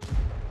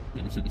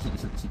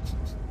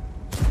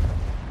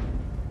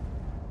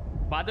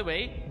 By the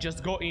way,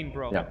 just go in,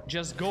 bro. Yeah.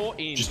 Just go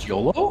in. Just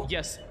YOLO?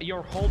 Yes,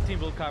 your whole team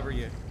will cover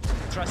you.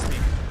 Trust me.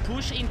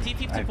 Push in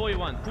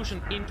T5041. Push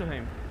into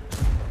him.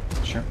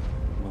 Sure.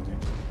 Will do.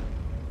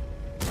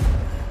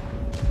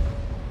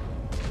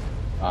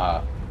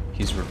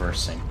 He's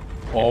reversing.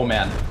 Oh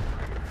man.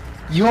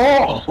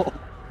 Yo!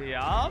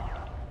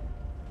 Yup.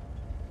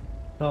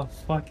 The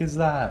fuck is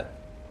that?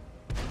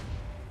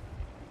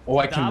 Oh,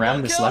 I can Double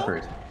ram this kill?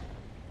 leopard.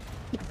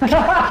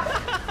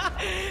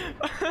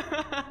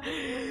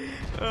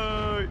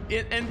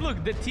 And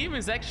look, the team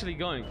is actually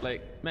going.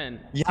 Like, man,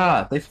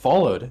 Yeah, they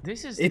followed.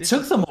 this is. It this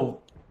took is- them a...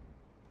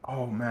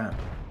 Oh man.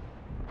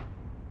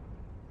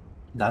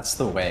 That's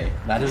the way.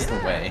 That is the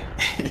Yeah. way.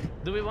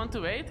 Do we want to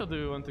wait or do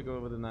we want to go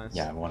over the nice?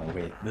 Yeah, I want to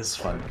wait. This is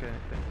fun.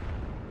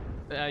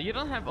 Okay. You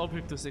don't have OP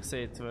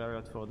 268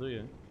 at 4, do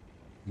you?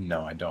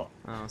 No, I don't.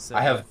 Oh, so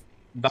I have...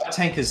 That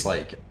tank is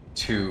like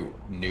too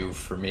new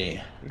for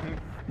me.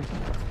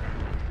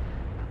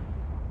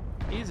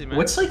 Easy, man.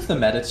 What's like the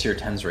meta tier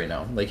 10s right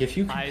now? Like if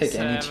you could pick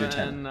any tier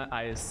 10.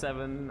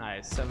 IS7,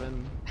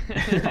 IS7.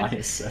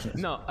 IS7.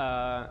 No,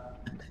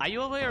 are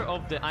you aware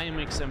of the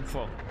iyouxin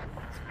M4?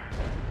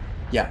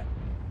 Yeah.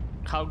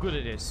 How good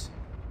it is?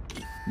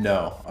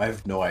 No, I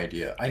have no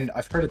idea.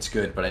 I've heard it's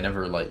good, but I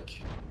never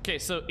like... Okay,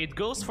 so it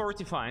goes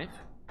 45.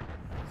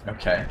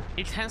 Okay.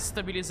 It has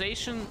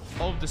stabilization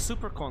of the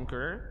Super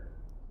Conqueror.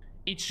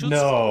 It shoots...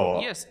 No!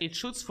 Yes, it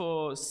shoots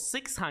for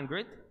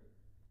 600.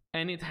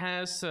 And it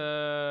has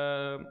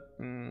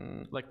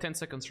like 10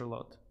 seconds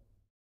reload.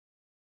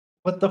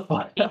 What the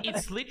fuck?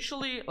 It's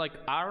literally like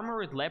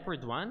Armored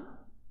Leopard 1.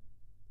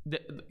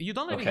 You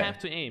don't even have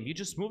to aim. You're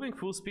just moving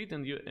full speed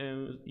and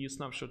you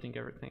stop shooting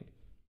everything.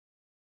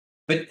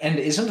 And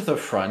isn't the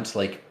front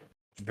like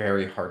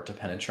very hard to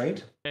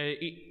penetrate?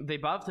 They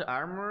buff the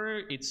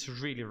armor. It's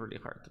really, really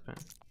hard to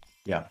penetrate.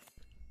 Yeah,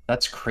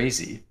 that's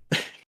crazy.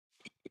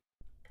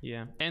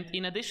 Yeah, and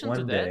in addition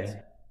to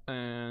that,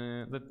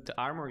 that the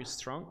armor is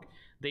strong.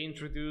 They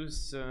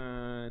introduce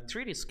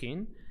 3D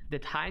skin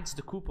that hides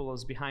the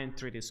cupolas behind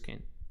 3D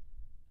skin.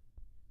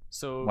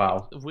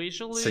 So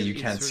visually, so you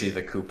can't see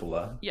the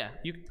cupola. Yeah,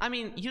 I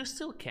mean, you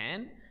still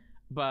can,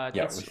 but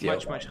yeah, it's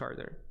much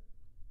harder.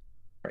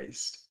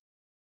 Christ.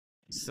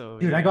 So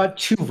dude, I got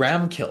 2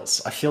 ram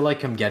kills. I feel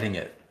like I'm getting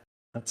it.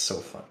 That's so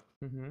fun.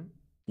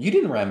 You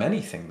didn't ram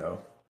anything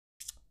though.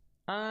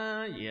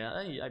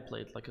 Yeah, I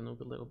played like a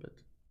noob a little bit.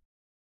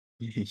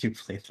 You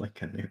played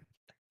like a noob.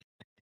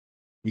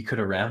 You could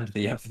have rammed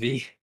the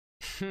FV.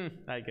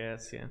 I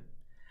guess, yeah.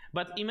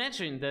 But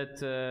imagine that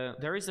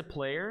there is a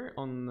player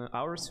on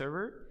our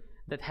server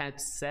that had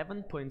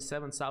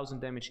 7.7 thousand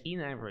damage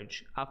in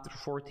average after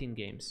 14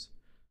 games.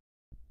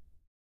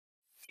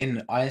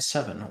 In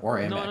IS7 or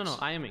AMX? No,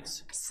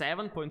 IMX.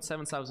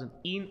 7.7 thousand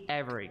in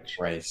average.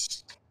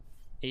 Christ.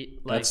 Like,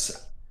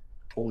 that's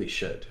holy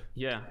shit.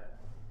 Yeah.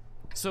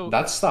 So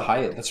that's the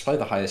highest. That's probably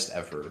the highest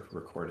ever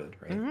recorded,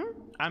 right?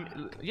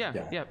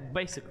 Yeah,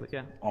 basically,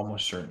 yeah.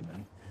 Almost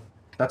certainly.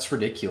 That's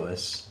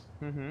ridiculous.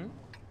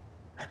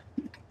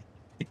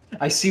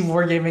 I see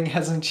Wargaming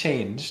hasn't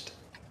changed.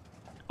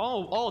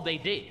 Oh, they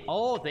did.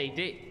 Oh, they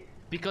did.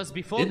 Because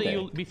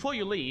before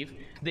you leave,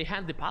 they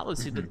had the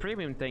policy that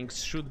premium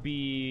tanks should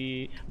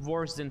be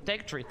worse than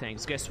Tech 3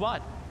 tanks. Guess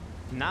what?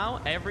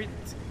 Now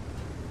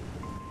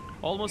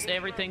almost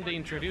everything they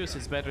introduce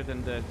is better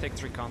than the Tech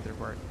 3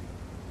 counterpart.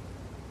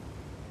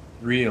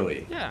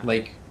 Really? Yeah.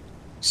 Like,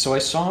 so I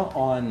saw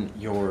on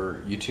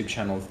your YouTube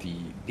channel the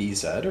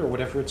BZ or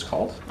whatever it's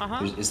called.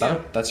 Is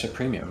that that's a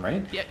premium,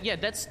 right? Yeah,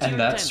 that's tier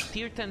 10.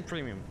 Tier 10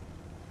 premium.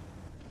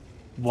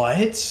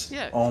 What?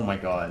 Yeah. Oh my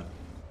god.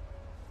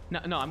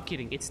 No, I'm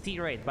kidding. It's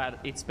tier 8, but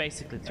it's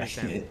basically tier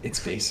 10.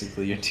 It's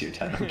basically your tier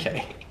 10.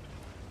 Okay.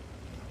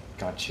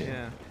 Gotcha.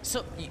 Yeah.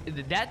 So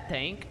that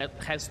tank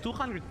has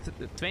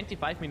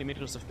 225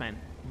 millimeters of pen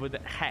with a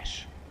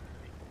hash.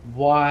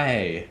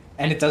 Why?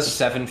 And it does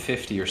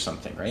 750 or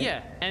something, right?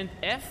 Yeah, and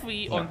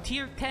FV on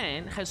tier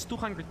 10 has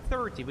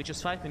 230, which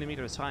is 5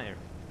 millimeters higher.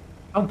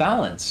 Oh,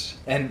 balance.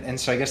 And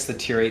so I guess the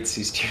tier 8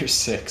 sees tier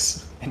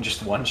 6 and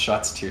just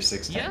one-shots tier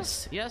 6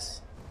 tanks.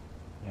 Yes.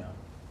 Yeah.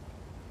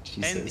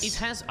 Jesus. And it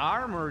has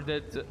armor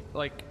that,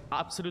 like,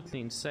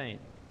 absolutely insane.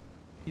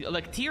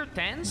 Like, tier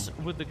 10s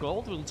with the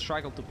gold will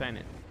struggle to pen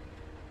it.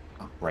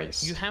 Oh,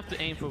 Christ. You have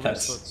to aim for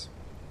those spots.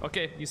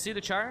 Okay, you see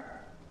the char?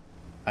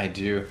 I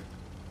do.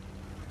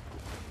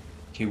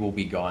 He will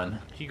be gone.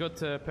 He got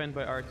penned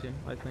by Artyom,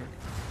 I think.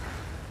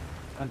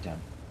 God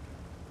damn.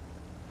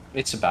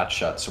 It's a bad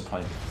shot, so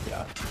probably,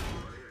 yeah.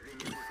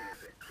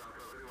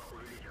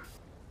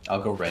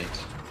 I'll go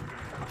right.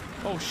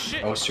 Oh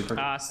shit! Oh, super.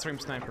 Stream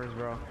snipers,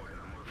 bro.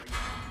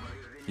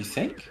 You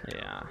think?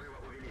 Yeah.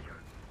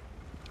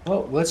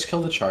 Well, let's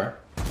kill the char.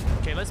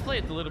 Okay, let's play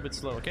it a little bit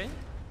slow, okay?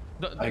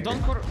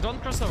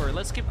 Don't cross over,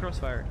 let's keep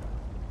crossfire.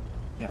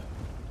 Yeah.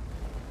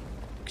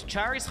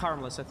 Char is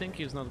harmless, I think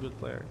he's not a good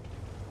player.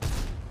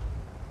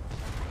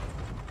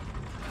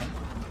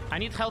 I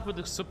need help with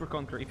the Super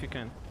Conqueror if you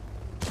can.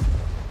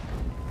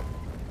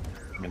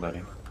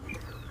 Reloading.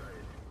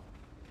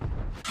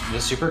 The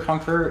Super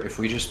Conqueror, if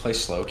we just play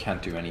slow,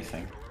 can't do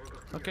anything.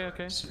 Okay.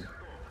 So...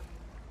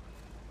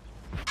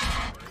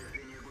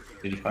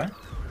 Did he fire?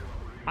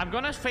 I'm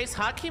gonna face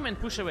hack him and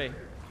push away.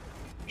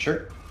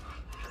 Sure.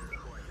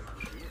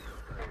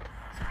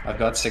 I've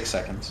got 6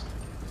 seconds.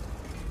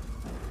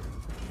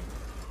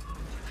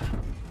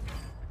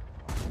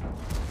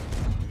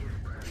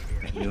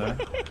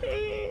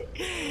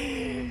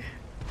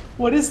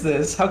 What is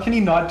this? How can he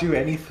not do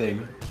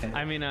anything? Okay.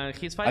 I mean,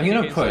 he's fighting.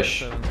 I'm gonna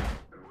push. Us, so...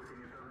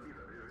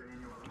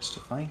 Just a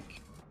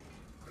flank.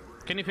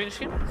 Can you finish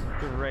him?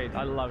 Great,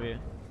 I love you.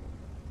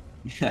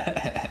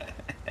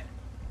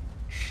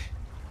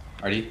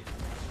 Artie?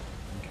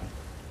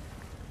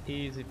 Okay.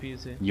 Easy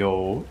peasy.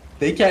 Yo,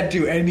 they can't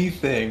do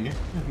anything.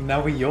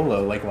 Now we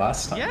YOLO like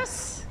last time.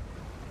 Yes!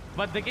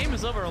 But the game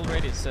is over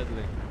already,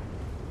 sadly.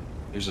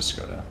 There's a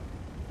Skoda.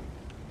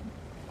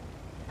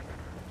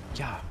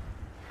 Yeah.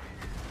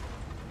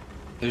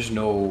 There's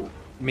no...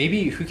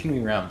 Maybe, who can we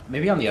ram?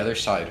 Maybe on the other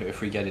side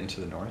if we get into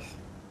the north.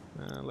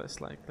 Less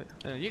likely.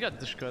 You got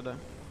the Skoda.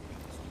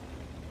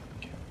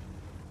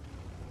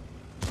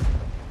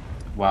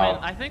 Wow.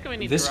 Man, I think we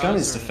need this gun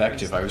is browser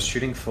defective. I instead. was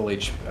shooting full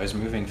HP. I was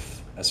moving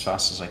as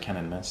fast as I can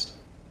and missed.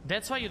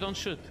 That's why you don't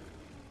shoot.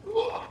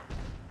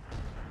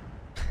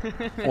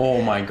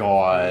 Oh my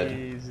god.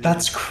 Easy.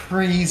 That's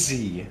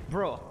crazy.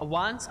 Bro,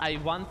 once I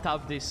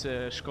one-tapped this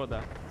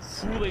Skoda.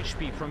 Full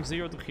HP from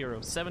 0 to hero.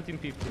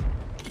 1750.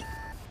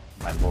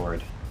 My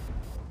lord.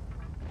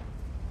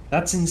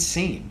 That's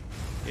insane.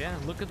 Yeah,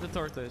 look at the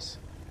tortoise.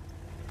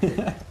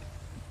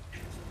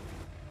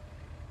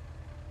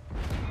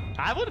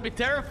 I would be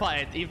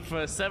terrified if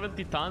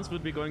 70 tons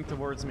would be going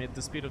towards me at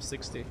the speed of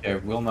 60. I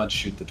will not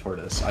shoot the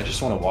tortoise. I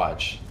just want to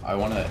watch. I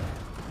want to...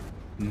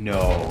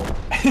 No.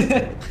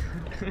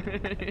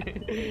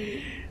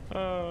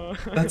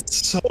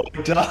 That's so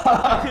dumb.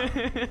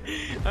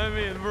 I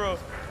mean, bro.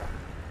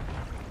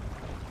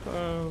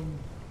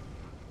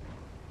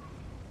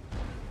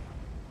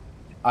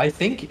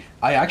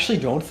 I actually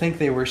don't think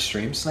they were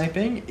stream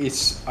sniping.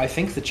 I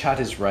think the chat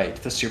is right.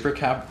 The Super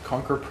Cap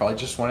Conqueror probably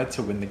just wanted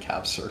to win the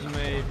cap circle.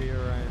 Maybe you're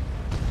right.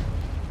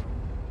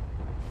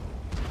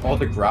 Oh,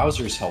 the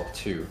Grousers help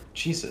too.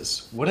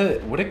 Jesus, what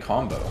a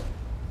combo.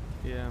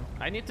 Yeah,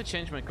 I need to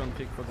change my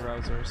config for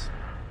browsers.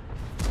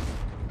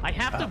 I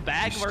have to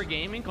bag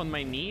Wargaming on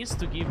my knees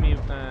to give me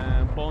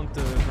bond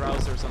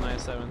browsers on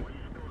i7.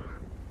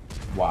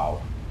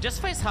 Wow.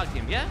 Just face hug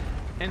him, yeah?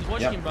 And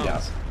watch him bounce.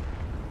 Yeah.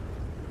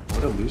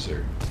 What a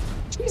loser.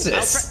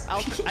 Jesus.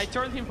 I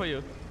turned him for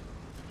you.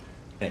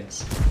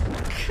 Thanks.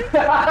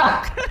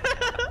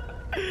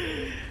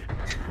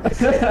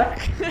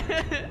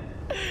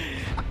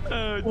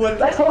 What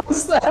the hell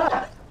was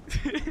that?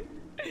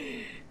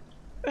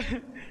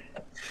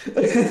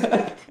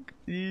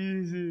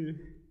 Easy.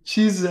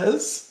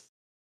 Jesus.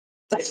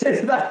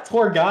 That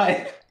poor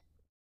guy.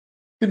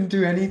 Couldn't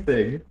do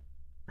anything.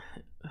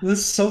 This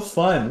is so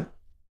fun.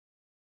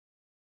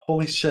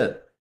 Holy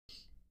shit.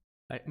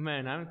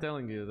 Man, I'm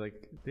telling you,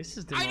 like, this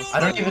is the I most... I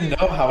don't even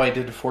know how I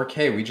did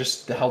 4K. We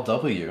just held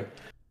W.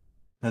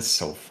 That's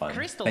so fun.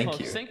 Crystal Thank Fox,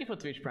 you. thank you for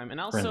Twitch Prime. And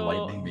also,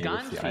 enlightening me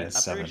with the Gunfeet,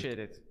 IS7. appreciate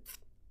it.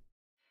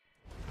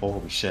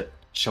 Holy shit.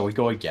 Shall we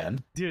go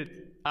again?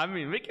 Dude, I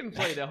mean, we can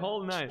play the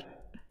whole night.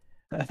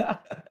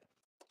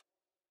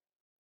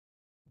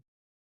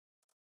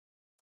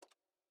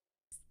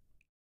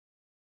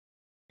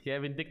 Yeah,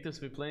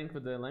 Vindictus, we're playing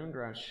with the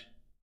LemmingRush.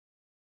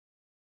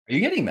 Are you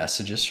getting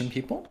messages from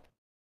people?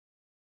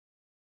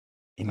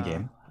 In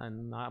game?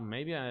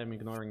 Maybe I'm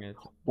ignoring it.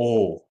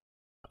 Oh.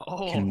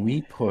 Oh, Can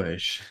we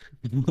push?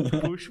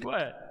 push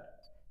what?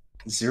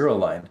 0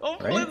 line. Oh,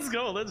 right? let's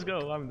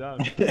go, I'm down.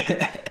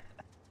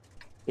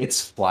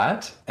 It's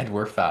flat and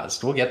we're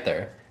fast. We'll get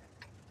there.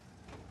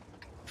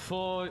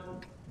 For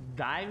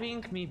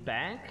diving me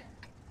back,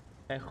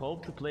 I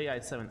hope to play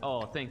i7.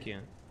 Oh, thank you.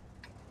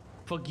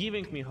 For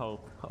giving me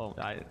hope. Oh,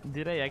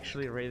 did I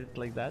actually rate it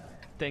like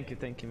that? Thank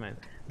you, man.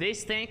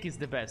 This tank is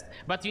the best.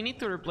 But you need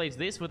to replace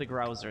this with the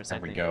Grousers, There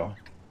I we think. go.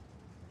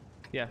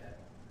 Yeah.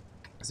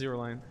 0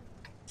 line.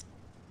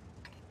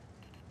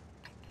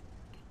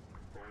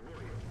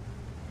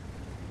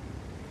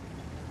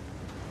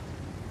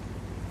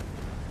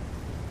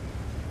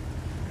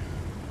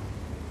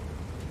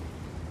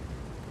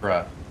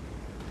 Bruh.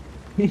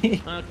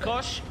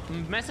 Kosh,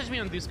 message me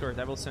on Discord,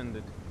 I will send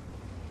it.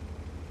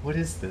 What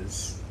is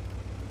this?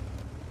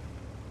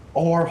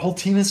 Oh, our whole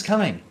team is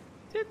coming.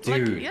 Dude,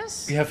 Dude, like,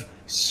 yes. we have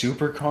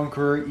Super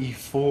Conqueror,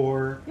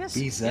 E4, Yes,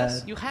 BZ.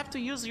 yes, you have to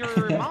use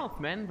your mouth,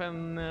 man,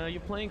 when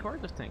you're playing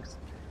Horde of Tanks.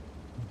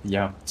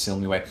 Yeah, it's the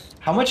only way.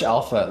 How much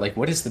alpha? Like,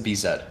 what is the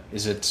BZ?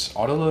 Is it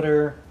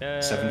autoloader?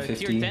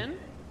 750? Tier 10?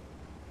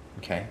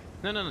 Okay.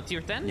 No,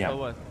 tier 10? Yeah. Or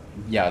what?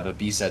 Yeah, the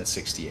BZ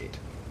 68.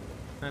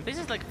 This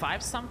is like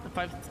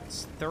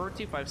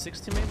 530,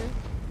 560 maybe?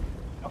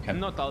 Okay.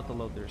 Not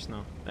autoloaders,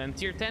 no. And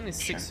tier 10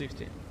 is Sure.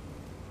 650.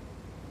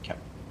 Okay.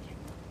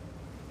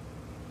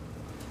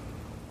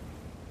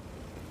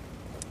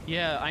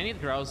 Yeah, I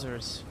need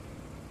Grousers.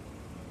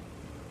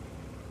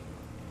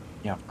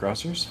 Yeah,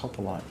 Grousers help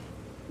a lot.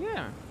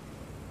 Yeah.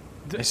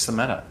 It's the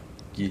meta.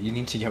 You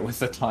need to get with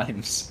the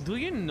times. Do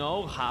you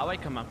know how I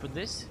come up with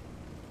this?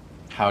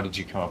 How did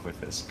you come up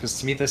with this? Because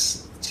to me, to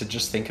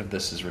just think of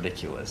this is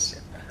ridiculous.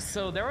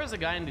 So there was a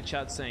guy in the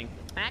chat saying,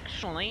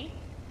 actually,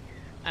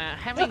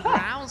 having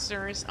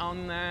browsers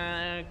on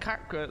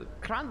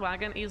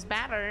Kranwagen is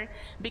better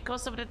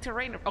because of the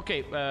terrain.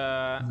 Okay,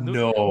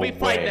 No we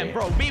fight way. them,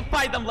 bro. We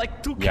fight them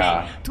like 2K,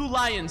 Yeah. 2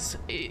 lions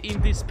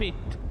in this pit.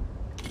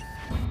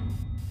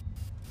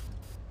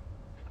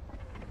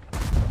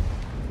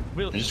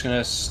 I'm just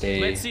gonna stay.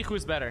 Let's see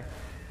who's better.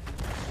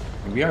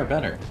 We are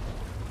better.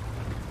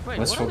 Wait,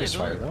 Let's what are they focus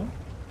fire doing?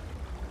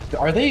 though.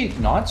 Are they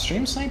not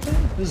stream sniping?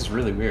 This is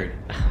really weird.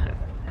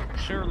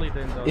 Surely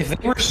they don't. If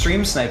they were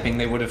stream sniping,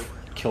 they would have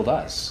killed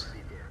us.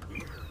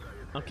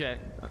 Okay,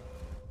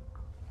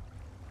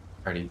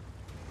 Already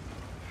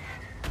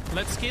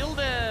let's kill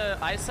the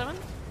i7.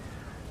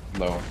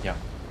 low, yeah.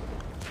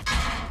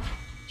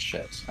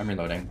 Shit, I'm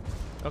reloading.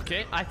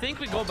 Okay, I think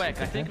we go back.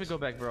 I think we go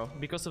back, bro,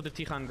 because of the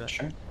T-Hanga.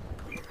 Sure.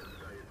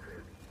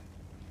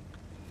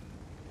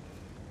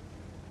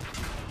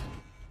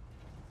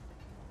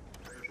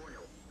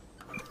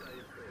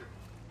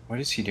 What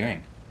is he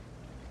doing?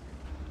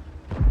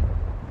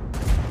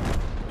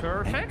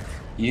 Perfect.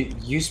 You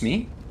use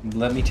me.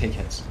 Let me take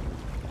hits.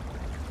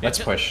 Let's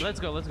push. Let's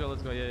go.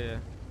 Yeah.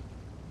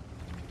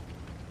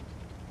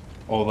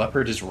 Oh,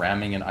 leopard is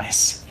ramming in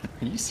ice.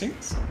 Are you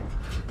serious?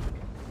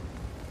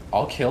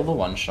 I'll kill the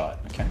one shot.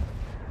 Okay.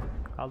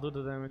 I'll do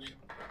the damage.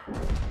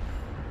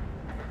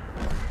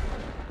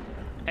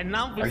 And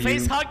now we Are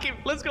face you- hug him.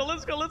 Let's go.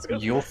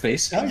 You'll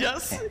face him.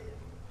 Yes.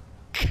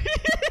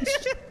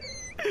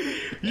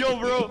 Yo,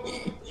 bro.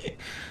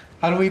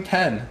 How do we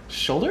pen?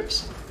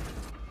 Shoulders?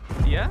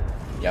 Yeah.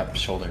 Yep,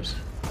 shoulders.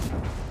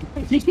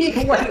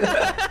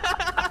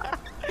 What?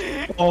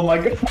 Oh my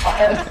god.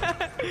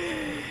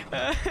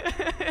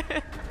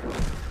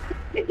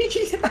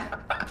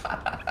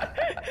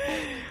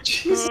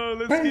 Jesus Oh,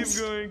 let's Christ.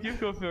 keep going. Keep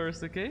going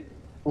first, okay?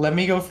 Let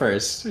me go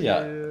first.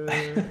 Yeah.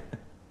 Yeah.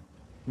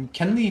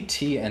 Can the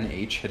T and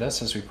H hit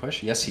us as we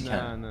push? Yes, he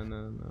can.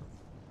 No.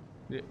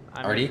 Yeah,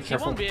 I Artie, mean, he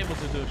careful. won't be able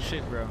to do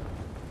shit, bro.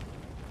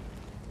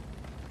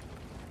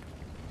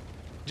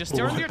 Just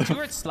turn your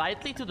turret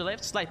slightly to the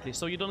left, slightly,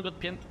 so you don't get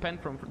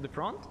penned from the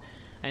front,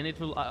 and it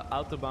will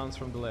auto bounce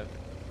from the left,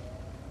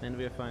 and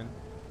we are fine.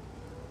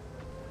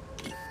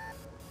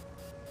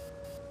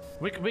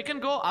 We can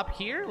go up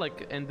here,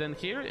 like, and then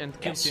here, and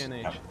kill Yes.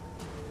 TNH. Yep.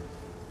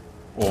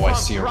 Oh, I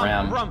see a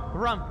ram.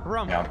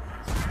 Rum. Yeah.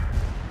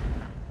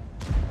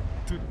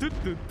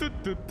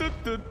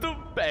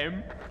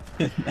 Bam.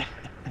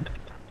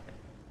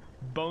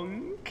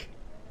 Bonk.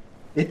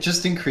 It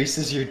just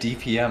increases your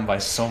DPM by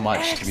so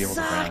much to be able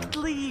to ram.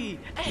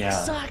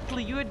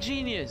 Exactly. You're a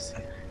genius.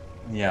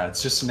 Yeah,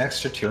 it's just an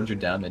extra 200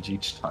 damage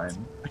each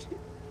time.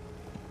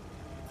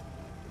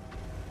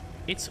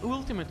 It's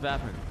ultimate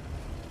weapon.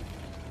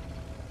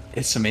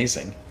 It's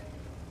amazing.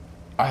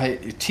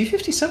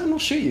 T-57 will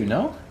shoot you,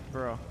 no?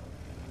 Bro.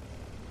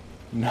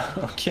 No,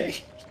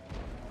 okay.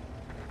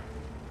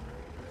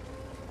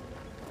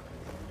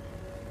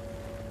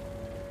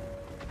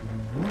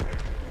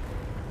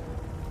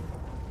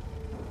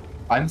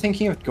 I'm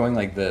thinking of going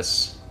like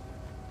this,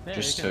 Yeah,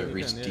 just you to can, you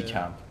reach can,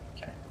 decap.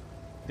 yeah.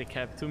 Okay.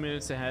 Decap, 2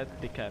 minutes ahead,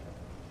 decap.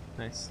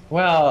 Nice.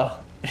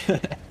 Well...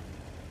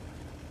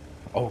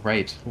 oh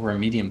right, we're a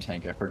medium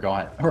tank, I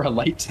forgot. Or a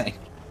light tank.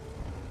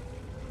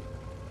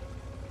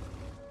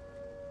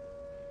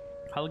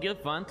 I'll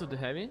give one to the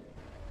heavy.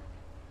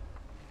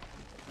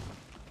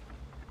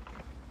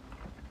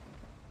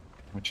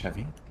 Which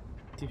heavy?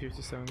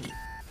 T-57.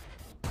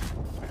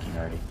 Fucking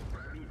already.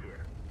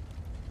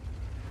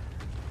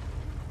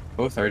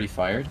 Both already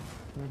fired?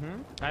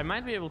 I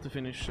might be able to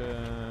finish.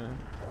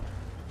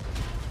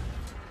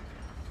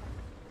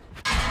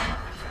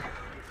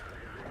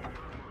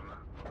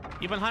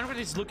 Even 100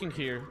 is looking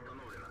here.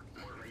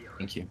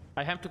 Thank you.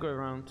 I have to go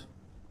around.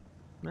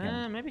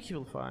 Maybe he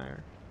will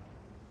fire.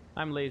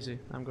 I'm lazy.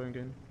 I'm going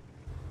in.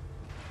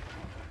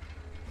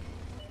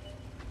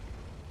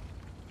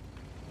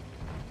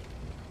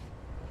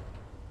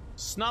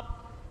 Snap!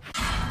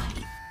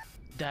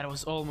 That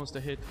was almost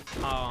a hit.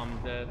 Oh,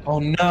 I'm dead. Oh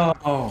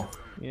no!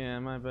 Yeah,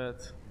 my bad.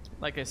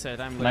 Like I said,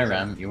 I'm lazy. Can I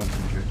ram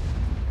E100?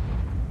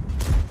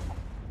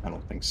 I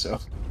don't think so.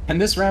 Can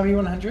this ram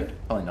E100?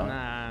 Probably not.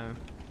 Nah,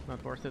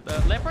 not worth it.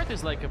 Leopard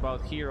is like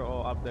about here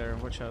or up there.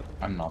 Watch out.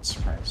 I'm not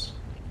surprised.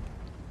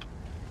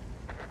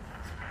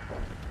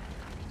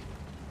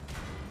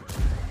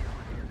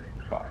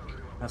 Fuck.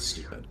 That's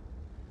stupid.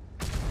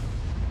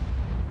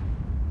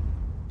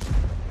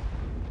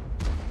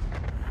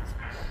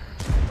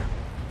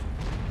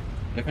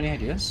 Do you have any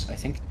ideas? I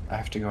think I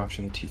have to go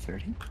after the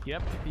T-30.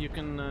 Yep, you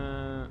can.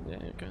 Yeah,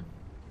 you can.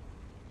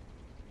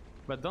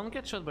 But don't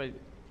get shot by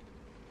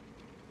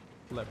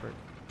Leopard.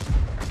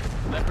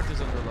 Leopard is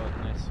under load.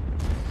 Nice.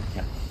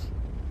 Yeah.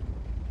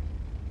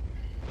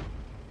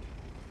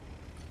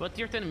 What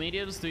tier 10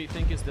 mediums do you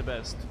think is the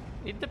best?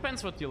 It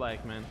depends what you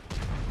like, man.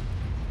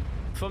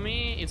 For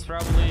me, it's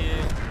probably...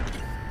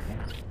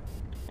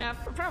 Yeah,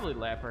 probably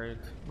Leopard.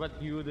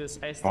 But you, this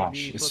STB,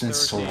 Gosh, it's been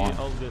so 430, long.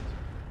 all good.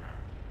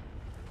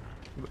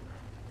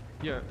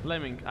 Yeah,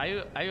 Lemming, are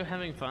you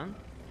having fun?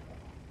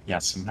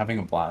 Yes, I'm having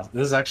a blast.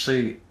 This is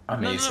actually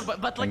amazing. No,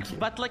 but Thank you.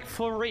 like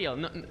for real.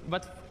 No,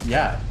 but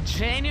Yeah.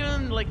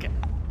 genuine, like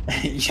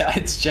Yeah,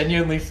 it's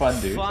genuinely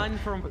fun, dude. fun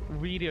from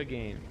video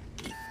game.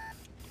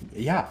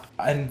 Yeah,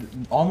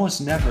 and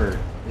almost never.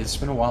 It's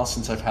been a while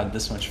since I've had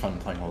this much fun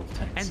playing World of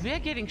Tanks. And we are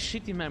getting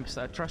shitty maps,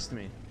 trust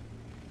me.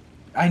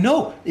 I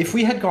know! If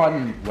we had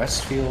gotten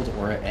Westfield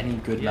or any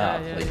good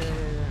map, like, it'd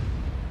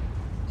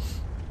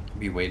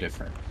be way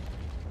different.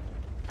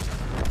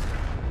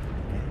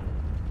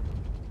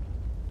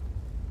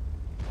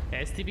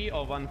 STB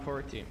or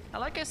 140.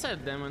 Like I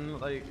said, Demon,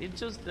 like it's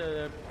just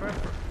the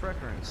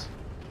preference.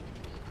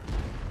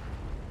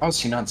 Oh,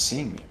 so you're not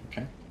seeing me,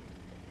 okay.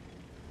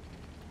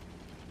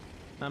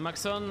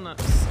 Maxon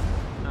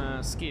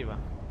Skiva.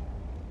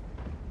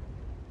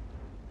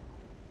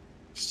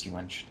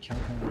 C1 should kill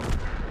him.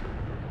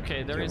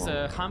 Okay, there Okay, is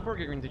well- a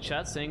hamburger in the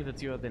chat saying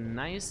that you are the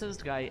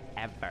nicest guy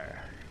ever.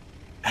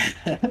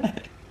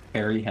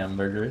 Harry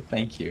Hamburger,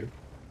 thank you.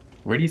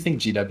 Where do you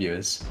think GW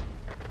is?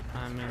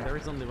 mean, there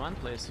is only one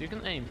place. You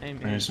can aim.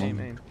 There's one.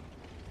 Aim.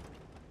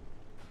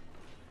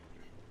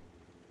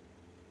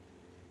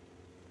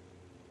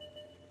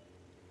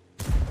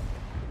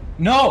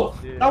 No!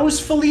 Yeah. That was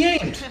fully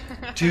aimed!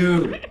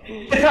 Dude.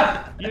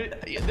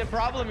 The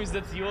problem is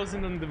that he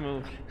wasn't on the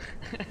move.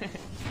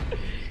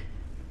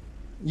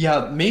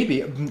 Yeah,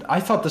 maybe. I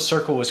thought the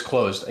circle was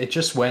closed. It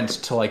just went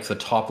to like the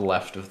top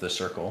left of the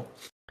circle.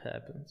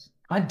 Happens.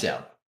 God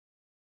damn.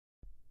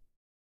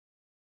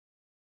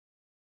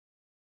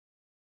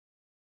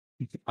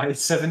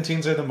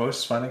 I-17s are the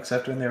most fun,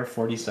 except when there are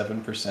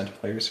 47%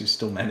 players who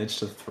still manage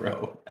to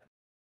throw.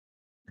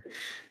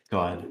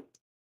 God.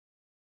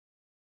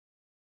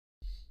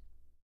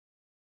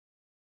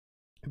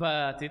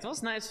 But it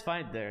was nice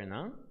fight there,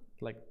 no?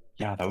 Like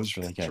Yeah, that was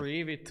really good.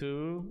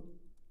 3v2.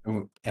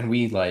 And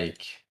we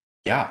like,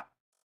 yeah.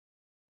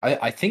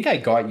 I think I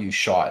got you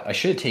shot. I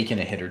should have taken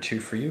a hit or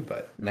two for you,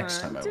 but next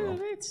time I will.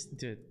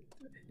 Dude,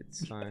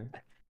 it's fine.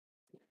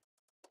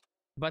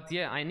 But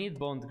yeah, I need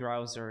bond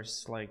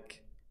grousers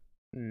like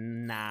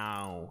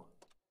now.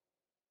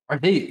 Are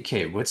they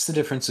okay? What's the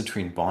difference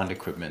between bond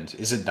equipment?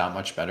 Is it that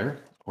much better,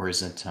 or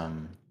is it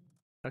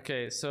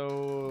Okay,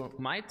 so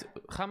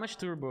how much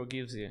turbo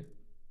gives you?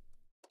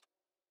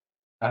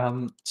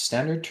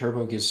 Standard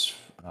turbo gives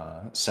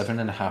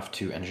 7.5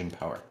 to engine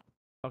power.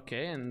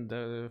 Okay, and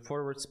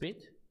forward speed?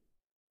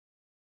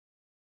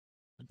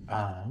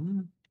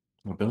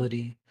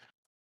 Mobility.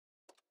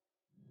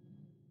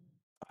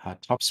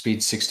 Top speed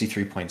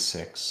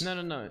 63.6.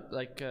 No.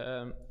 Like,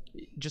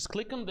 just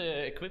click on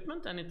the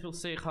equipment and it will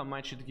say how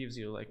much it gives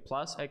you. Like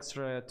plus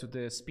extra to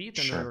the speed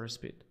and regular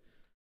speed.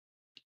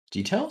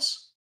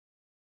 Details?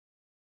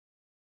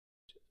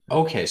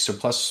 Okay, so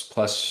plus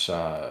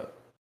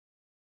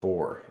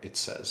 4 it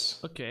says.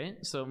 Okay,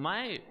 so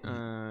my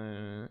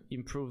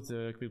improved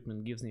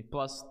equipment gives me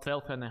plus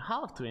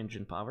 12.5 to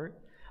engine power,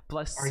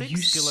 plus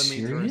 6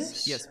 kilometers.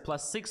 Serious? Yes,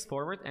 plus 6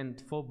 forward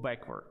and 4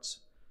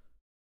 backwards.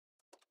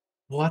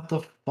 What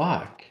the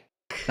fuck?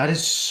 That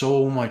is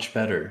so much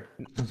better.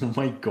 Oh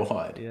my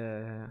god.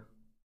 Yeah.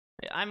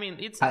 I mean,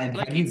 it's And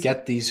like how do you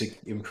get these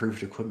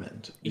improved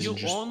equipment? Is you it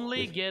just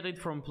only get it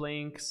from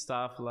playing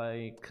stuff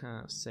like,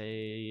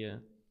 say,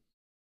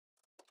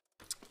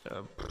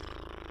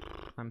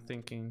 I'm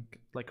thinking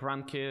like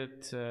Run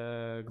Kit,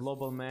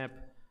 Global Map.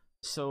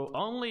 So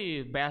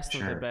only best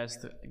of the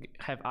best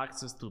have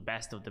access to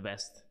best of the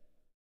best.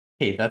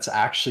 Hey, that's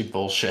actually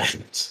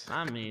bullshit.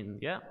 I mean,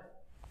 yeah.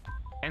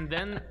 And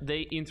then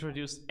they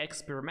introduced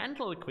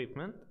experimental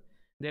equipment.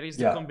 There is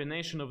the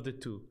combination of the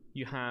two.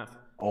 You have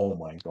oh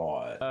my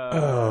god.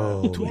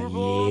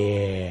 turbo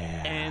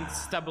and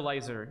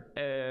stabilizer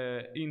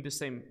in the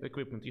same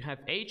equipment. You have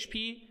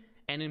HP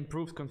and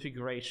improved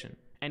configuration,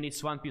 and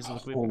it's one piece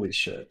of equipment. Holy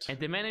shit. And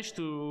they managed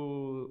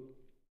to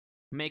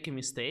make a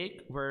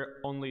mistake where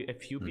only a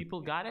few people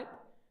got it,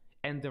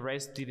 and the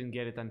rest didn't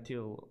get it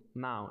until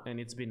now, and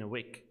it's been a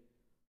week.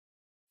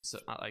 So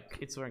like,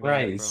 it's very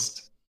good, bro.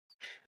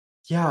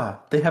 Yeah,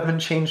 they haven't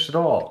changed at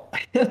all.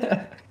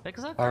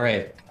 Exactly. All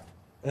right,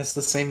 it's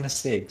the same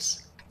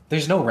mistakes.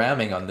 There's no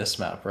ramming on this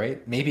map,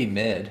 right? Maybe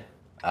mid,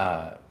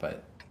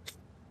 but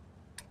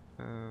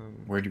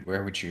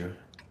where would you?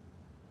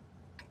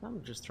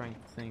 I'm just trying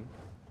to think.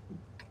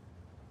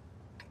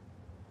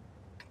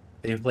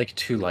 They have like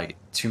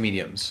two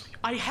mediums.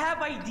 I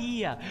have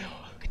idea.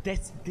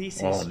 This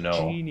is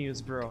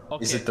genius, bro.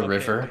 Okay, is it the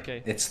river?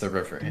 Okay. It's the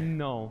river.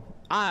 No.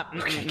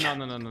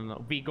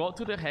 No. We go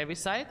to the heavy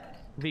side.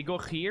 We go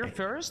here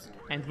first,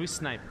 and we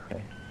snipe.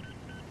 Okay.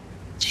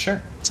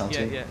 Sure. Sounds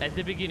good. Yeah, at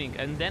the beginning,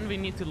 and then we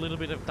need a little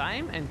bit of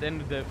time, and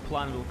then the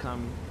plan will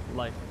come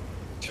like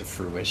to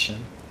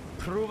fruition.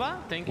 Pruva,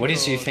 thank you. What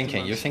is you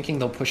thinking? You're thinking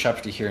they'll push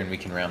up to here and we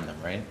can ram them,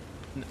 right?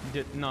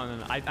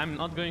 No. I'm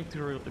not going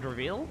to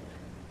reveal.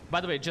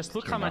 By the way, just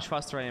look how much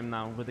faster I am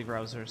now with the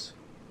grousers.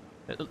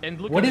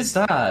 And look. What is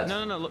that?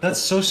 No. Look, that's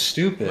so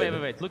stupid.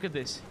 Wait. Look at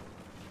this.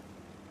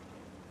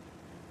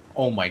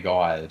 Oh my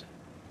god.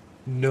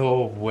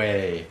 No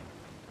way.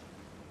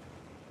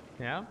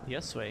 Yeah.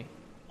 Yes way.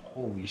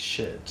 Holy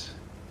shit.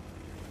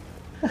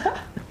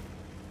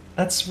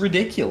 That's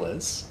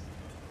ridiculous.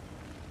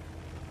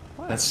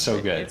 Well, that's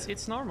so good.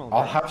 It's normal.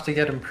 I'll have to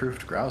get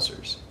improved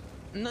grousers.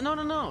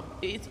 No.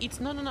 It's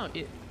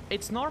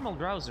normal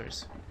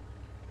grousers.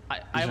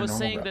 I was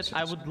saying grousers. that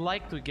I would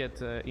like to get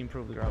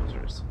improved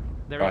grousers.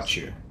 Got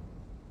you.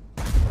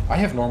 I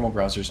have normal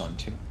grousers on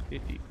too.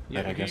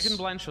 Yeah, you can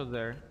blind shot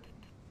there.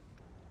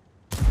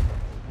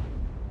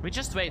 We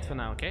just wait for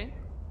now, okay?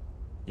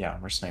 Yeah,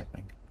 we're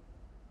sniping.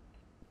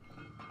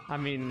 I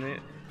mean,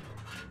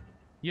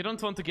 you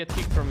don't want to get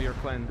kicked from your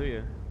clan, do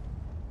you?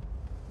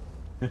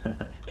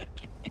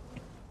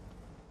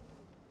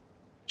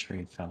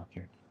 Tree fell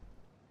here.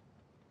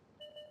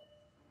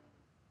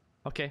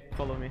 Okay,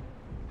 follow me.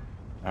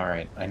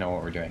 Alright, I know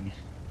what we're doing.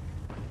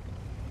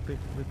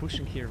 We're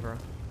pushing here, bro.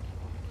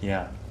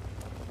 Yeah.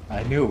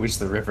 I knew it was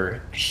the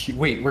river.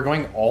 Wait, we're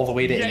going all the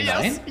way to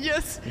A9?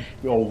 Yes!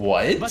 Oh,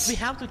 what? But we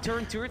have to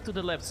turn turret to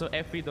the left, so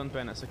FV don't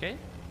ban us, okay?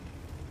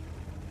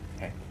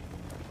 Okay.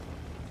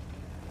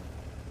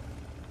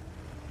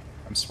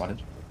 I'm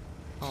spotted.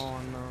 Oh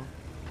no.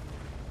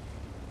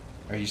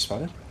 Are you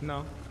spotted?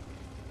 No.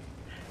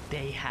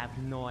 They have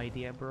no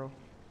idea, bro.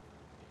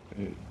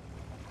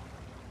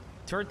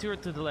 Turn to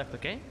the left,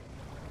 okay?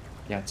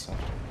 Yeah, it's not.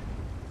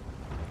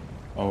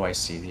 Oh, I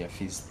see. Yeah,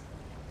 he's...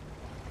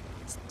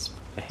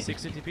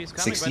 60 TP is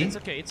coming, 60? but it's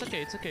okay, it's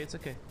okay, it's okay, it's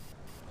okay.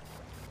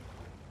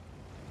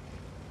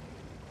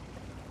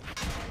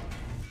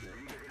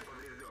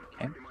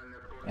 Okay.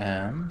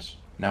 And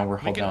now we're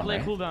We hold can down, play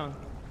right? cooldown.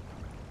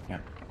 Yeah.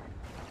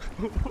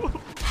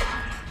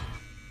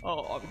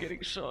 Oh, I'm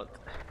getting shot.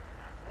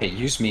 Hey,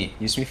 use me.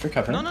 Use me for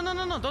cover. No, no, no,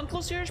 no, no, don't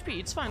lose your HP.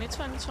 It's fine, it's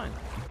fine, it's fine.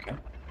 Okay.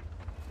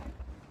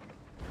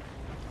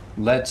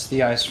 Let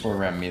the ice for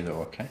ram me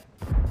though, okay?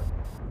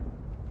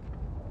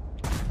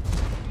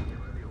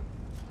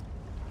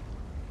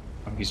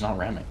 Oh, he's not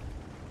ramming.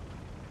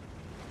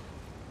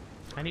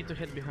 I need to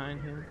hit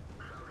behind him.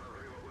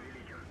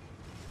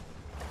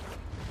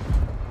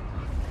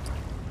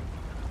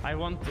 I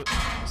want to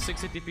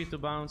 60 TP to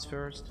bounce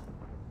first.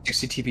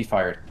 60 TP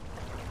fired.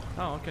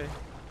 Oh, okay.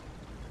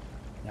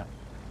 Yeah.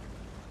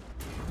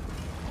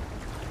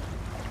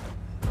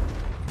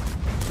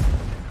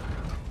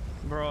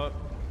 Bro,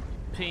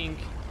 pink.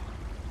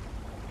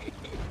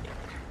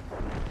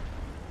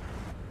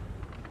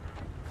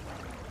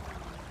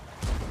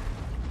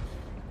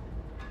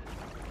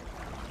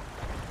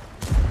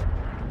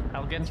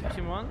 I'll get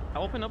him one.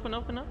 Open up.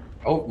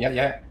 Oh, yeah,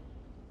 yeah.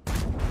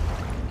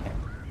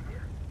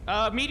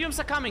 Mediums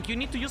are coming. You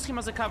need to use him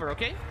as a cover,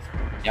 okay?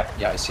 Yep,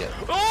 yeah, I see it.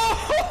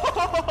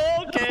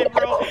 Oh, okay,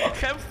 bro.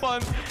 Have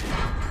fun.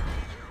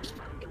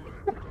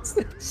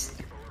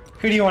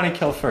 Who do you want to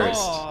kill first?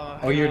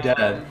 Oh, you're dead.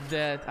 I'm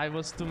dead. I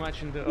was too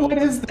much in the What open.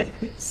 is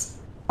this?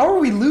 How are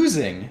we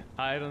losing?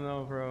 I don't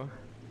know, bro.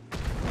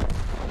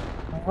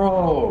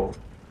 Bro,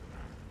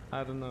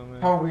 I don't know,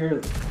 man. how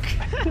weird.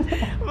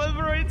 But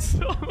bro, it's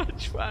so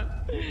much fun.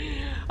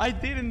 I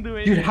didn't do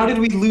anything. Dude, how did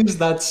we lose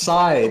that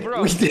side?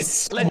 Bro, We did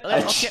so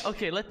much.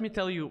 okay, let me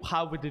tell you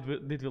how did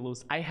we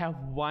lose. I have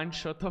one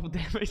shot of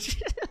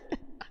damage.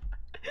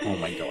 Oh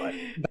my god.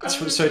 That's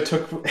what, so it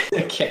took.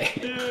 Okay.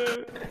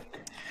 Yeah.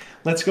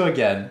 Let's go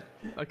again.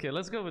 Okay,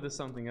 let's go with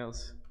something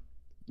else.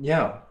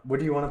 Yeah. What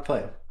do you want to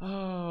play?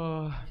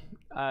 Oh,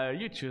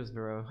 you choose,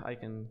 bro. I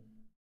can.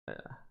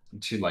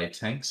 Two light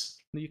tanks.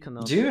 You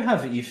cannot. Do you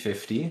have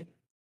E50?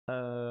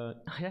 I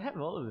have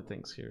all of the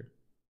things here.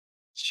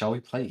 Shall we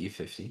play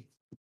E50?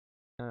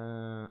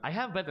 I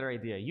have better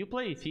idea. You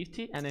play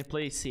 50 and I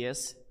play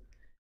CS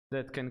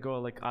that can go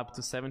like up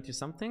to 70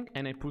 something,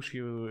 and I push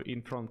you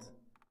in front.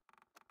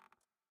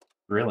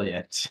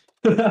 Brilliant.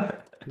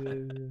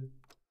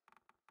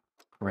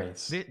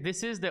 Race.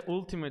 This is the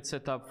ultimate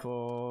setup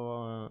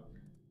for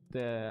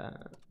the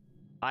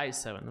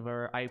i7,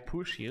 where I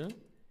push you.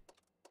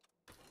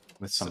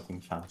 With something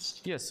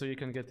fast. Yes, so you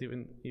can get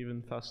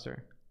even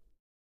faster.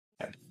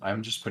 Okay.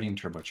 I'm just putting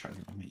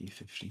turbocharger on the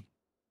E50.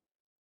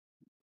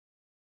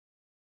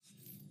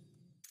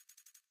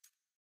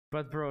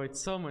 But bro,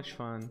 it's so much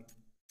fun.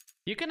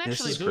 You can This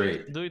actually is do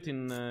great. it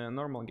in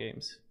normal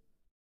games.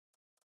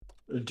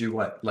 Do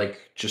what?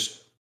 Like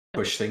just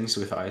push things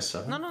with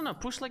i7? No,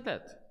 push like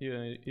that.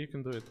 You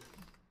can do it.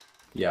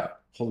 Yeah.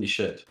 Holy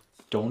shit.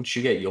 Don't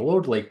you get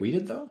YOLO'd like we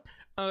did though?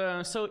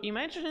 So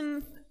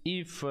imagine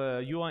if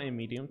you are a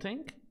medium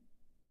tank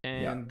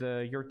and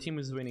your team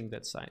is winning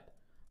that side,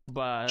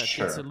 but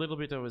Sure. it's a little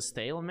bit of a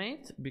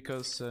stalemate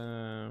because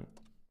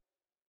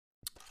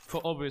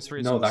for obvious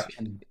reasons. No, that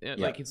can.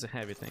 Like it's a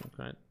heavy tank,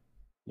 right?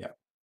 Yeah.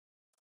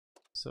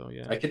 So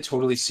yeah. I could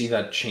totally see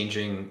that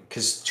changing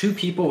because two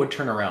people would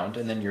turn around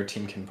and then your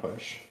team can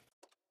push.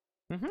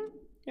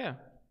 Yeah.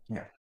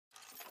 Yeah.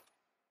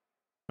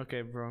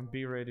 Okay, bro,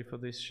 be ready for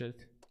this shit.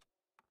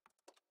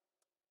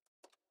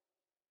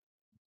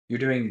 You're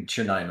doing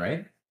tier 9,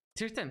 right?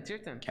 Tier 10, tier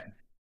 10. Okay.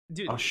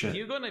 Dude, Oh, shit.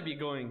 you're gonna be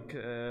going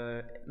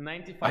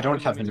 95 I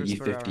don't have an kilometers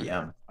per hour.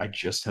 E50M. I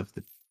just have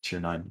the tier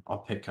 9. I'll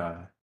pick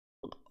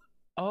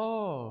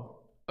Oh,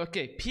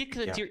 okay. Pick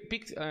the Yeah.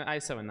 pick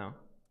i7 now.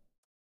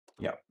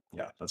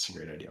 Yeah, that's a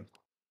great idea.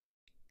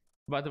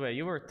 By the way,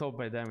 you were top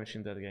by damage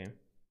in that game.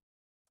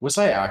 Was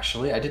I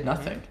actually? I did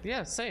nothing.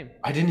 Yeah, same.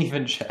 I didn't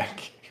even check.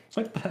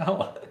 What the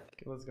hell?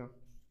 Okay, let's go.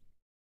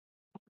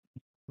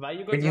 Why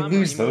you got When you drama?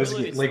 lose those,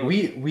 Immobility, like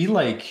so we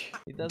like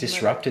it doesn't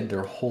disrupted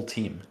their whole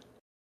team.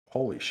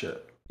 Holy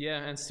shit. Yeah,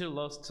 and still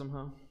lost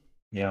somehow.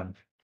 Yeah.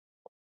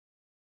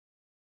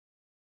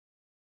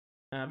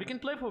 We can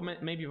play for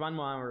maybe 1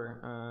 more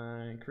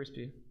hour,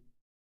 Crispy.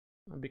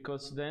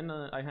 Because then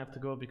I have to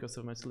go because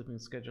of my sleeping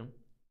schedule.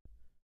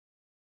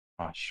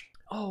 Gosh.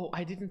 Oh,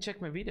 I didn't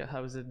check my video.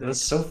 How is it?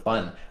 That's so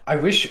fun. I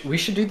wish we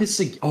should do this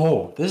again.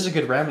 Oh, this is a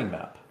good ramming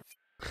map.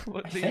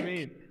 What I do think. you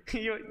mean?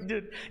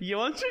 Dude, you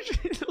want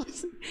to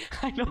listen?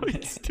 I know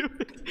it's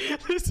stupid.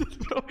 Listen,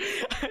 bro.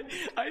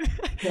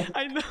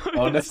 I know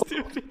Oh, it's no.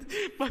 stupid.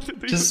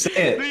 But Just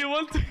say it. Do you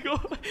want to go?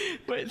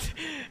 Wait,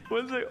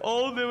 was I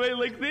all the way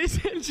like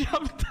this and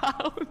jump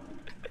down?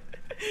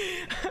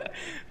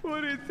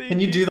 What do you think? Can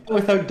you do that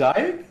without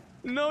dying?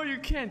 No, you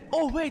can't.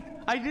 Oh, wait.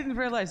 I didn't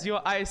realize you're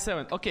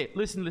IS7. Okay,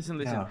 listen.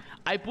 Yeah.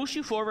 I push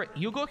you forward.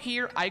 You go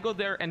here, I go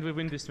there, and we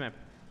win this map.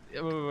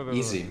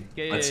 Easy.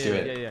 Yeah, Let's do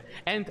it. Yeah.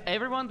 And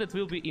everyone that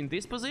will be in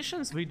these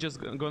positions, we just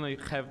gonna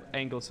have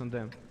angles on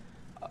them.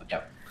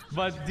 Yep.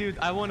 But, dude,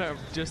 I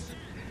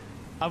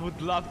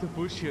would love to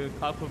push you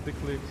up of the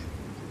cliff.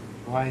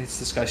 Why is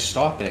this guy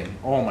stopping?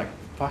 Oh my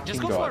fucking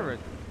Just go god. forward.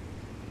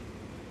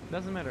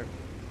 Doesn't matter.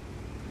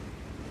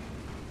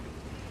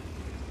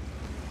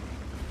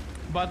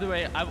 By the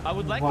way, I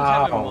would like to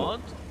have a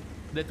mod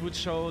that would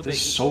show This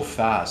is so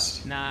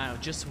fast. Nah,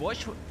 just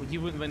watch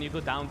when you go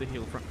down the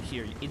hill from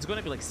here. It's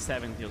gonna be like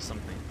 70 or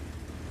something.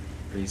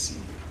 Crazy.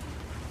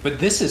 But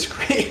this is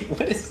great.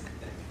 What is...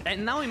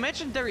 And now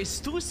imagine there is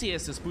 2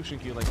 CSs pushing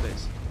you like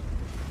this.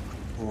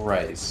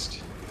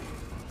 Christ.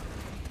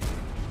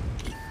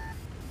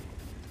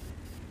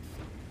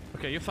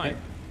 Okay, you're fine. Okay.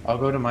 I'll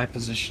go to my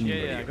position.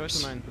 Yeah, go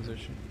to mine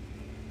position.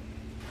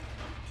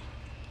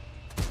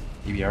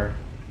 EBR.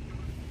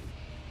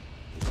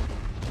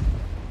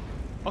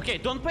 Okay,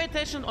 don't pay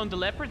attention on the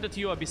leopard that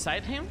you are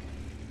beside him.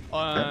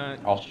 Yeah.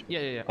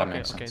 Yeah. That Okay.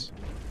 makes sense.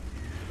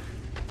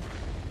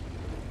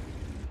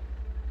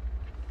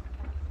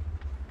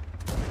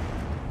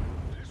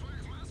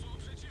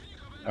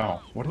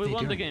 Oh, what are We they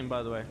won doing? the game,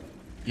 by the way.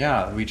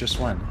 Yeah, we just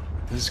won.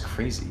 This is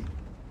crazy.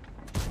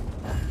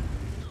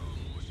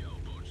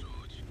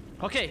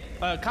 Okay,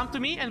 come to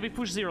me and we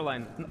push 0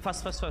 line.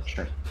 Fast.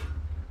 Sure.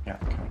 Yeah,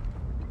 okay.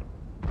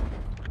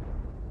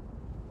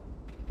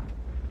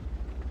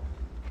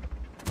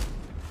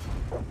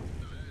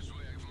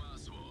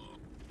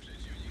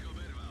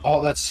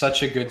 Oh, that's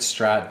such a good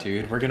strat,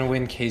 dude. We're gonna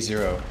win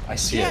K0. I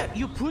see it. Yeah,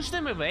 you push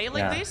them away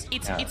like Yeah, this.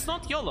 yeah. It's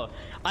not YOLO.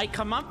 I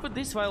come up with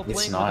this while It's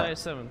playing not. with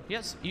IS7.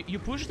 Yes, you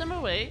push them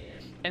away,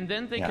 and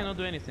then they Yeah. cannot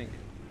do anything.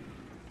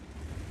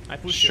 I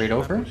push Straight you. I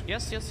over? push.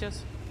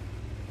 Yes.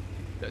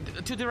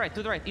 To the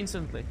right,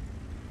 instantly.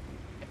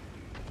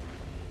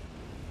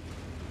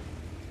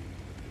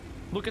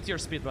 Look at your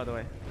speed, by the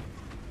way.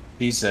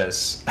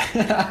 Jesus.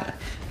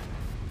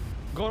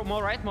 Go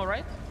more right.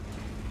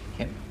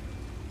 Okay.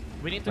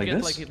 We need to Like get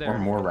this? like there. Or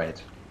more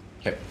right?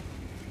 Okay.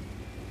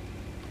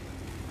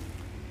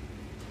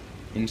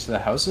 Into the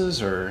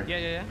houses, or?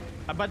 Yeah.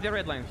 But the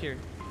red line here.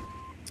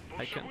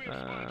 I can.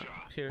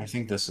 Here. I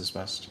think this is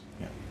best.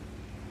 Yeah.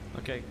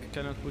 Okay,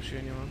 cannot push you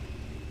anymore.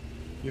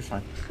 You're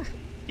fine.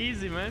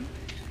 Easy, man.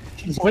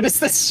 What is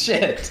this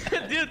shit?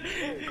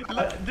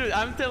 dude,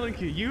 I'm telling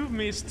you, you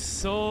missed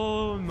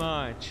so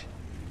much.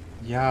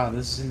 Yeah,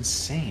 this is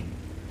insane.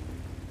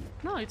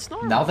 No, it's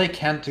normal. Now they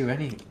can't do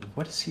any.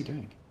 What is he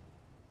doing?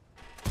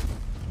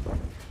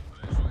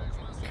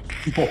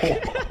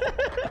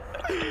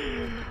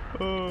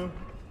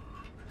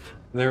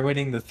 They're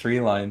winning the 3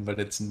 line, but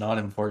it's not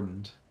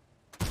important.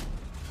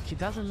 He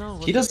doesn't know.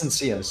 He doesn't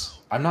see us.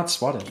 I'm not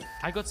spotted.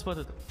 I got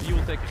spotted. You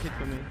will take a hit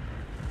from me.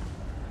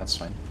 That's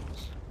fine.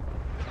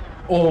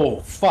 Oh,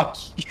 fuck.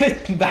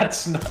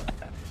 That's not...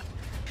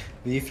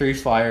 The E3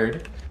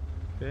 fired.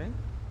 Okay.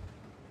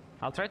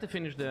 I'll try to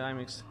finish the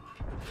IMX.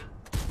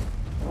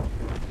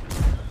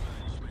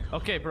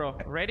 Okay, bro.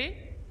 Ready?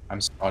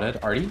 I'm spotted.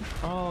 Artie?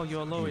 Oh,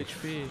 you're low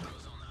HP.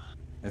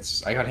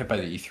 I got hit by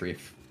the E3.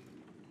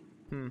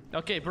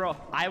 Okay, bro.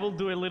 I will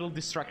do a little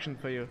distraction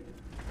for you.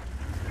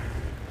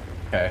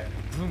 Okay.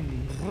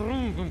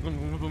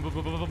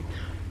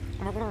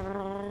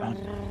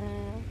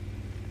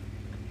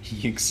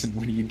 iyouxin,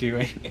 what are you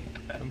doing?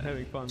 I'm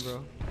having fun,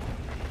 bro.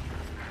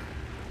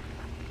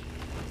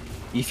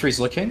 E3's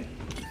looking.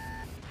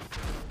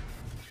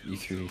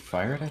 E3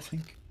 fired, I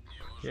think.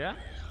 Yeah?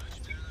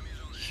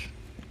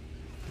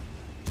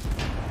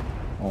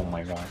 Oh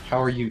my god.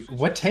 How are you?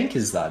 What tank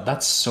is that?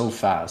 That's so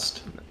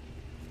fast.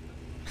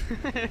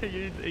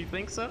 you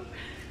think so?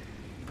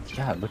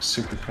 Yeah, it looks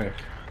super quick.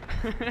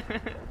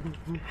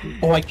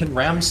 Oh, I can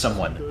ram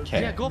someone.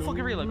 Okay. Yeah, go for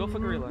gorilla.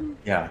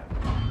 Yeah.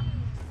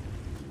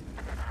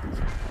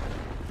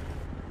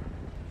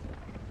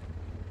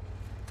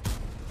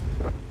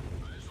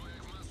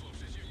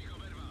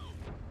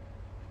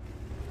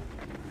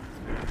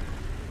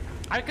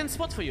 I can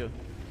spot for you,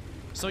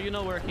 so you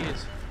know where he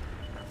is.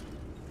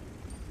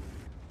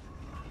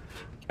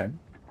 Okay.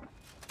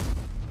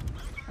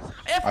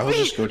 FP! I will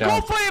just go down.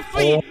 Go for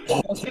FP!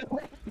 Oh.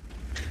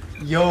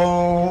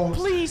 Yo!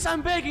 Please,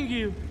 I'm begging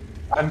you.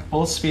 I'm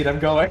full speed, I'm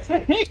going.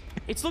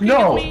 It's looking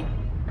No! at me.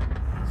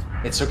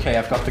 It's okay,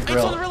 I've got the It's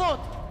grill. on reload.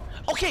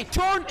 Okay,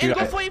 turn Dude, and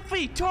go for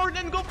FP. Turn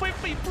and go for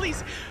FP,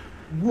 please.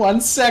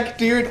 1 sec,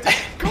 dude.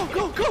 Go.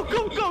 No!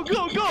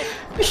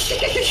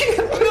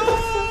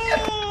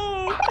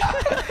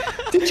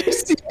 Did you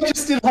see? I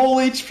just did whole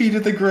HP to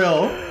the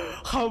grill.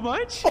 How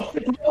much?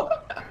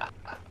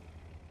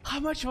 How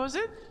much was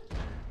it?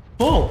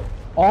 Full.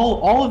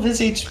 All of his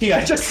HP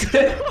I just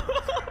did.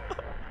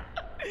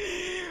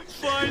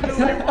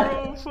 Finally,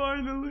 bro,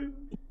 finally.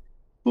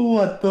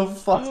 What the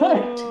fuck?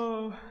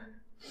 Oh.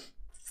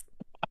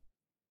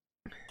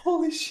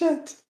 Holy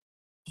shit.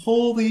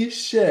 Holy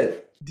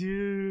shit.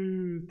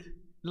 Dude.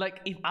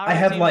 Like, if our I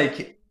had team...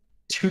 like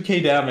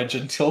 2k damage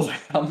until they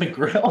found the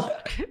grill.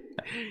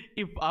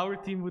 If our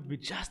team would be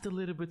just a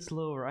little bit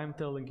slower, I'm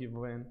telling you,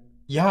 man.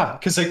 Yeah,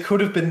 because it could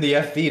have been the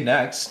FV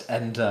next,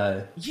 and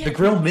Yeah, the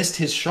grill missed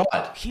his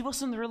shot. He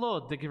was on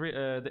reload, the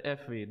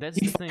FV. That's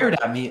He the thing. fired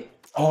at me.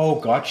 Oh,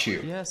 got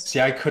you. Yes. See,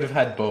 I could have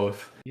had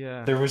both.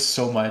 Yeah. There was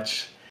so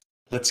much.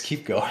 Let's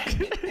keep going.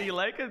 You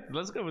like it?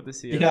 Let's go with the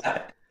CS.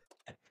 Yeah.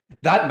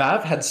 That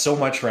map had so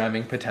much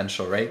ramming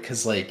potential, right?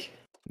 Because, like,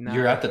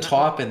 you're at the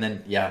top and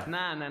then, yeah.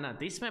 Nah.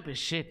 This map is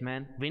shit,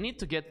 man. We need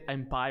to get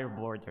Empire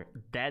Border.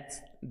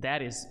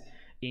 That is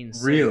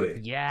insane. Really?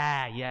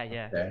 Yeah.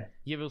 Okay.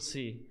 You will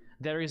see.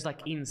 There is like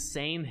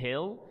insane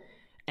hill,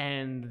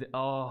 and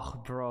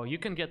oh, bro, you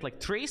can get like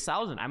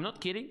 3,000. I'm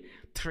not kidding.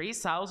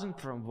 3,000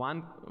 from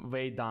one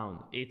way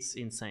down. It's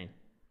insane.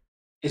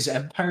 Is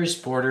Empire's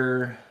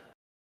Border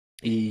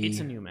It's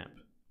a new map.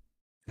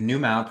 new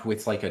map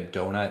with like a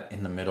donut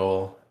in the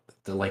middle,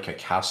 like a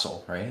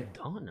castle, right?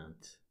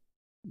 Donut.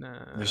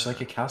 There's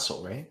like a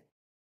castle, right?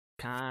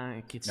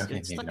 It's Okay,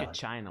 it's maybe like a not.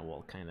 China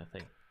wall kind of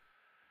thing.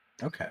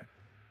 Okay.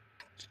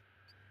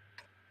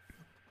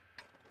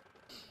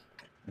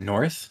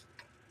 North?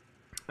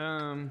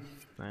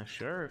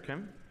 Sure, okay.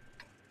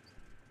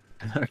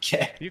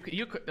 Okay.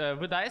 You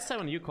with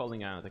i7, you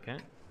calling out, okay?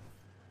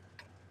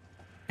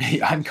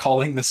 I'm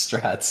calling the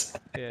strats.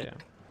 Yeah.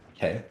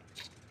 Okay.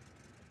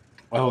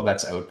 Oh,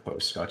 that's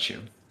outpost. Got you.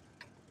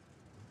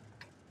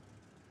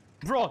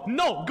 Bro,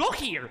 no, go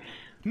here.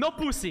 No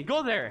pussy,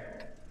 go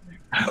there.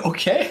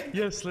 Okay.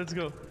 Yes, let's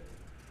go.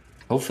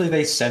 Hopefully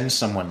they send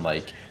someone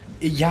like...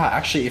 Yeah,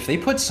 actually, if they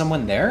put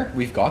someone there,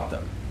 we've got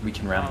them. We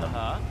can ram them.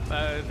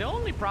 The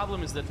only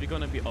problem is that we're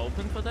gonna be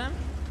open for them.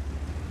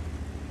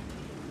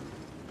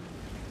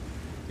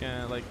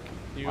 Yeah, like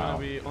you're gonna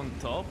be on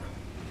top.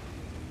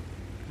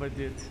 But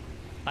dude,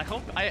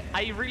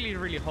 I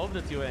really hope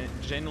that you are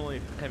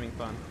genuinely having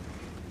fun.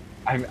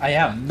 I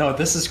am. No,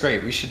 this is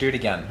great. We should do it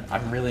again.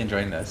 I'm really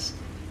enjoying this.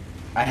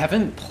 I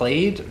haven't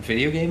played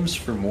video games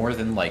for more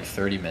than like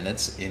 30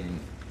 minutes in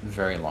a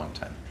very long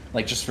time.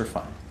 Like just for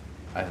fun.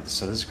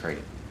 So this is great.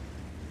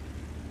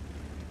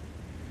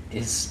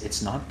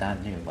 It's not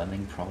that new.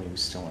 Lemming probably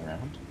was still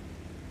around.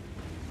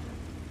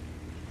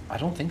 I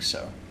don't think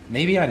so.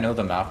 Maybe I know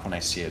the map when I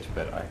see it,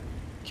 but I...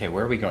 Okay,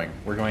 where are we going?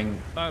 We're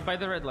going... By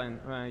the red line.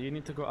 You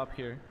need to go up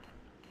here.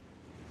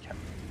 Okay.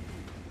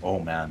 Oh,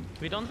 man.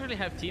 We don't really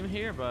have team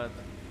here, but...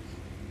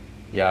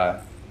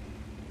 Yeah.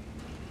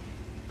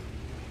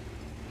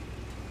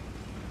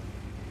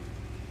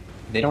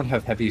 They don't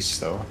have heavies,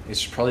 though.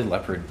 It's probably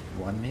Leopard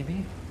 1,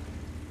 maybe?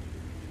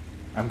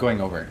 I'm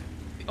going over.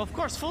 Of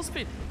course, full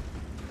speed.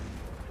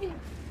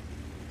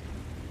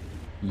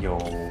 Yo.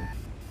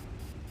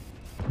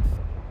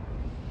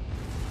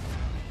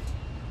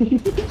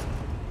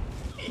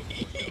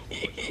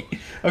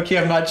 Okay,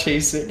 I'm not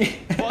chasing.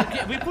 Well,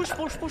 yeah, we push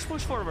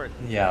forward.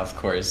 Yeah, of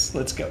course.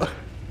 Let's go.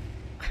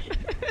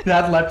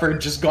 That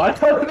leopard just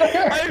got out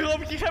there. I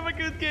hope you have a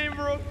good game,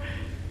 bro.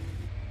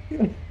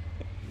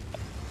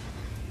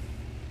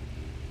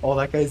 Oh,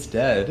 that guy's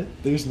dead.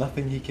 There's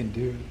nothing he can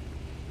do.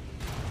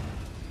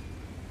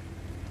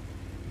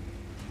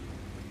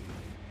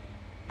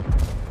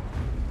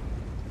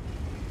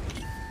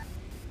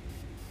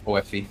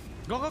 OFE.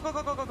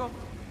 Go.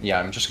 Yeah,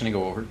 I'm just gonna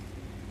go over,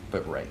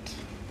 but right.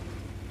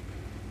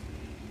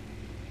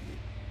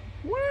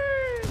 Woo!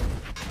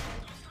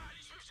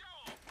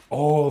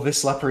 Oh,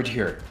 this leopard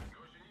here.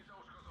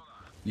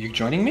 You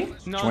joining me?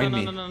 Join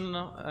me.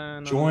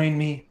 No. Join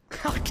me.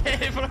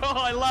 Okay, bro,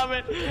 I love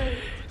it.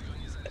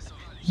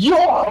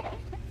 Yo!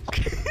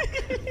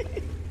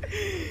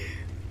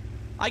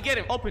 I get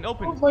him. Open. Oh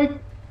my...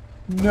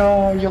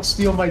 No, you'll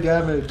steal my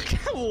damage.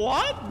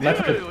 What? Dude,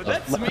 Leopard,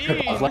 that's leopard,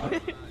 mean.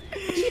 leopard.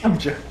 I'm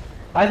joking.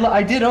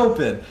 I did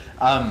open.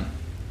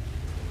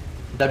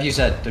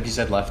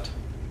 WZ left.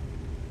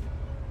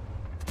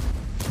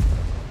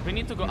 We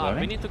need to go up.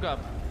 We need to go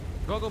up.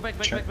 Go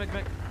back. Sure.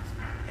 Back.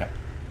 Okay.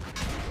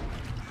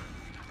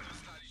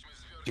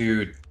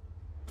 Dude.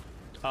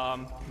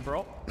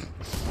 Bro.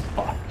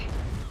 Fuck.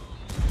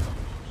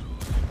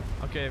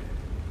 Okay.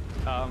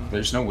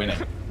 There's no winning.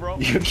 Bro.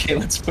 Okay,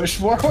 let's push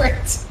forward.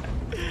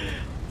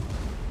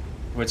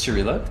 What's your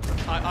reload?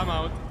 I'm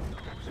out.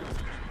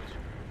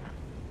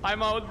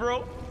 I'm out,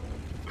 bro.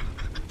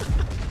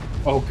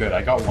 Oh, good.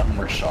 I got one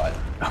more shot.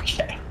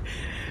 Okay.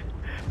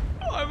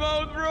 I'm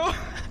out, bro.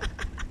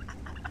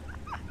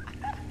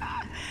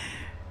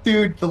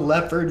 Dude, the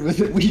leopard with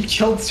it. We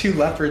killed 2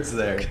 leopards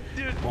there.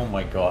 Dude. Oh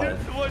my god.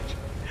 Dude,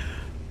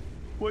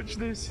 watch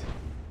this.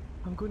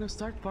 I'm gonna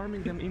start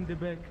farming them in the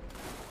back.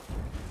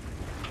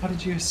 How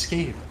did you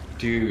escape?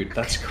 Dude,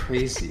 that's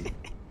crazy.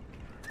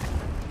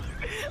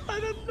 I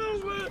don't know,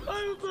 man.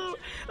 I don't know.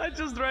 I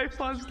just drive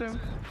past them.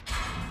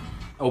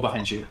 Oh,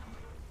 behind you.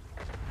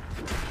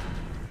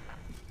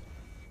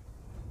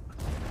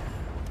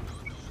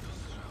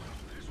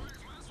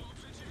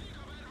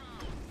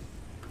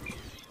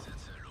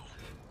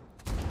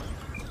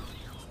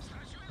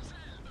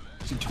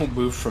 Don't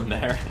move from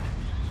there.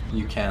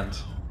 You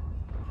can't.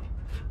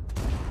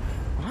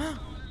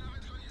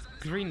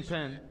 Green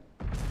pen.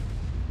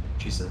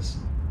 Jesus.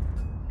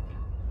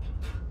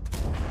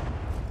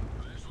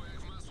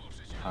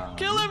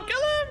 Kill him!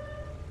 Kill him!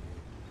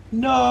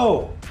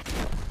 No!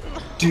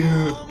 Dude,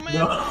 Oh man,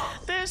 no!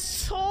 they're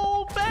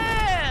so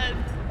bad!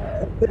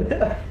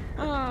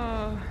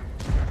 Oh,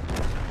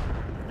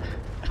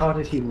 How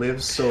did he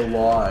live so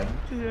long?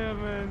 yeah,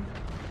 man.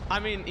 I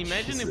mean,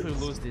 imagine if we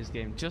Jesus. lose this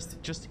game.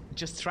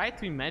 Just try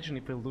to imagine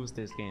if we lose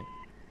this game.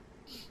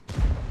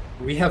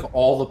 We have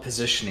all the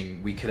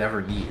positioning we could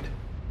ever need.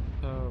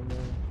 Oh man.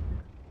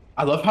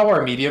 I love how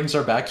our mediums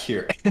are back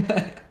here.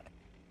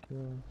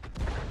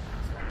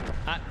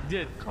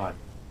 Dude. God.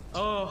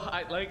 Oh,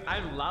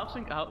 I'm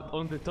laughing out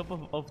on the top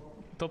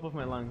of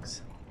my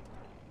lungs.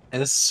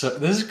 And this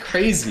is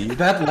crazy.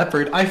 That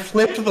leopard, I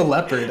flipped the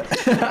leopard.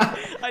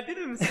 I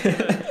didn't see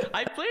that.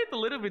 I played a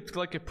little bit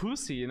like a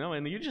pussy, you know,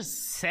 and you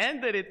just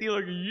sanded it. You're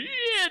like,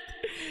 shit.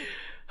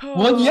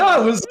 Well,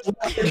 yeah, it was the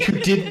leopard who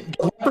didn't.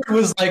 The leopard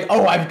was like,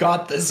 "Oh, I've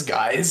got this,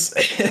 guys."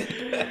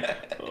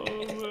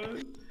 Oh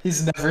man.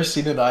 He's never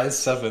seen an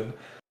IS-7.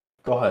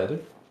 Go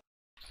ahead.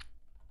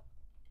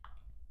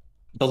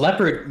 The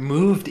leopard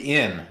moved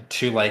in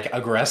to like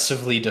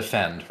aggressively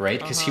defend, right?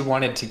 Because he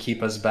wanted to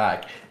keep us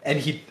back, and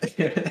he.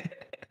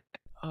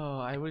 Oh,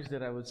 I wish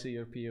that I would see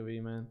your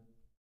POV, man.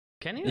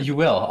 Can you? You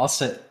will. I'll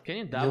sit. Can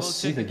you You'll double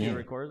see check the if you're game.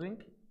 recording?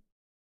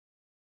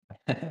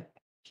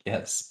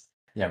 Yes.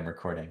 Yeah, I'm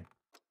recording.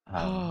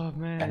 Oh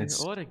man, and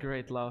it's- what a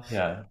great laugh.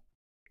 Yeah.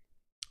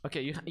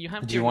 Okay, you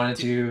have. Do you want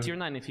to do? tier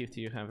 9 and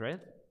 50? You have, right?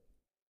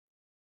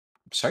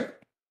 Sorry.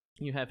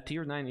 You have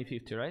tier 9 and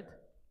 50, right?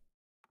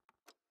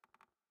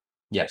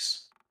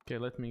 Yes. Okay,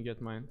 let me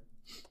get mine.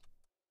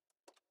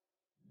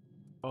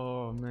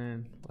 Oh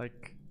man,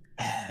 like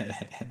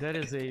that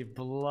is a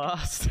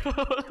blast.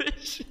 Holy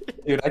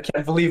shit. Dude, I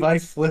can't believe I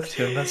flipped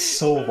him. That's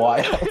so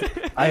wild.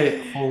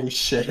 Holy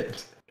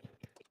shit.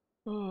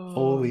 Oh.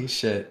 Holy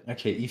shit.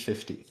 Okay,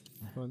 E50.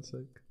 1 sec.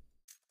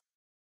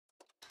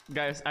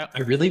 Guys, I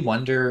really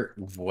wonder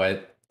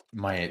what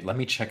let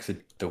me check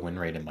the win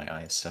rate in my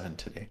IS-7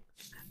 today.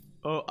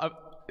 Oh,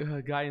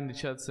 a guy in the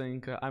chat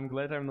saying, I'm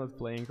glad I'm not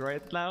playing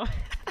right now.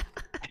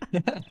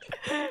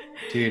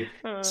 Dude,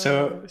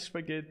 so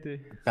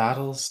spaghetti.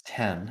 battles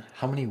 10.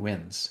 How many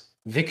wins?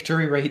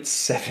 Victory rate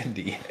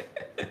 70.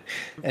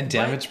 And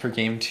damage per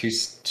game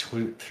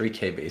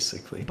 3k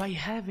basically. By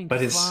having But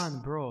it's- fun,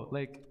 bro.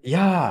 Like,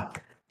 Yeah.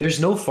 There's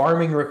no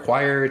farming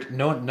required,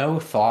 no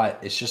thought.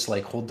 It's just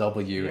like hold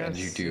W and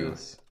you yes, do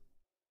yes.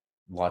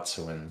 lots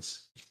of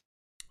wins.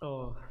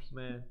 Oh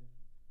man.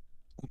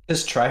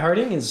 This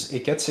tryharding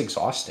it gets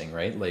exhausting,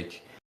 right?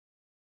 Like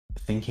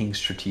thinking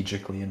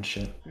strategically and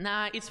shit.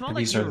 Nah, it's more And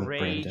like these are you're the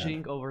brain dead.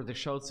 raging over the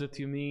shots that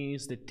you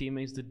miss, the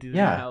teammates that didn't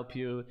Yeah. help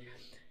you.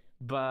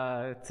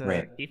 But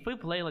Right. if we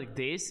play like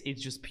this,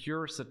 it's just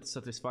pure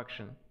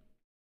satisfaction.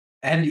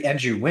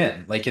 And you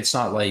win. Like it's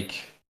not like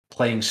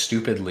playing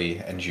stupidly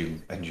and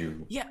you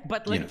Yeah,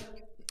 but you like,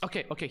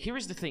 know. okay, here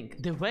is the thing.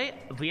 The way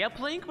we are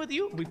playing with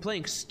you, we're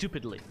playing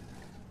stupidly.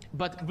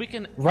 But we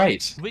can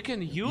Right. we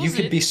can use You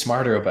could it. be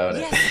smarter about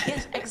it.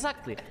 Yes,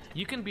 exactly.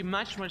 You can be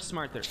much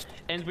smarter.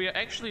 And we are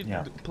actually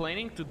Yeah.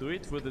 planning to do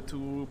it with the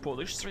 2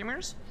 Polish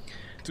streamers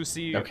to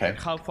see Okay.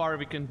 how far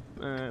we can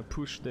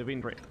push the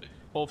win rate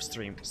off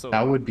stream. So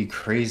That would be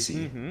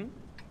crazy.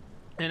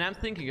 and I'm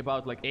thinking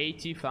about like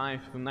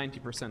 85 to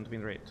 90%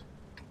 win rate.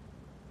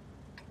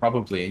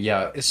 Probably,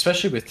 yeah.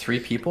 Especially with 3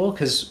 people,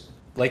 because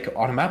like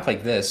on a map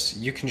like this,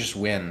 you can just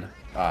win.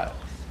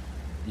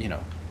 You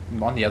know,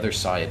 on the other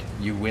side,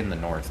 you win the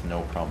north,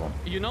 no problem.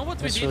 You know what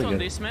That's we did really on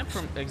good. this map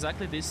from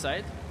exactly this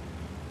side?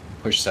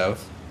 Push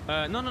south.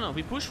 No.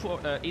 We push for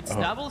it's Oh.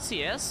 double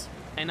CS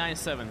and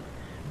IS-7.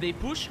 They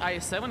push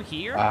IS-7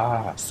 here,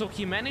 so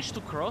he managed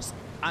to cross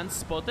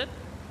unspotted,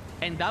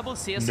 and double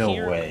CS No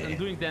here way. and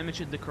doing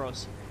damage at the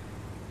cross.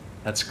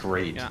 That's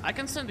great. Yeah, I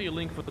can send you a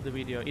link for the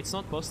video. It's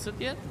not posted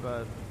yet,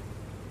 but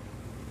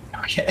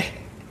Okay.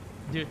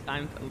 dude,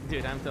 I'm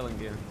telling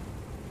you,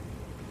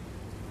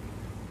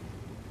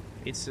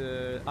 it's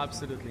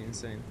absolutely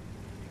insane.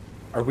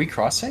 Are we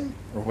crossing?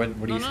 Or what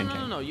are you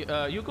thinking? No.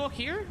 You go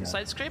here,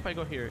 side scrape. I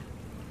go here.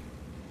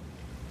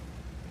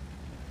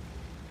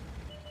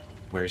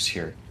 Where's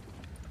here?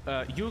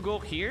 You go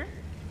here,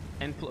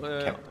 and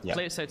Yeah,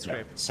 play side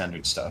scrape.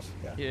 standard stuff.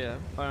 Yeah.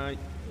 Yeah.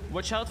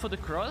 Watch out for the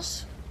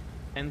cross,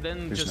 and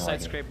then There's just no side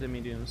idea. scrape the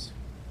mediums.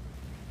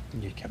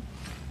 You can.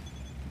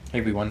 Hey,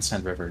 we won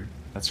Sand River.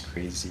 That's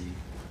crazy.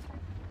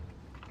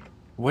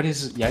 What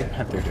is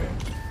Panther doing?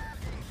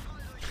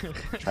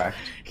 Tracked.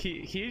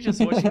 He's just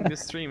watching the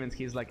stream and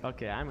he's like,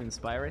 okay, I'm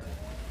inspired.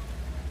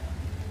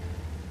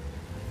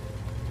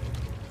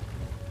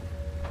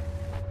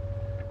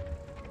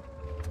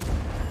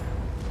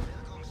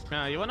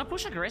 You wanna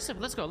push aggressive?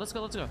 Let's go.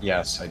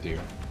 Yes, I do.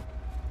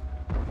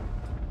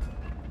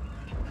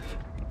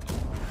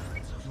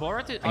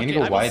 Borat, I'm okay, gonna go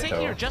I will wide, stay though.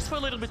 here just for a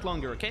little bit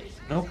longer, okay?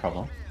 No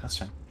problem. That's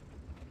fine.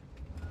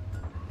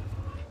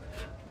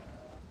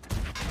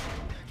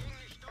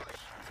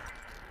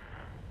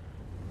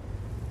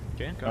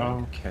 Okay,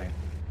 go. Okay.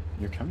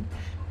 You're coming?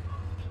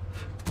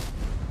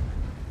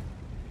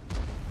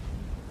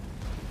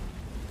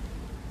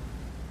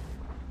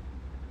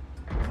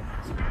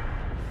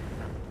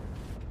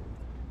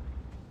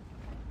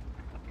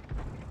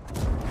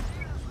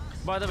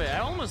 By the way, I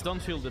almost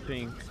don't feel the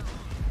ping.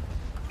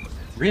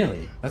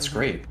 Really? That's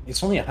great.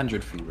 It's only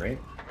 100 feet, right?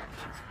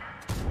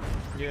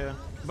 Yeah,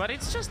 but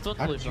it's just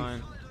totally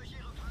fine.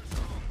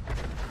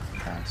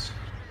 Nice.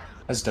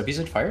 Has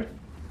WZ fired?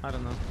 I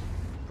don't know.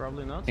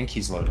 Probably not. I think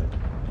he's loaded.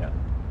 Yeah.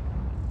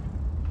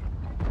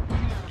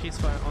 He's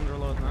fine on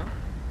reload now.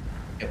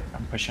 Okay,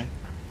 I'm pushing.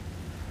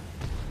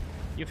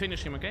 You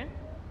finish him, okay?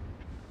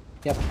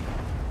 Yep.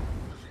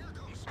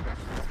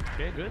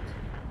 Okay, good.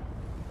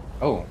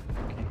 Oh,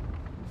 okay.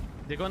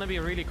 They're gonna be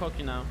really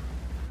cocky now.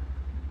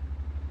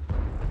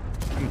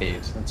 I'm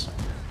dazed, that's fine.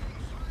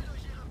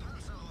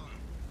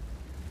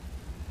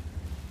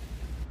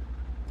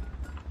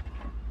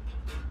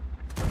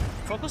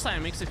 Focus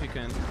IMX if you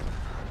can.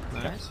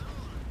 Nice.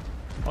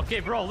 Okay,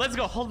 bro, let's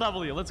go. Hold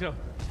W, let's go.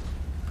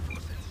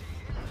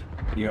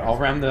 Yeah, I'll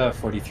ram the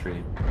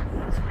 43.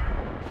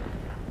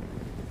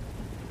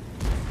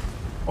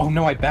 Oh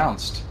no, I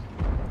bounced.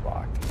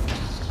 Fuck.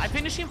 I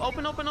finish him.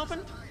 Open, open,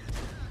 open.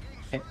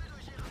 Okay.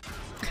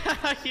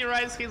 He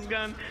rides his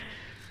gun.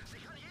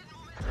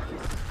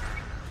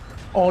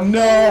 Oh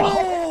no!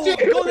 Oh,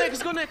 go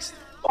next, go next.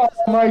 Oh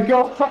my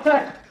god!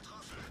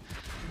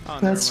 Oh,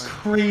 That's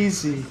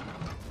crazy.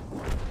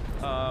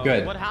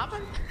 Good. What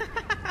happened?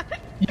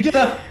 You did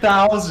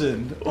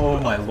 1,000! Oh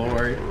my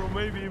lord. Or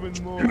maybe even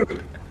more.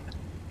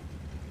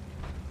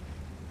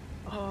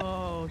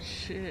 Oh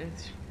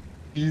shit.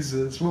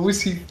 Jesus, what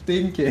was he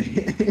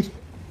thinking?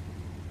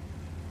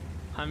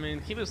 I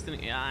mean, he was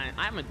thinking, yeah,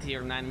 I'm a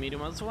tier 9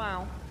 medium as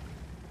well.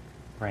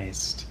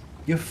 Christ.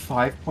 You have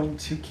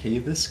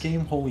 5.2k this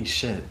game? Holy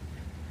shit.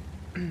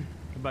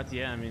 But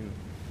yeah, I mean,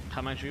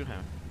 how much do you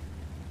have?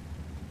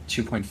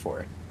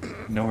 2.4.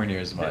 Nowhere near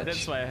as much.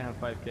 That's why I have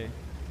 5k.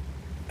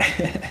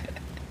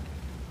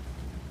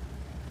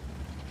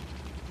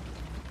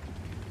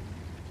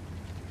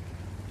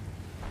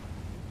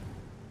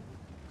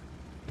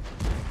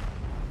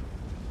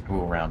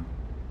 Ooh, round.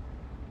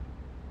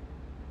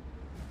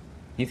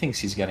 He thinks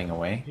he's getting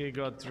away. He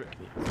got...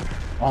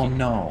 Oh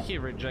no. He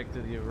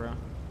rejected you, bro.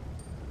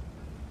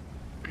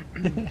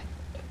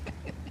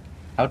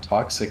 How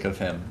toxic of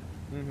him.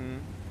 Mm-hmm.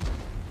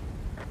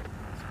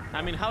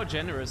 I mean, how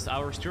generous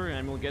our steering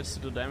animal gets to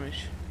do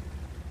damage.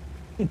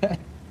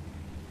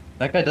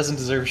 That guy doesn't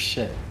deserve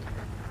shit.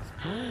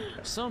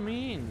 So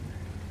mean.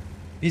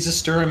 He's a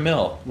stir and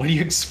mill. What do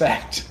you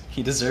expect?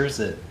 He deserves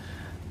it.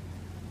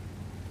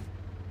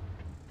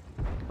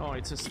 Oh,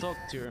 it's a stock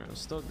tier, a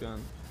stock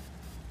gun.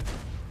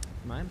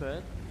 My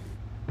bad.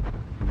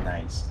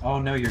 Nice. Oh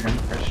no, you're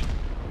gonna crush.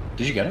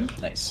 Did you get him?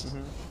 Nice.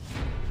 Mm-hmm.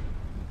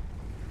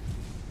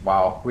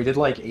 Wow, we did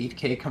like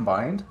 8k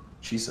combined?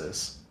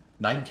 Jesus.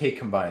 9k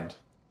combined.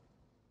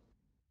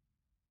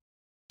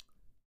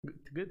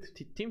 Good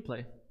team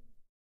play.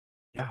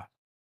 Yeah.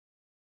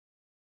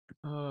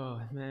 Oh,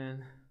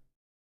 man.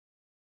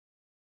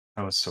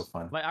 That was so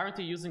fun. Why aren't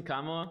you using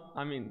camo?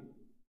 I mean,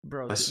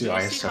 bro, Let's do do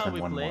you see how IS7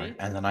 we one play? more,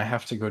 and then I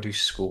have to go do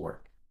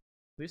schoolwork.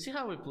 Do you see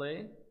how we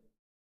play?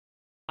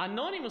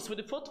 Anonymous with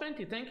the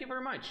 420, thank you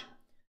very much.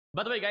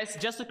 By the way, guys,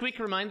 just a quick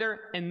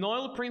reminder,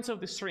 Noel Prince of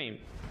the stream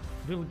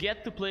will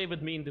get to play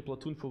with me in the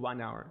platoon for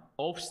 1 hour,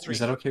 off stream. Is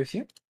that okay with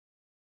you?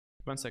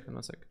 One second.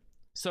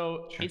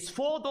 So, Sure. it's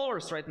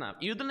 $4 right now.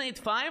 You donate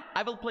 5,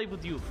 I will play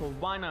with you for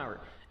 1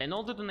 hour. And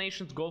all the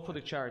donations go for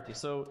the charity.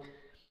 So,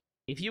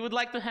 if you would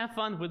like to have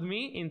fun with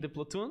me in the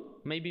platoon,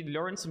 maybe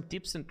learn some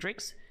tips and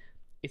tricks,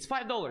 it's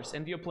 $5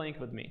 and you're playing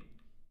with me.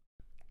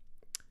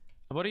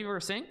 What you were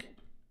saying?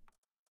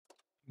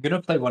 I'm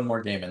gonna play one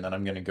more game and then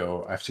I'm gonna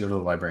go. I have to go to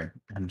the library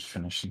and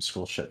finish some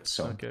school shit.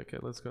 So Okay,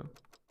 let's go.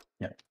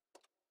 yeah.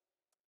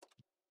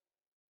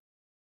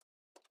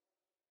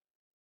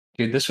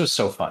 Dude, this was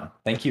so fun.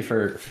 Thank you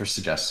for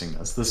suggesting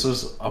this. This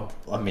was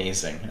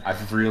amazing.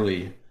 I've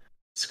really...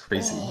 It's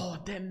crazy. Oh,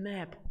 that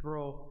map,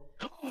 bro.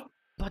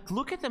 But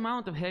look at the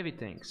amount of heavy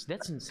tanks.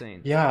 That's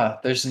insane. Yeah,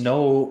 there's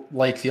no...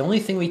 Like, the only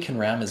thing we can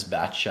ram is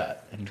Batchat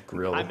and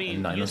Grill I mean,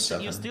 and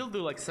 907. you still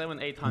do like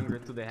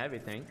 700-800 to the heavy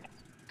tank.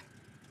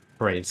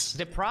 Great.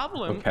 The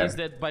problem Okay. is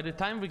that by the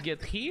time we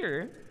get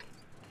here,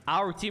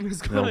 our team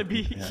is gonna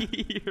be yeah.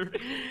 here.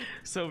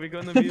 So we're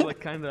gonna be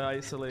like kinda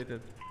isolated.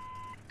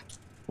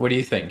 What do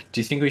you think? Do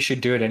you think we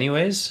should do it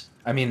anyways?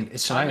 I mean,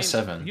 it's an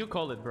IS7. You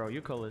call it, bro.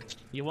 You call it.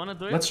 You wanna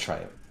do it? Let's try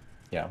it.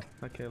 Yeah.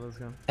 Okay, let's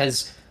go.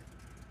 As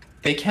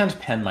they can't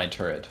pen my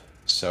turret,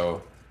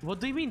 so... What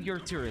do you mean your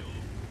turret?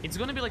 It's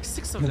gonna be like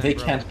 6 of them, They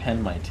bro. can't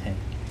pen my tank.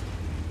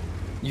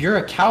 You're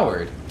a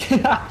coward. You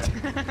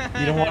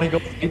don't want to go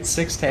fight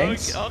 6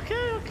 tanks?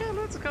 Okay,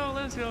 let's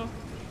go.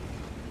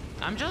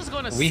 I'm just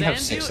gonna We have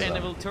send 6 you of and I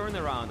them. will turn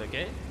around,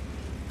 okay?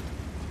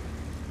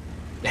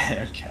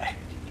 Okay.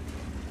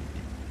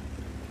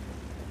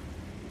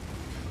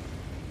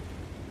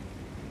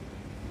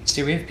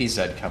 See, we have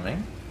BZ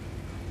coming.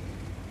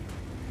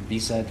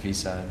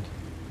 VZ.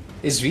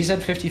 Is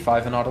VZ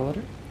 55 an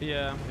autoloader?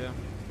 Yeah.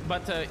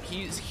 But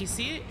you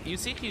see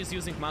he's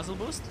using muzzle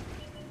boost?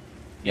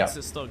 Yeah. It's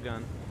a stock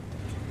gun.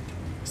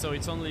 So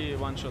it's only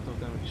 1 shot of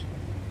damage.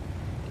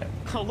 Okay.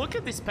 Oh, look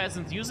at this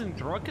peasant using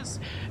rockets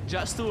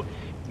just to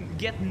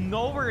get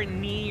nowhere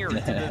near to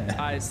the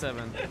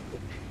i7.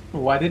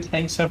 Why do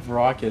tanks have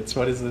rockets?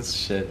 What is this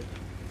shit?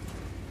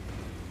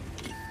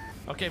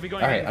 Okay, we're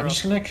going. Alright, in, I'm bro.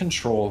 just gonna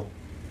control.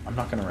 I'm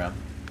not gonna ram.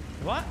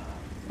 What?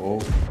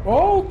 Oh.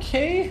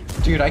 Okay.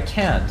 Dude, I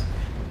can't.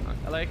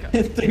 Like,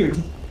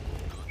 Dude.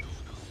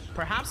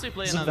 perhaps we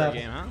play Isn't another that-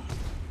 game, huh?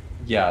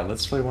 Yeah,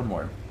 let's play one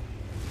more.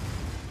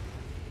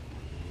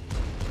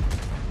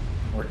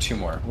 Or two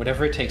more.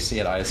 Whatever it takes to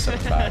get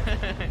IS7 back.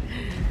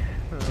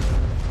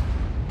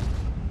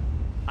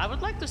 I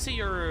would like to see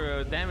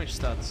your damage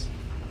stats.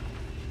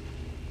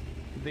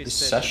 This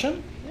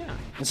session? Yeah.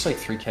 It's like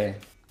 3k.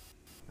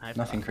 I-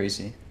 Nothing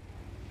crazy.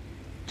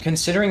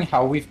 Considering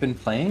how we've been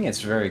playing,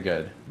 it's very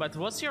good. But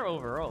what's your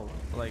overall?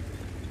 Like,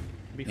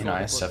 before In the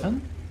IS7?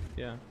 platoon?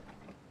 Yeah.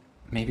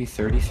 Maybe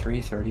 33,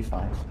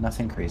 35.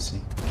 Nothing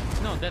crazy.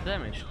 No, that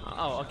damage.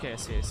 Oh, okay, I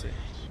see, I see.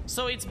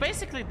 So it's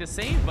basically the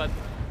same, but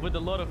with a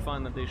lot of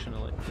fun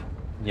additionally.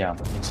 Yeah,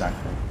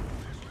 exactly.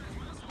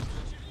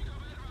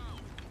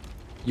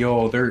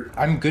 Yo,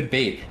 I'm good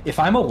bait. If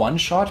I'm a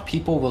one-shot,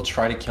 people will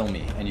try to kill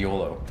me and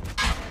YOLO.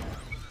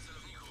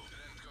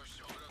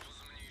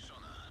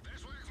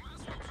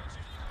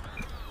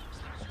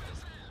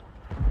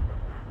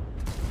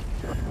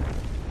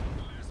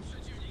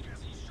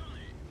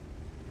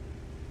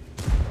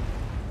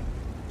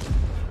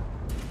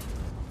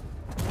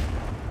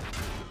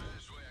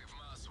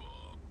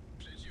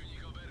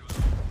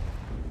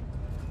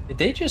 Did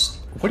they just...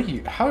 What are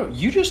you... How...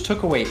 You just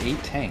took away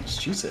 8 tanks.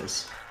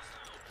 Jesus.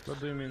 What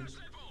do you mean?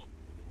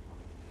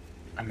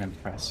 I'm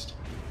impressed.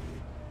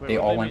 Wait, They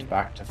what do all you went mean?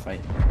 back to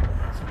fight.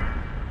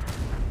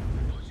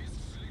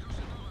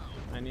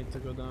 I need to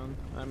go down.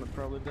 I'm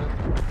probably dead.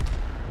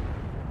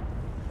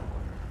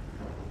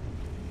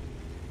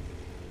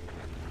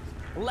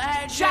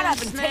 Legends Shut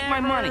up and take my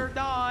money. never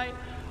die.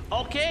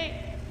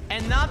 Okay,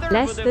 another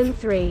Less with than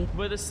 3.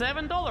 with the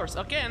 $7.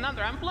 Okay,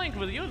 another. I'm playing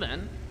with you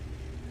then.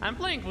 I'm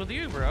playing with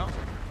you, bro.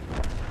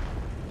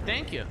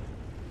 Thank you.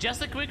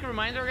 Just a quick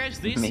reminder,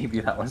 guys. Maybe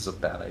that was a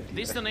bad idea.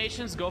 These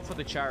donations go for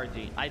the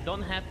charity. I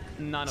don't have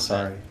none of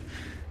Sorry.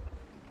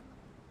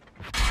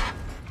 that.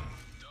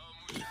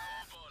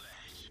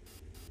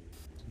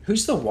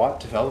 Who's the Watt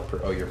developer?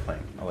 Oh, you're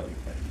playing. I'll let you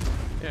play.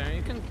 Yeah,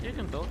 you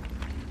can talk.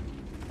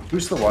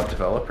 Who's the Watt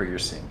developer you're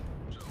seeing?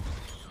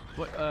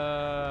 What,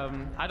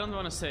 I don't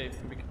want to say.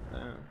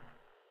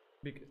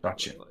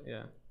 Gotcha.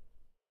 Yeah.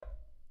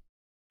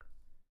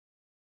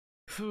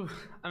 Phew.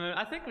 I mean,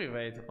 I think we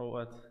wait or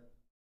what?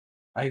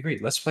 I agree.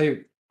 Let's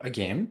play a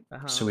game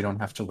Uh-huh. so we don't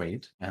have to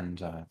wait, and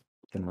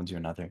then we'll do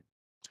another.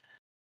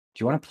 Do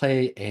you want to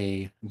play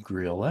a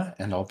gorilla,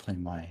 and I'll play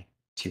my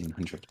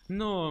T100?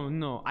 No,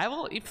 no. I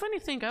will. If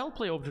anything, I'll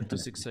play Object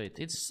 268.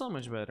 It's so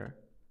much better.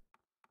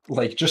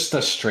 Like just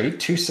a straight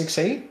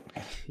 268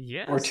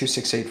 Yes. or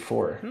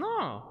 2684?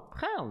 No,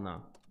 hell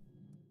no.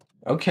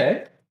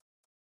 Okay.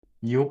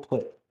 You'll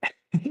play.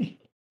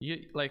 You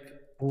like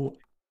Well,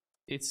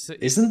 it's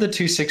isn't the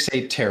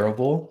 268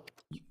 terrible?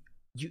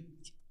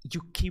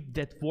 you keep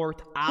that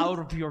word out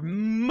of your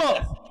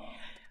mouth.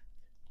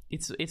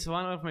 It's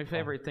one of my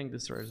favorite tank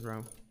destroyers,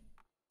 bro.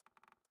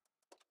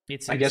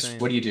 It's I guess. insane.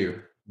 What do you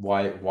do?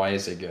 Why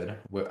is it good?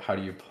 How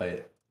do you play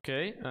it?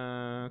 Okay,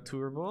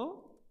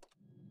 turbo,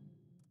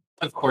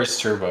 Of course,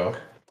 turbo.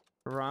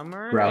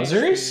 rammer,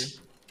 Browsers? HP.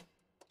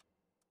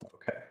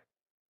 Okay.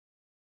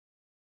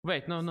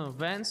 Wait, no,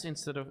 Vans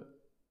instead of.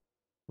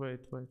 Wait.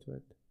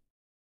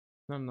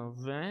 No,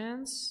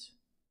 Vans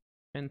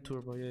and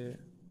turbo. Yeah.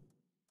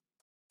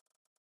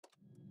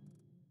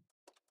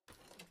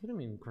 What do you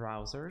mean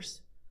browsers?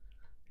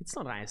 It's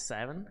not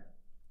i7.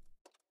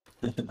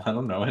 I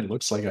don't know. It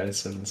looks like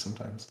IS7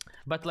 sometimes.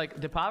 But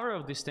like the power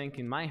of this tank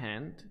in my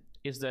hand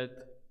is that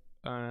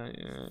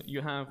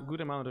you have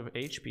good amount of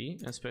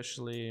HP,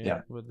 especially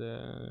Yeah. with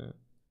the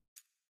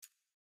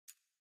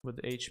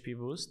HP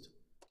boost,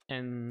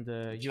 and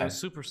you're Okay.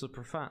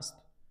 super fast.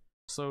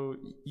 So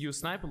you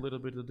snipe a little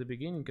bit at the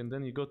beginning, and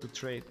then you go to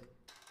trade,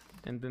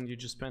 and then you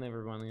just pen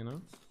everyone, you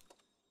know.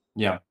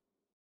 Yeah,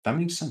 that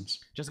makes sense.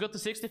 Just got to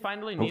 60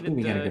 finally. Hopefully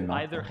we get a good Needed map,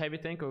 either though. heavy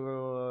tank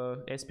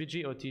or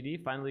SPG or TD.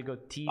 Finally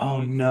got TD. Oh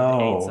with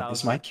no! 8,000.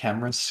 Is my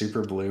camera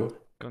super blue?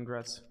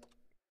 Congrats.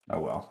 Oh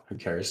well, who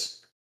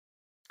cares?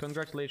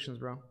 Congratulations,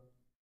 bro.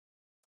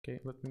 Okay,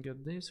 let me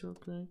get this real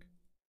quick.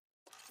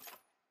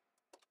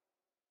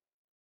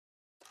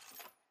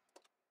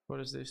 What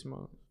is this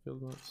mode?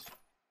 Field modes.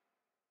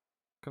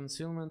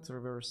 Concealment,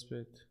 reverse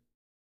speed.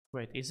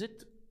 Wait, is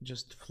it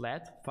just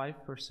flat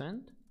 5%?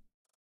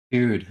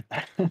 Dude.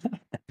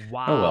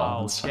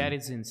 Wow, that's that fine.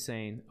 is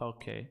insane.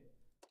 Okay.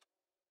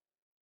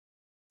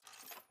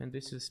 And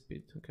this is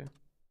speed, okay.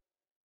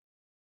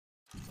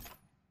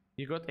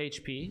 You got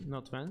HP,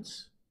 not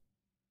Vans.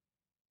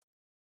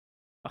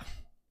 Ah,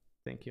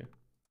 thank you.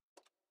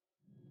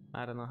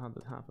 I don't know how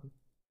that happened.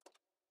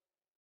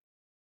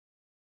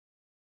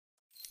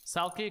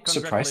 Salky, congratulations.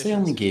 Surprised they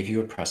only gave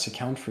you a press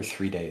account for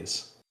 3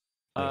 days.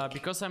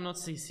 Because I'm not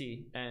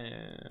CC,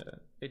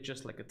 it's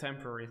just like a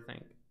temporary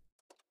thing.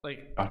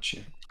 Like, Got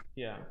you.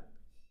 yeah.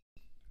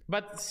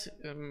 But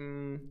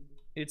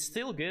It's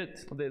still good.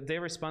 They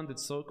responded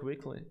so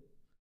quickly.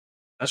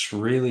 That's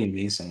really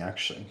amazing,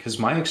 actually, because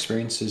my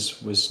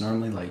experiences was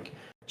normally like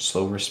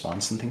slow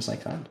response and things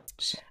like that.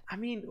 So. I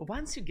mean,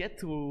 once you get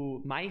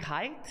to my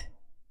height,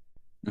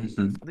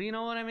 do you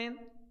know what I mean?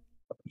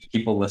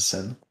 People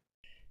listen.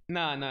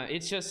 No,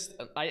 it's just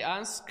I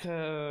ask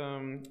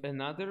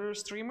another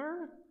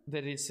streamer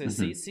that is a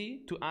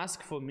CC to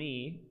ask for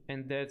me,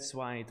 and that's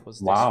why it was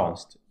this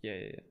fast.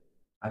 Yeah.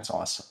 That's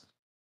awesome.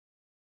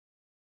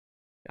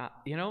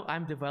 You know,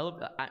 I'm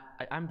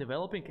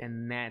developing a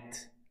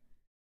net,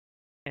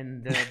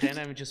 and then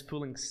I'm just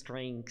pulling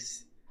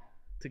strings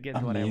to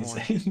get what I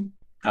want.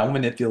 How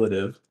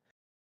manipulative.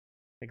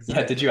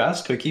 Exactly. Yeah, did you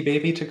ask Cookie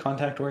Baby to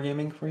contact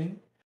Wargaming for you?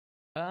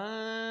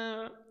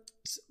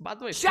 By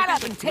the way, shut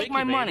up and take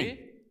my money.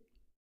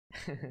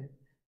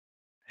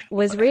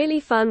 Was really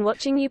fun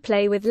watching you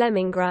play with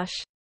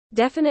LemmingRush.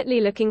 Definitely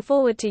looking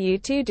forward to you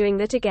two doing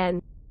that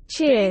again.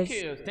 Cheers.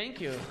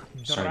 Thank you.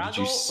 Sorry, did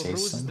you say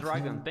something?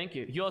 Dragon, thank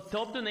you. You're a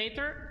top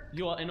donator,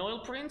 you are an oil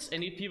prince,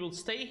 and if you will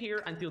stay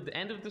here until the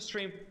end of the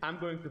stream, I'm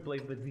going to play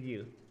with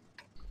you.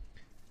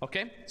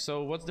 Okay,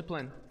 so what's the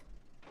plan?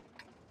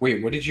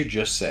 Wait, what did you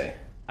just say?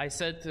 I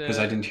said... Because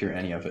I didn't hear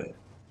any of it.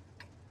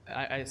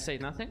 I say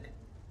nothing?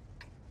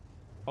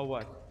 Or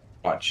what?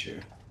 Got you.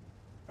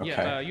 Okay.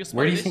 Yeah,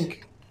 where do you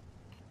think...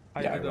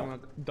 I do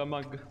the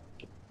mug.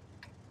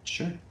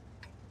 Sure.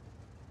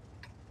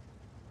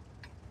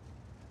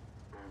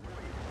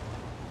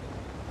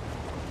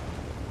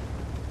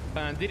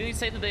 Didn't you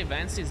say today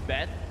Vance is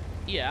bad?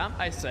 Yeah,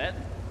 I said.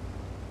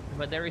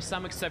 But there is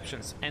some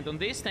exceptions. And on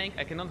this tank,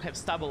 I cannot have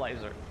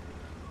stabilizer.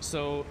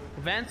 So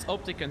Vance,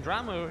 Optic, and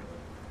Drummer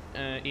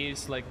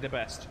is like the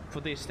best for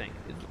this tank.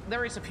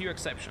 There is a few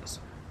exceptions.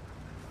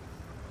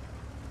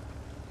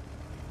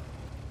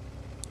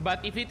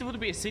 But if it would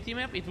be a city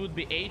map, it would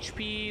be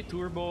HP,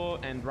 Turbo,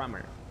 and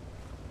Drummer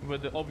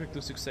with the Object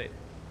 268.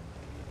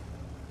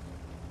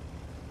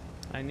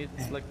 I need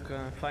like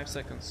 5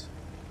 seconds.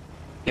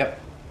 Yep,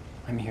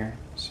 I'm here,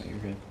 so you're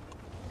good.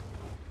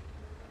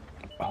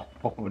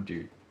 Oh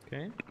dude.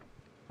 Okay.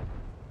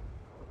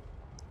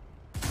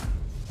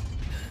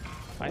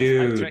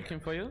 Dude. I'm tracking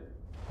for you.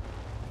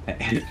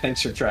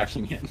 Thanks for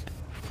tracking it. 5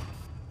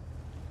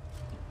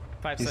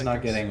 seconds. He's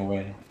not getting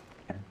away.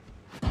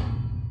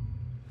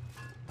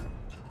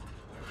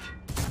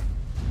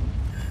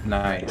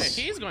 Nice.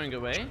 He's going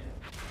away.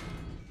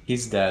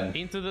 He's dead.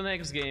 Into the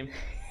next game.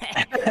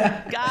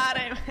 Got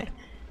him.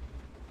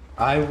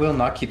 I will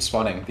not keep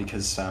spawning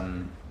because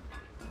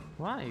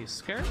Why? You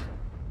scared?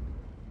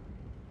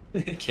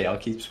 Okay, I'll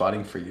keep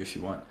spotting for you if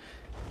you want.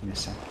 Give me a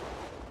sec.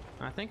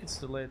 I think it's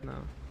too late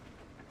now.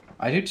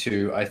 I do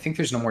too. I think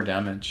there's no more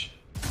damage.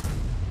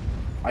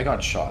 I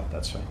got shot,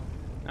 that's why.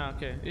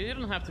 Okay, you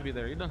don't have to be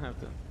there. You don't have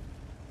to.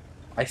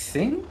 I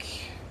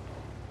think...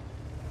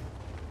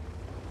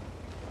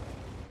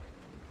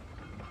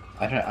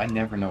 I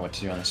never know what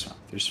to do on this one.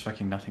 There's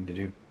fucking nothing to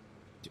do.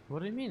 What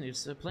do you mean?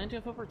 There's plenty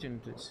of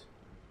opportunities.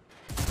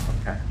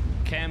 Okay.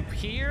 Camp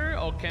here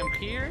or camp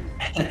here?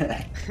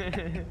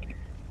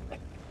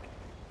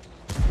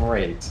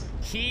 Great.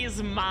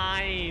 He's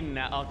mine.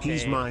 Okay.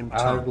 He's mine too.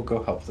 I will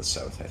go help the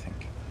south, I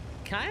think.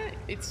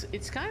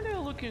 It's kind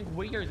of looking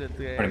weird that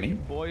the What do you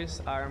mean? boys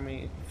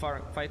army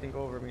fighting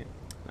over me.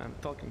 I'm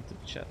talking to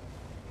the chat.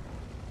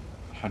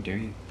 How dare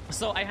you?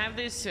 So I have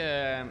this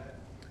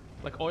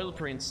like oil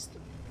prints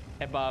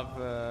above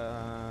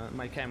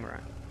my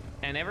camera,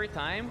 and every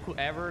time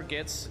whoever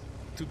gets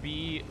to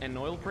be an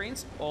oil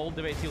prince all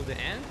the way till the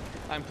end,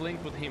 I'm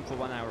playing with him for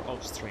 1 hour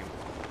off stream.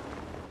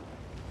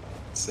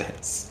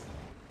 Says.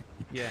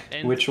 Yeah.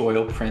 And which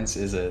oil prince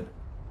is it?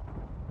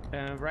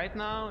 right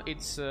now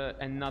it's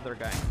another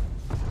guy.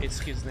 It's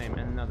his name,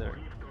 another.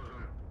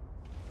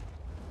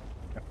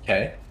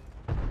 Okay.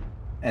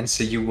 And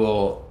so you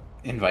will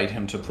invite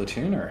him to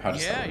platoon, or how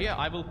does that work? Yeah,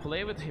 I will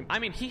play with him. I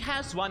mean, he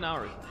has 1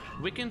 hour.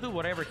 We can do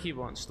whatever he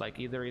wants, like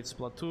either it's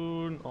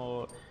platoon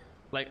or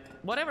like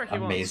whatever he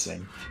wants.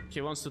 Amazing.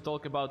 He wants to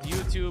talk about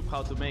YouTube,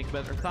 how to make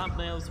better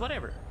thumbnails,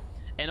 whatever.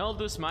 And all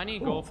this money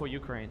go for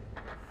Ukraine.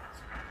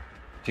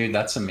 Dude,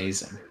 that's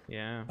amazing.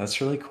 Yeah. That's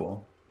really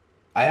cool.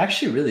 I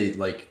actually really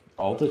like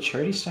all the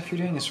charity stuff you're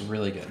doing is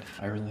really good.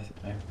 I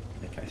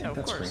think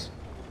that's great.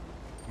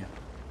 Yeah.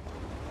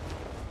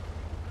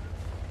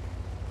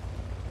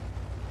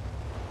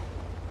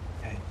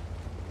 Okay.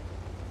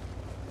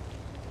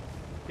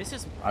 This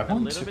is I a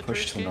want little to bit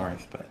push to risky.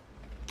 north, but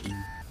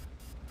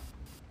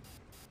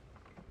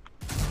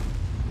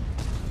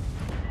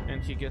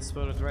And he gets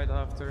spotted right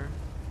after.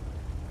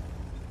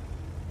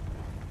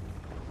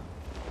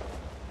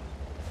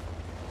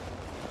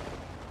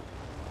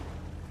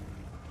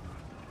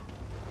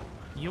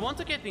 You want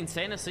to get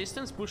insane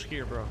assistance? Push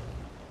here, bro.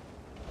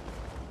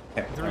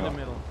 okay, Through the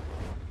middle.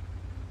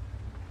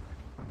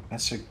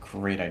 that's a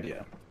great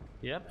idea.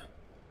 Yep.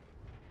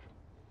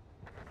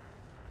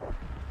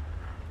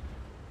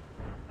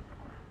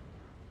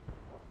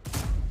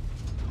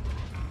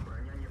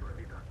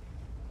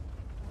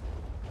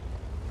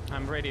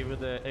 I'm ready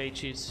with the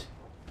HEs.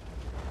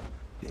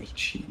 Hey,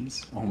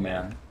 cheese. Oh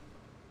man.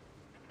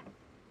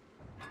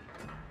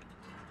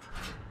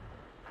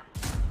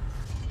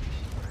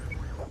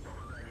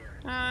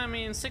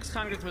 mean,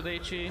 600 with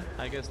HE,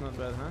 I guess not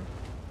bad, huh?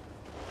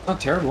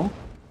 Not terrible.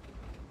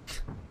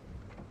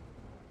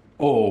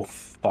 Oh,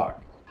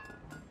 fuck.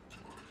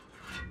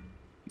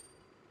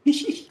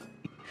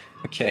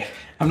 Okay,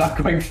 I'm not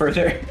going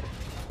further.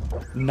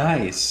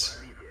 Nice.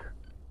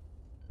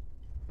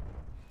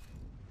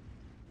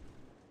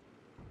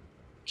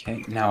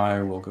 Okay, now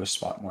I will go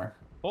spot more.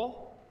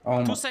 Oh,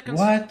 Oh, 2 seconds.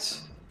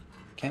 What?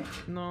 Okay.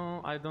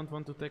 No, I don't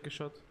want to take a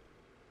shot.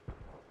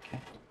 Okay.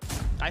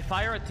 I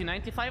fire at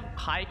T95,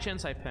 high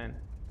chance I pan.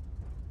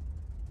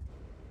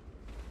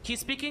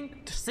 He's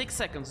peeking, 6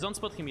 seconds, don't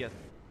spot him yet.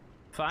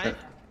 5, Sure.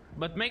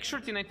 but make sure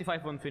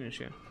T95 won't finish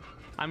you.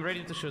 I'm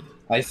ready to shoot.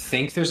 I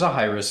think there's a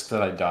high risk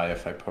that I die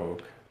if I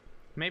poke.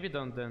 Maybe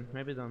don't then,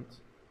 maybe don't.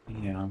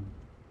 Yeah.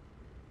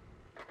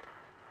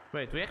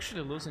 Wait, we're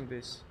actually losing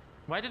this.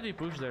 Why did he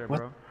push there, What?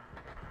 bro?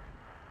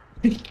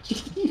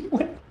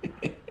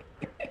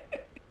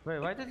 Wait,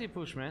 why did he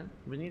push, man?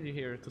 We need you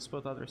here to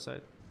spot other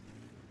side.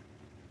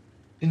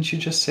 Didn't you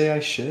just say I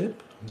should?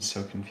 I'm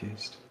so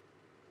confused.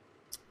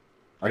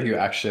 Are you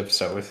actually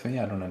upset with me?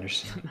 I don't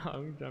understand. No,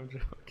 I'm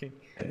joking.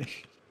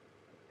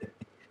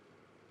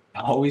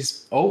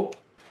 Always. Oh.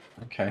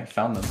 Okay,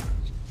 found them.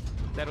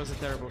 That was a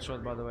terrible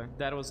shot, by the way.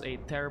 That was a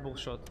terrible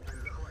shot.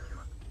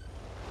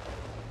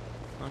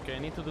 Okay, I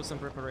need to do some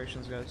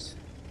preparations, guys.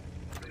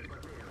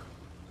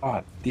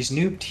 God, these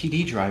new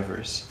TD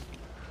drivers.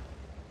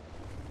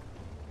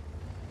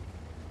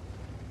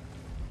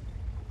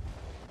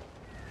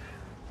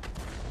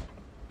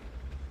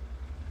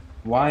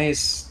 Why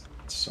is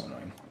it's so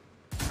annoying?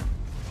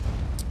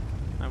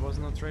 I was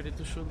not ready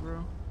to shoot,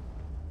 bro.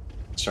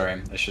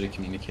 Sorry, I should have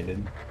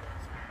communicated.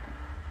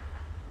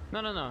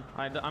 No.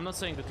 I'm not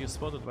saying that you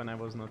spotted when I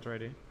was not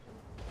ready.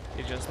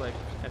 It's just like,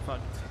 I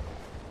fucked.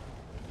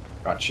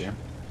 Got you.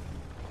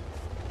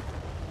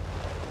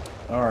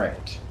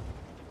 Alright.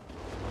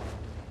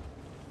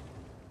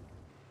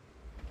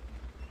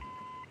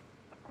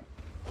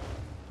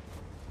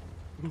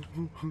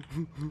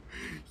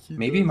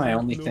 Maybe my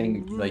only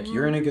thing, like,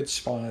 you're in a good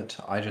spot,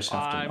 I just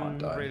have to not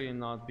die. I'm really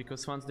not,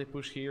 because once they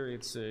push here,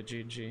 it's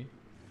GG.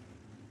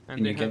 And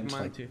Can they you get have to,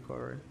 like-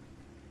 Manticore.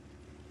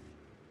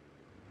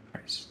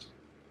 Christ.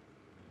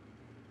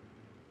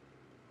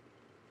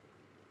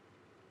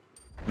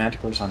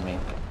 Manticore's on me.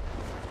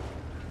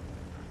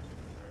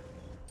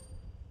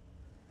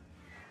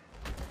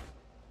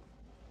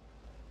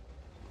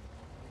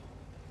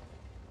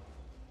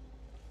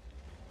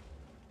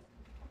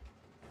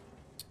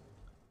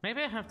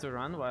 Maybe I have to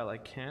run while I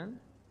can.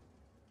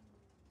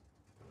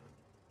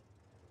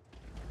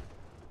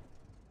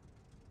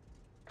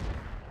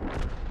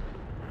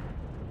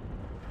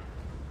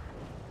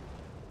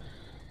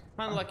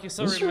 Unlucky,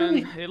 sorry This is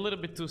really- man, a little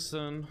bit too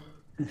soon.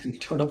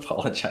 Don't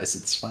apologize,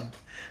 it's fine.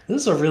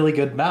 This is a really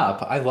good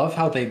map. I love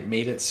how they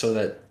made it so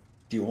that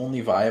the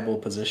only viable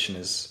position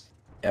is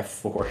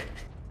F4.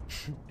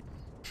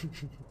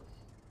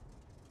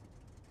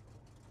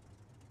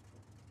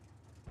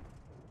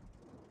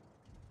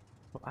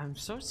 I'm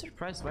so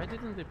surprised, why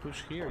didn't they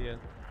push here yet?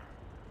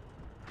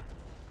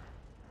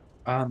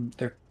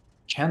 There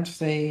can't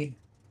they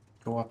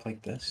go up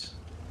like this?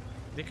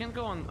 They can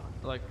go on,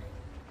 like,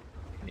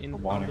 in The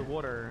on water. the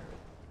water.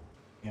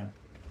 Yeah.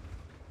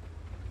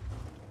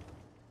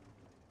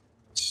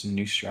 It's a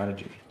new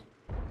strategy.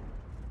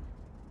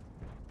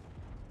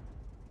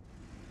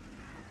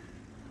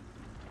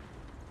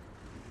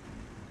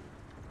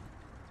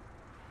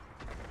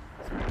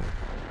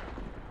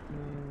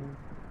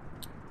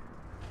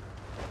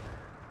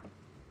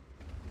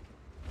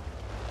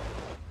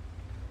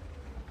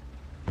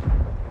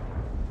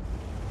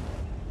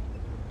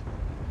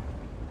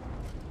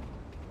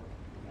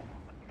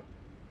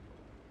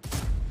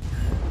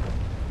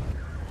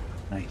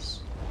 Nice.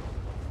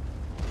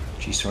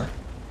 G-Sword?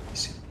 I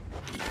see.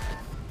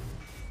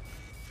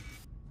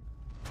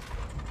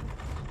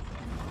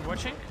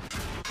 Watching?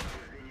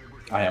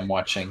 I am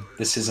watching.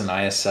 This is an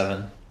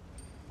IS-7.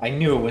 I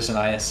knew it was an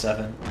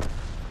IS-7.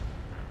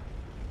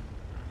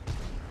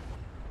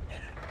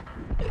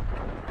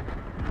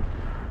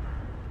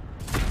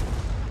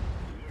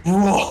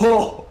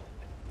 Whoa!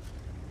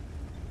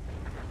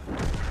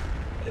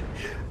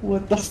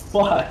 What the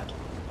fuck?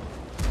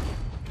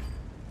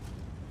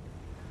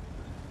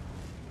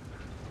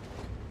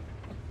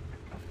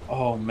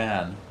 Oh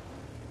man.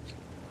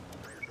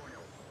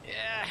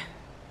 Yeah.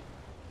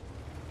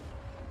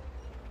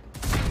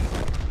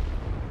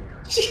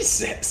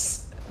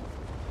 Jesus.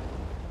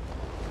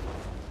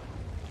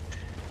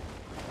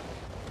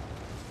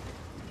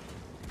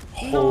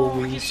 No,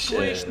 Holy he shit.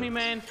 squished me,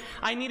 man.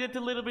 I needed a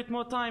little bit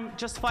more time,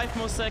 just 5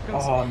 more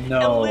seconds. Oh A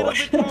no. little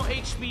bit more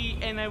HP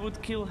and I would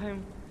kill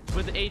him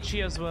with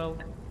HE as well.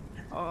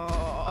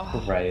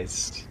 Oh.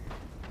 Christ.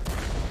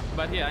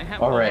 But yeah, I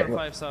have All right. over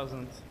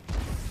 5,000.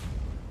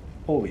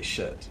 Holy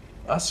shit.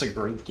 That's a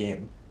great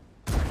game.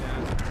 Yeah.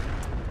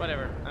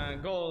 Whatever.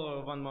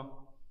 Go one more.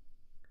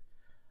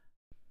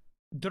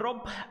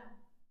 Drop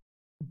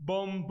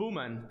Bomb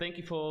Booman. Thank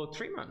you for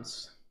 3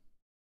 months.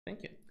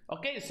 Thank you.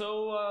 Okay,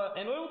 so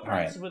and oil All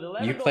right. price with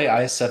 $11. You play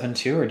IS-7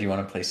 too, or do you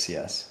want to play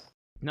CS?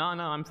 No,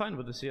 I'm fine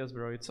with the CS,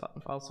 bro. It's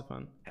also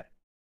fun. Okay.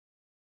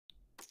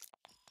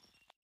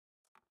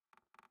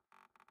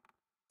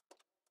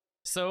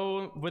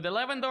 So with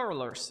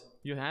 $11,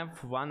 you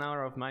have 1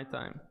 hour of my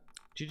time.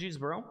 GG's,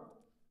 bro.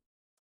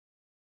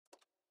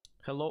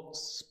 Hello,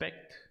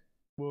 Spect.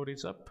 What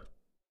is up?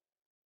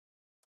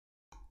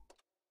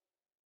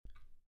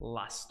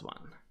 Last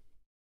one.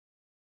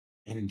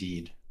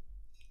 Indeed.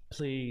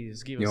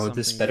 Please give us Yo, something.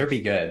 this better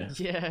be good.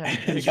 Yeah,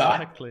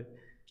 exactly.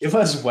 Give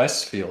us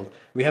Westfield.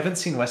 We haven't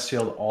seen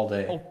Westfield all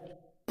day.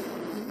 Oh.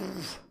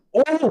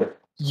 Oh!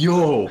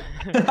 Yo!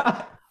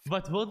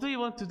 But what do you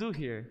want to do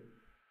here?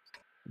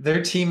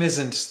 Their team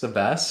isn't the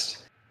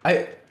best.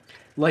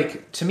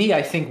 To me,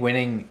 I think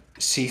winning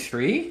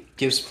C3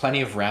 gives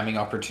plenty of ramming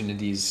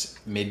opportunities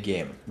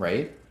mid-game,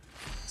 right?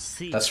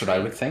 C3. That's what I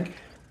would think.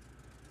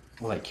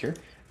 Like here.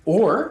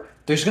 Or,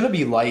 there's gonna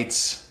be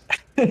lights.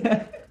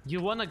 You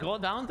wanna go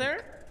down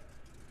there?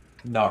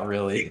 Not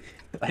really.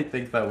 I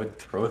think that would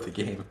throw the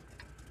game.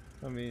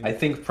 I mean... I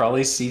think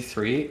probably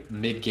C3,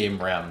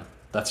 mid-game ram.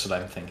 That's what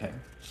I'm thinking.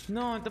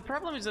 No, the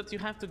problem is that you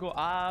have to go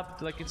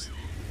up, like it's...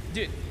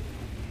 Dude.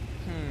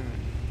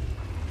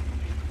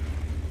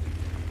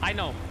 I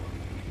know.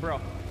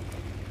 Bro.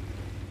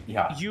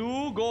 Yeah.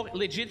 You go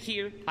legit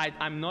here.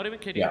 I'm not even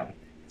kidding. Yeah.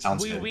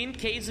 Sounds we good. win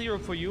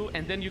K0 for you,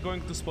 and then you're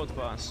going to spot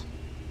for us.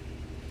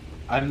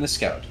 I'm the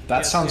scout.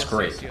 That sounds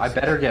great. I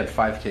better get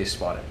 5k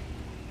spotted.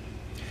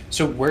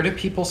 So where do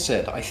people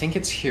sit? I think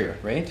it's here,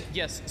 right?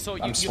 Yes, so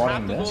you I'm have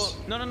spotting to this.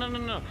 go...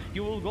 No.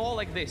 You will go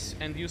like this,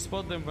 and you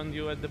spot them when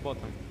you're at the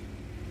bottom.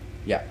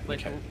 Yeah,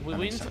 Like, okay. we That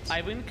win... makes sense.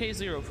 I win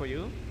K0 for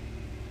you.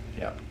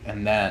 Yeah,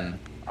 and then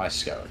I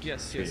scout.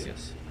 Yes.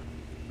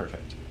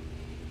 Perfect.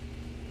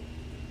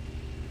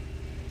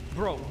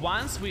 Bro,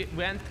 once we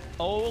went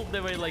all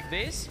the way like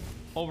this,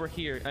 over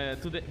here,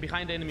 to the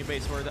behind the enemy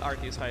base where the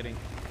RT is hiding.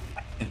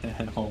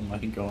 Oh my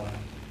god.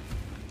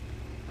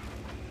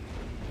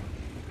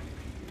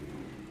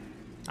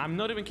 I'm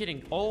not even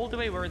kidding. All the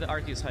way where the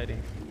RT is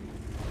hiding.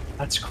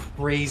 That's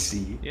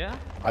crazy. Yeah?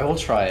 I will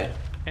try.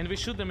 And we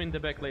shoot them in the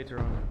back later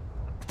on.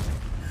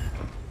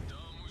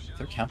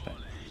 They're camping.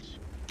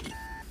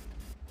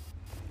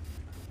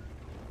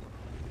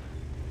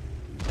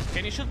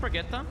 Can you shoot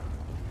Brigetta?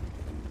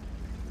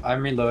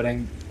 I'm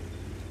reloading.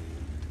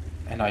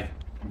 And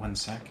one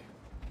sec.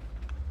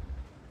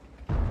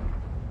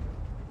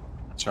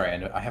 Sorry,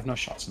 I have no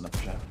shots in the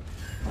project.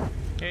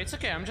 Yeah, it's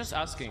okay. I'm just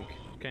asking.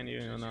 Can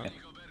you know?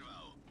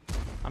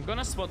 I'm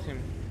gonna spot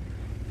him.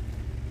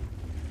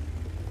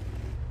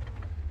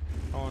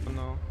 Oh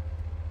no.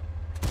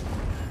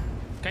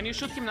 Can you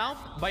shoot him now,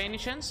 by any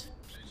chance?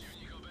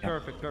 Yeah.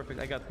 Perfect.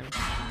 I got him.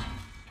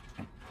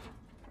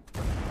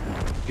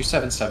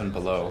 277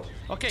 below.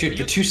 Okay, Dude,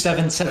 the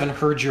 277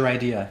 heard your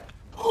idea.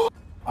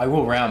 I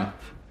will ram.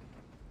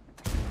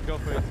 Go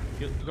for it.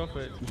 Go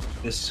for it.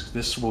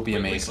 This will be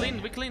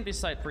amazing. We clean this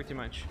side pretty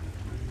much.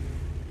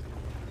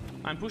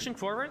 I'm pushing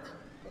forward.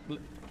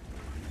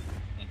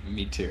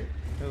 Me too.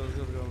 Let's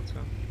go.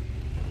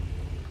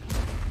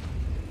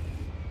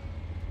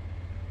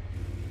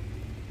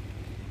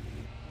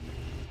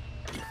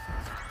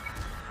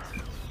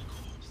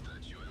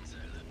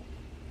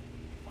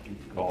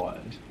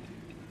 God.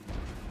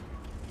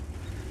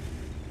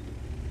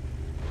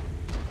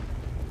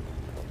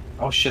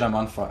 Oh shit, I'm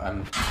on fire.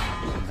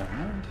 Never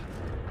mind.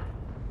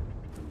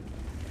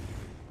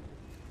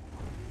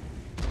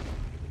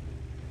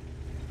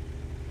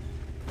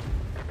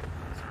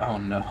 Oh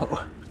no.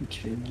 I'm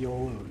getting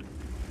YOLO'd.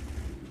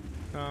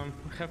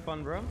 Have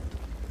fun, bro.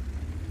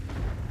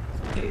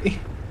 Hey.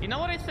 You know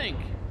what I think?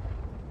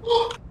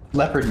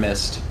 Leopard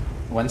missed.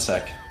 1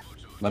 sec.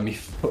 Let me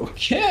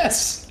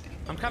focus.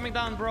 I'm coming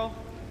down, bro.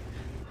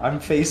 I'm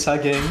face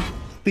hugging.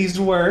 Please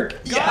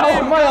work.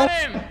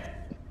 Got him!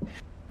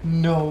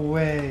 No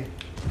way.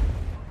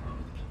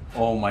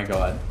 Oh my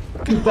god.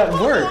 That On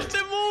worked.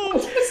 the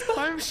move!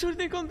 I'm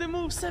shooting on the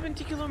move,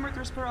 70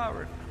 kilometers per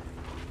hour.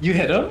 You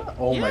hit him?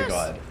 Oh my Yes.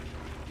 god.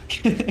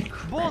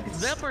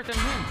 Both Leopard and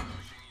him.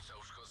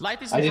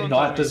 Light is in I did front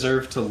not of me.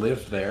 deserve to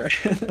live there.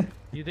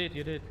 You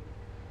did.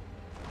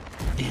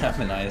 Yeah,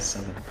 I'm an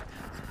IS-7.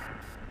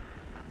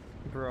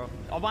 Bro.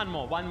 Oh, one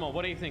more.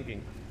 What are you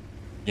thinking?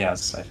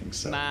 Yes, I think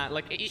so. Nah,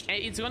 like,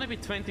 it's gonna be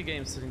 20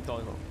 games in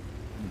total.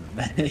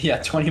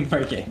 Yeah, 20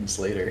 more games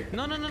later.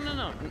 No.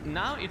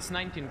 Now it's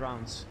 19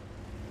 rounds.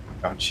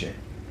 Gotcha.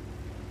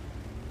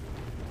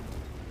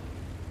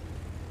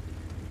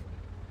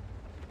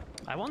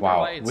 I wonder Wow,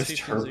 why it's with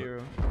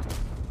 15-0.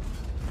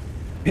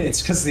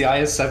 It's because the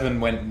IS-7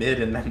 went mid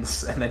and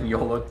then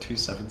YOLO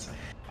 277.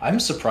 I'm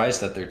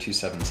surprised that their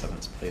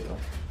 277s play though.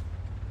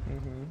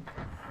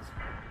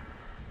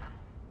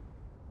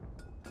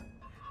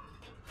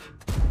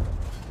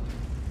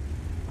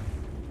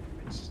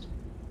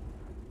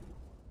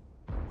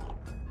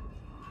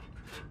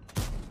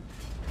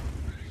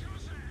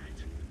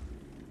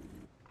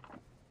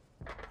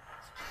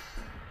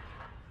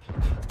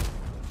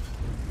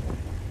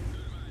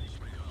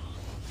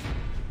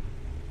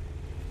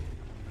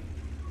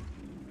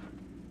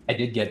 I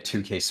did get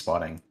 2K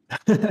spotting.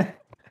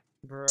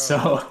 Bro.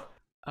 So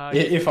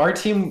if our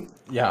team,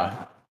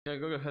 yeah, go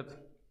ahead.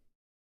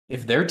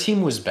 if their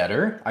team was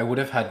better, I would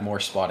have had more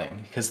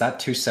spotting because that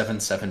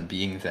 277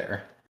 being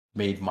there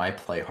made my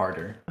play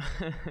harder.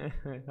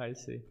 I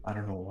see. I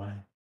don't know why.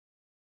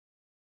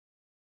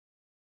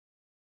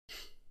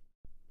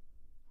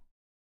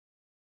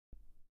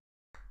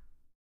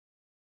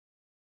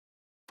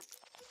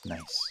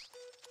 Nice.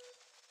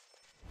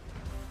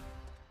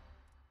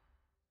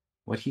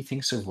 What he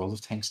thinks of World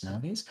of Tanks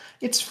nowadays?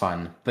 It's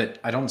fun, but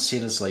I don't see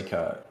it as like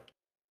a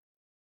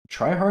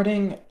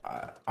tryharding.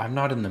 I'm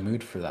not in the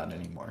mood for that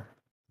anymore.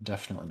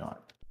 Definitely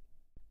not.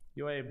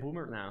 You are a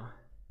boomer now.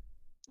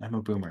 I'm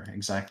a boomer,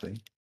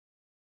 exactly.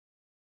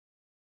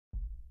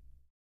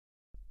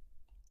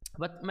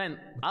 But man,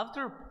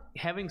 after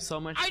having so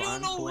much I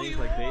fun don't know who playing you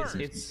like this,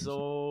 are. it's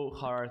so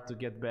hard to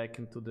get back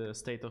into the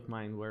state of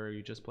mind where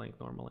you're just playing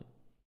normally.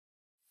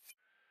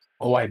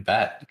 Oh, I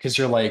bet. Because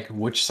you're like,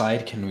 which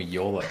side can we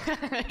YOLO?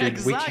 Dude,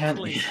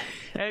 Exactly. we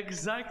can't.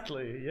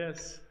 Exactly.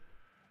 Yes.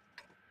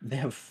 They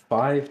have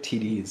 5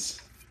 TDs.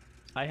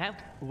 I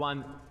have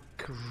one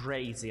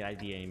crazy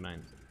idea in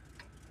mind.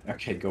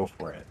 Okay, go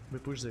for it. We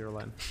push 0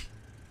 line.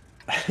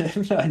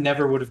 I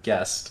never would have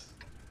guessed.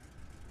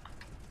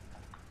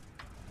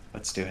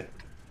 Let's do it.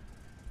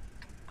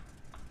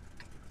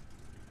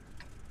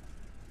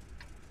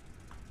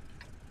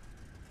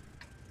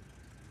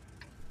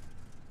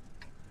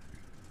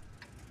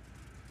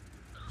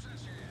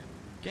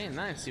 Okay,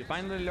 nice. You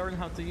finally learn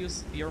how to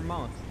use your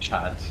mouth.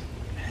 Chad.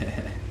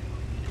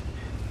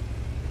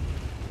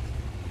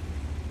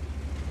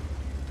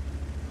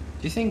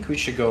 Do you think we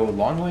should go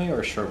long way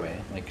or short way?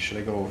 Like, should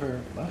I go over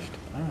left?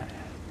 Ah,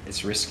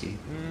 it's risky.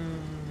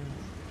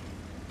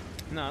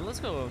 No,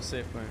 let's go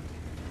safe way.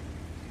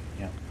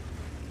 Yeah.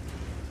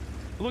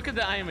 Look at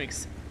the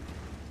IMX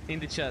in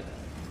the chat.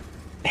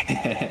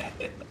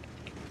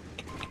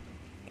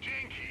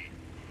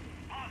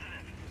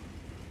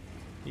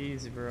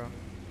 Easy, bro.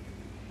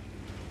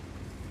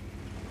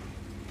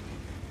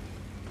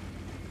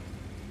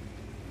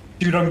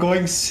 Dude, I'm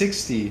going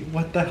 60.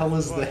 What the hell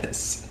is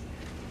this?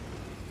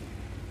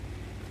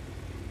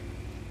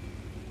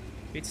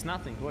 It's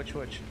nothing. Watch,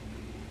 watch.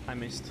 I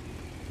missed.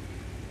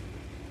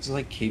 It's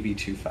like KB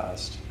too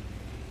fast.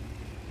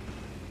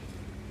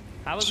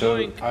 I was So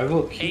going I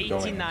will keep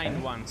 89 going.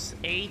 Okay? once.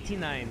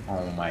 89.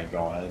 Oh my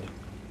god.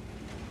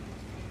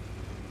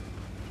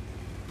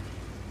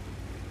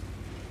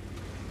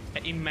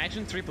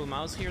 Imagine triple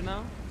mouse here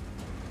now.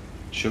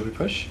 Should we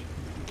push?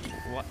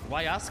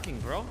 Why asking,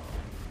 bro?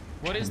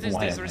 What is this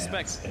Why am I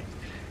disrespect? asking?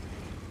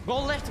 Go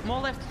left, more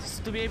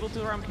left to be able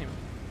to ram him.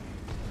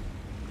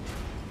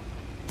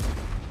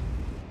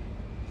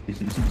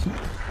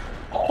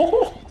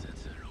 Oh!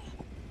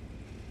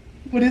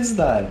 What is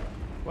that?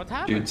 What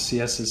happened? Dude,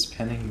 CS is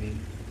pinning me.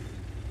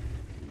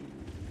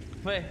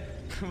 Wait,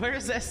 where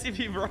is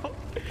SCP, bro?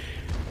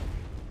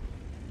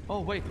 Oh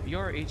wait,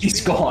 you're HP.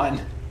 He's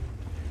gone.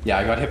 Yeah,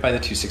 I got hit by the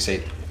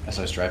 268 as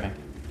I was driving.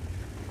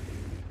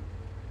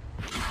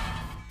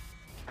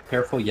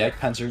 Careful,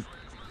 Panzer.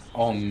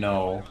 Oh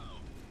no.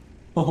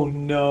 Oh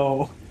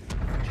no.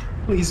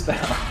 Please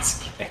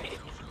bounce. Okay.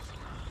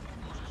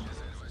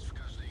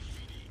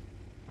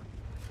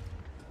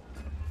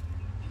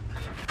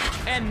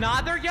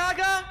 Another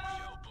Yaga?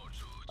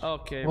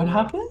 Okay. What bro.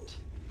 happened?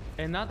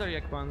 Another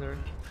Yak Panther.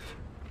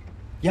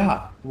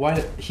 Yeah, why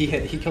did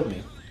he killed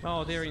me.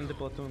 Oh, they're in the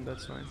platoon,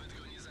 that's fine.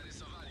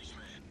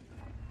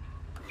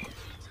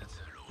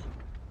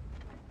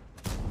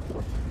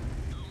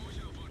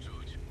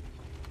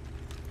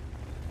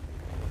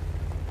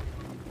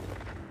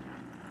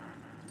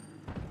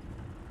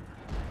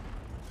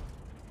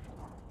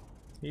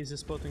 He's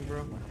spotting,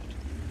 bro.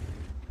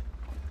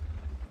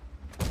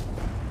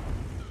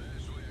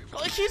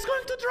 Oh, he's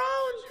going to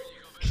drown!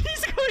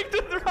 He's going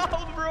to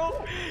drown,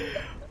 bro!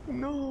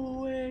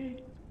 No way.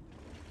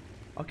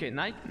 Okay,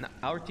 Knight,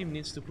 our team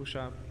needs to push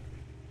up.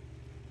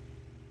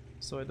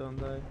 So I don't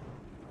die.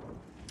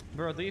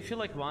 Bro, do you feel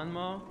like one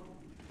more?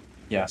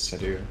 Yes, I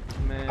do.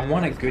 Man. I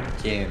want a good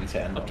game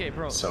to end Okay, on,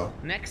 bro. So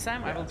Next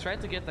time I yeah. will try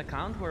to get an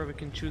account where we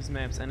can choose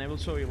maps and I will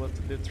show you what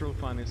the true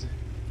fun is.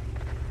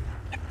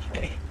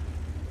 okay.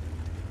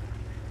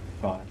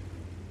 God.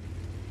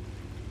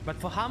 But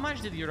for how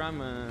much did you ram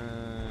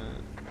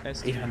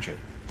SQ? 800.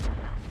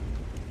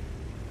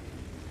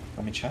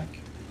 Let me check.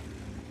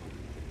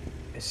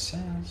 It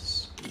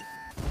says...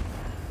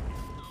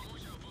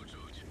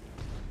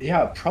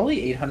 Yeah,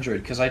 probably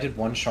 800 because I did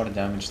 1 shot of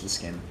damage this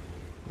game.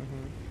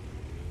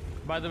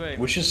 By the way,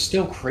 Which is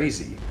still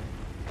crazy.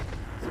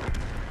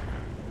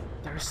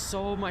 there's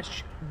so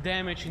much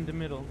damage in the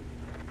middle.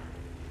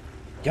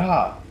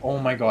 Yeah, oh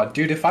my god.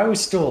 Dude, if I was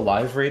still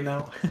alive right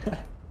now...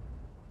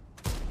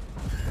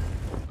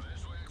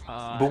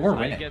 But we're I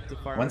winning. get to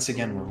farm Once it.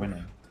 again, we're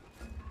winning.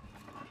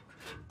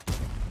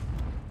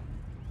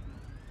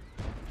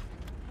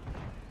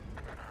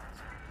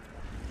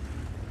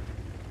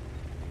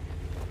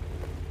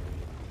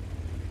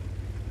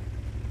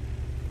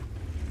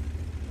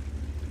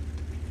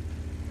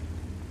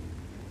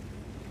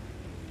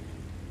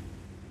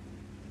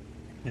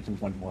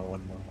 One more,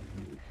 one more.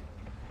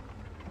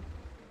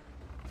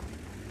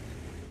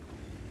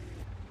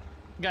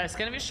 Guys,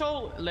 can we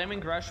show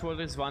LemmingRush what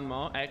this one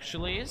more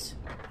actually is?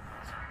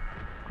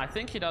 I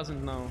think he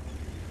doesn't know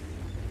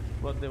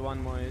what the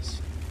one more is.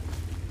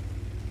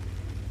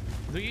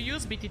 Do you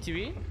use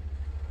BTTV?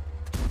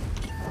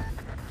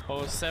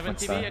 Or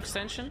 7TV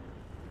extension?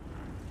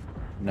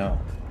 No.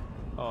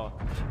 Oh.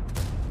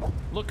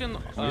 Look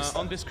on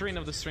the screen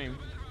of the stream.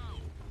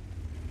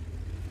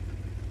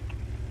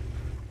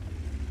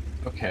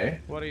 Okay.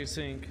 What are you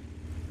seeing?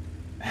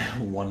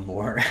 One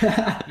more.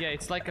 Yeah,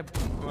 it's like a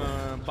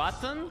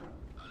battle,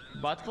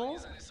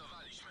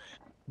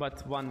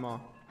 but one more.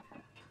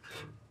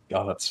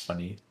 Oh, that's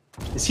funny.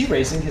 Is he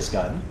raising his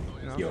gun?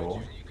 No.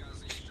 Yo.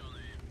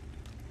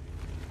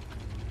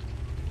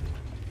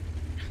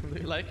 Do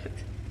you like it?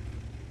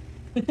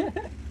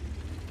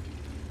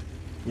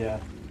 Yeah.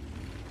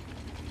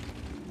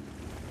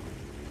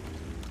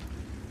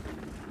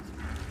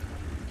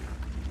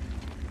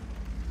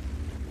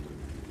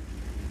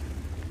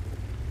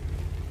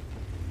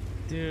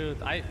 Dude,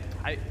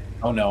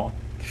 Oh no.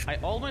 I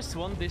almost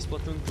want this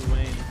platoon to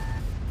win.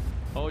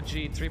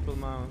 OG triple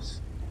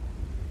mouse.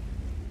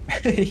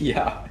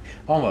 Yeah,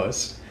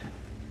 almost.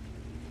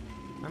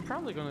 I'm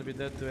probably gonna be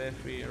dead to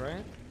FE,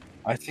 right?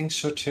 I think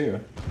so too.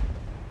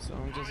 So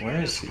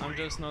Where is he? I'm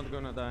just not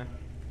gonna die.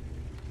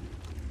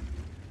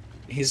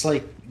 He's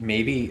like,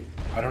 maybe,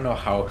 I don't know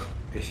how,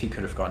 if he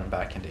could have gotten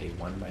back into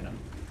A1 by now.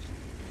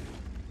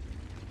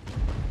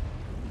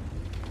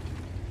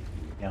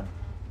 Yeah.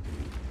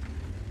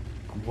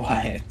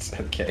 What?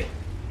 Okay.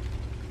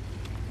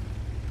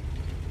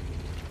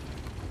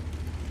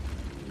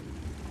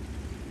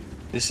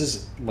 This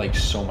is like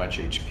so much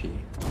HP.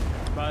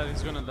 But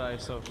he's gonna die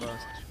so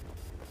fast.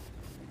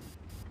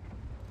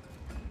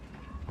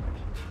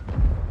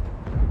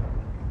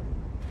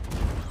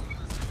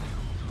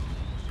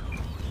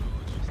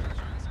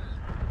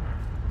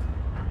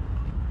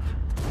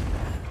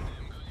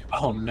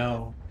 Oh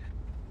no.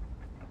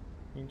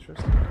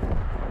 Interesting.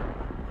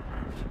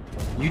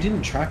 You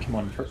didn't track him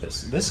on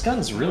purpose. This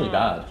gun's really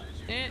bad.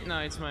 No,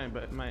 it's my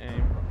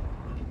aim.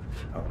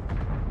 Oh.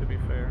 To be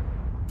fair.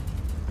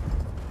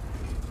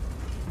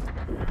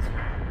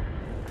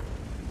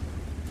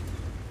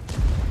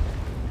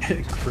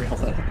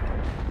 Gorilla.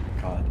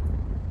 God.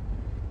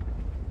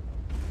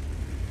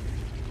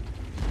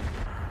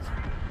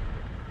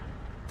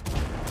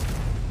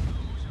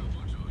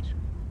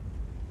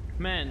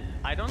 Man,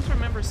 I don't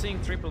remember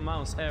seeing triple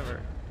mouse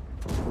ever.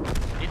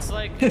 It's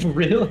like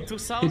Really?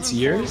 2014 It's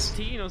years?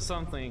 or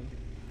something.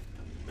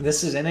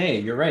 This is NA,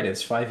 you're right,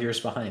 it's 5 years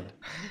behind.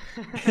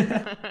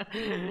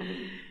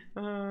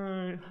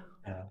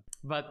 Yeah.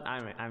 But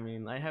I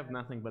mean, I have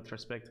nothing but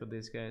respect for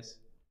these guys.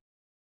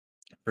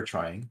 For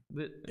trying.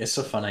 It's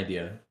a fun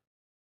idea.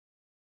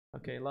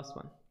 Okay, last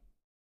one.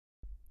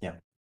 Yeah.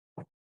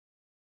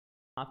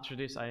 After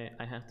this, I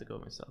have to go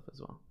myself as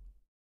well.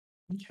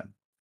 Okay.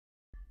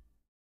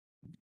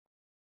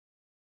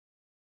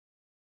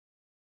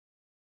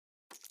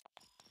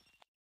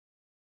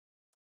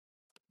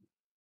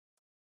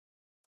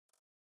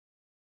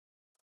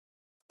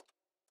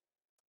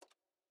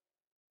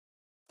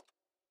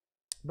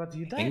 But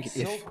you died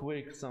so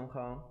quick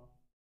somehow.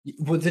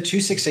 Well, the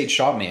 268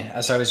 shot me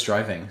as I was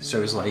driving, so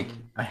it was like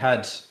I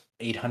had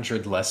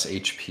 800 less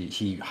HP.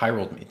 He high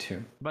rolled me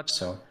too. But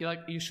so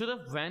you should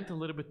have went a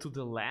little bit to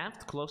the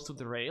left, close to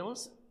the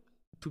rails,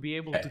 to be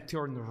able to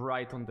turn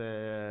right on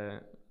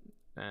the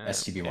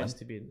STB1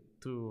 STB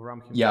to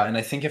ramp him. Yeah, and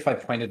I think if I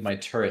pointed my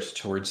turret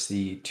towards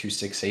the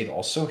 268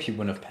 also, he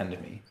wouldn't have penned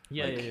me.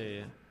 Yeah, like,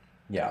 yeah.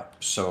 Yeah,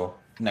 so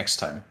next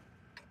time.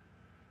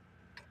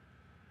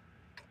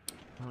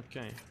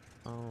 Okay.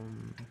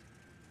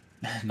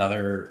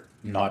 Another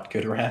not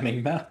good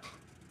ramming map.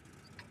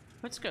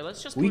 Let's go.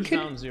 Let's just push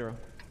down 0.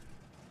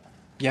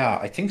 Yeah,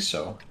 I think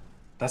so.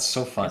 That's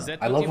so fun. Is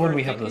that I what love you when were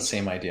we have the thinking?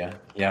 same idea.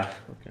 Yeah.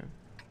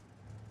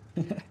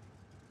 Okay.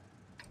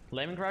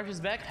 LemmingRush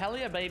is back. Hell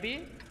yeah,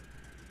 baby.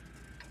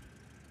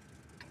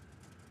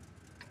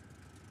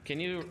 Can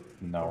you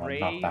No, I'm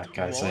raid not that,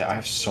 guys. what? I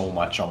have so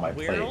much on my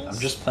plate. Whirls?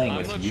 I'm just playing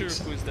with I'm not sure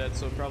iyouxin. who's that,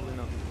 so probably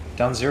not.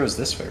 Down 0 is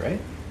this way,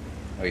 right?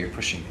 Oh, you're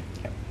pushing me.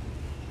 Yeah.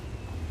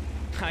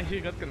 I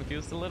got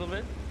confused a little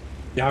bit.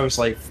 Yeah, I was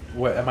like,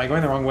 what, am I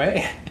going the wrong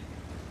way?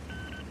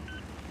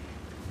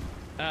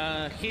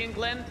 He and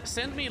Glenn,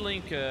 send me a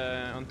link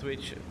on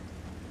Twitch.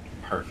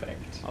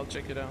 Perfect. I'll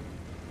check it out.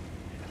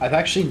 I've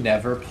actually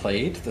never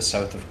played the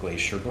South of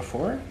Glacier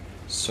before,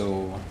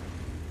 so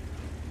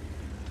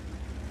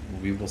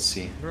we will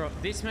see. Bro,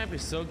 this map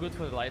is so good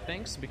for the light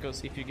tanks,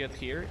 because if you get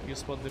here, you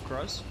spot the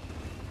cross,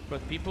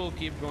 but people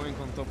keep going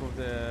on top of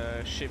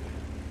the ship.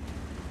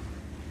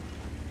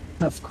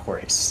 Of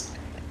course.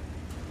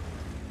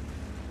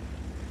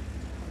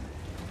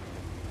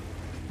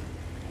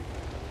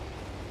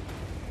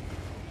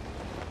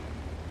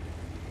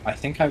 I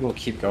think I will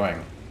keep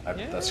going.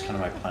 That's kind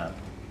of my plan.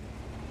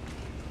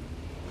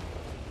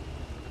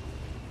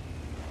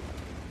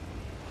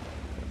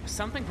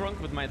 Something wrong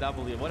with my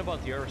W. What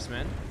about yours,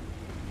 man?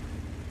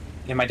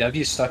 Yeah, my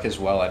W's stuck as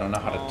well. I don't know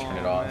how to turn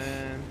it off.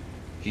 Man.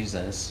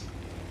 Jesus.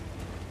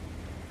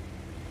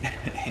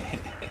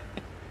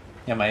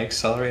 Yeah, my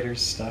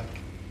accelerator's stuck.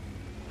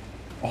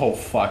 Oh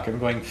fuck, I'm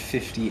going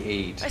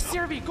 58.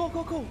 SCRV, go,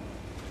 go, go!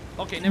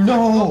 Okay, never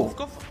No! mind.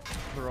 Go.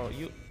 Bro,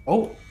 you...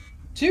 Oh,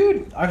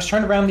 dude, I was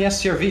trying to round the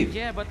SCRV.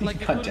 Yeah, but like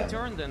you God couldn't damn it.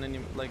 turn then, and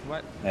you, like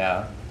what?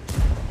 Yeah.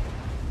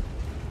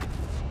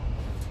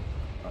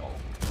 Oh.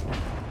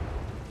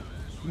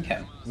 Okay,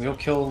 we'll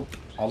kill...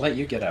 I'll let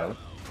you get out.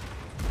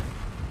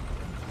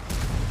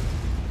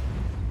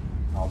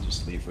 I'll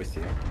just leave with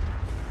you.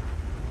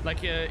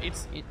 Like,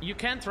 you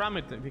can't ram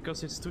it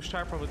because it's too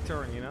sharp of a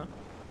turn, you know?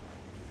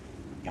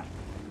 Yeah.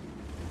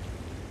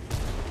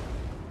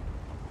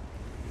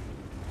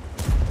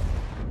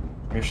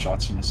 Your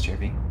shots in this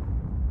JV.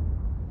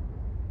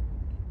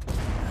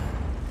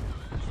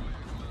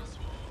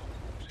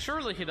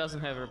 Surely he doesn't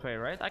have repair,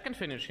 right? I can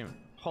finish him.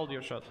 Hold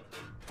your shot.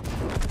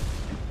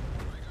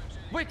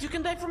 Wait, you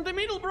can die from the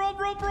middle, bro,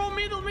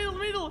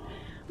 middle.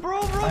 Bro.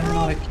 I'm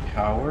not a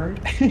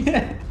coward.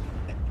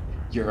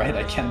 You're right,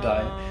 I can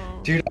die.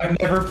 Dude, I've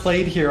never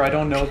played here, I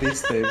don't know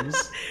these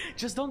things.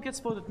 Just don't get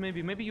spotted,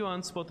 maybe. Maybe you are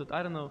unspotted,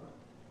 I don't know.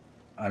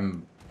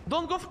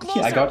 Don't go closer!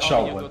 Yeah, I got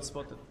shot you one. got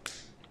spotted.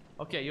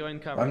 Okay, you're in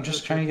cover. I'm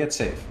just trying to get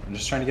safe. I'm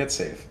just trying to get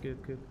safe.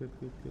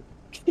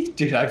 Good.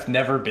 Dude, I've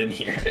never been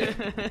here.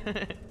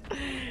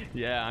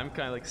 Yeah, I'm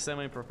kind of like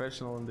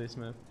semi-professional in this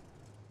map.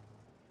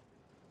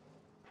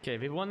 Okay,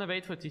 we wanna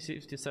wait for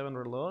T57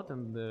 reload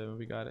and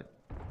we got it.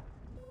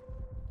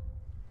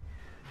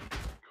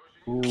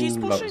 Ooh, He's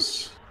pushing!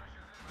 loves.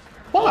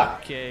 What?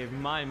 Okay,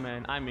 my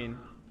man, I mean,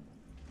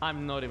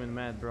 I'm not even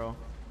mad, bro.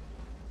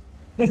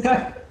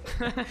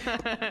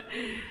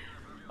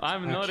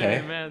 I'm not Okay.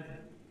 even mad.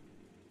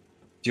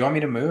 Do you want me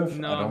to move?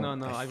 No,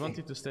 I want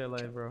you to stay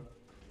alive, bro.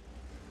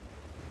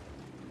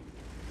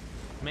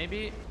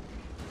 Maybe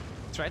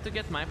try to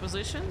get my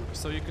position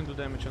so you can do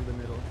damage on the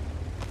middle.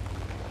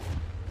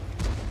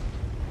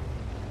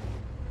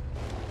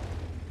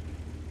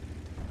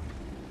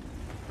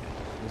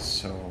 It's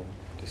so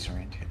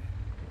disoriented.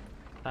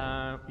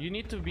 You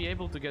need to be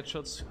able to get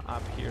shots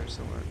up here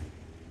somewhere.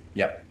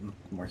 Yep,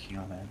 I'm working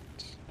on that.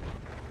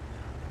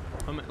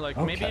 Like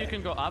maybe Okay. you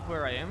can go up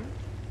where I am.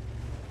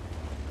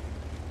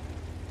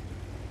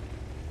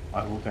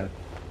 I will get...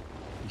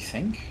 You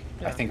think?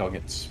 I Yeah. think I'll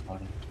get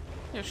spotted.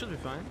 Yeah, should be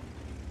fine.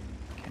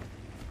 Okay.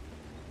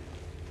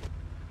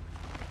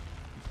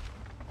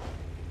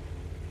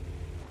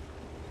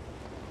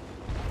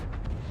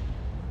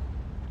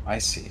 I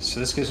see. So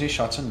this gives me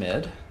shots in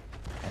mid,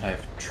 and I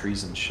have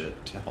trees and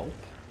shit to help.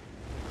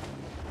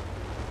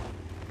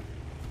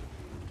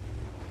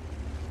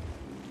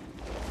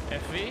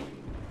 FV?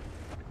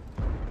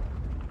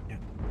 Yeah.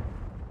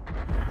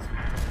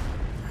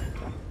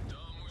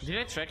 Did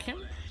I track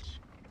him?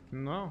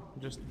 No,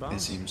 just It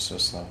bounce. seems so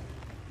slow.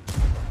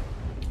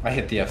 I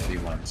hit the FV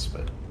once,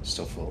 but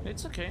still full.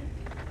 It's okay.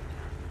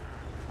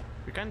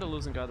 We're kinda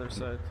losing other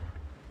side.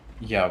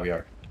 Yeah, we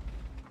are.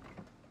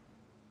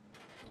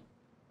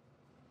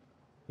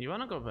 You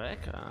wanna go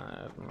back?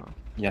 I don't know.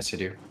 Yes, I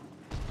do.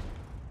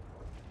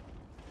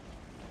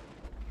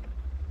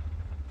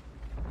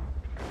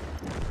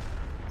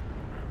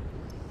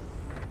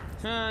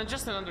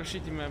 Just another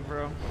shitty map,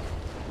 bro.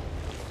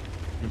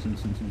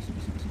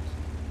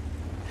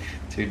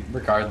 Dude,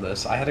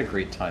 regardless, I had a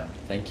great time.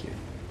 Thank you.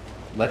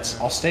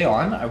 I'll stay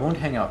on. I won't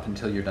hang up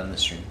until you're done the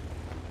stream.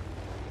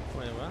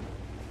 Wait, what?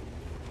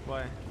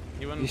 Why?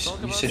 You wanna You talk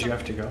about said you something?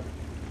 have to go.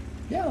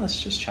 Yeah, let's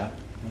just chat.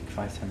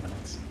 Like 5-10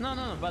 minutes.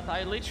 No, but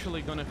I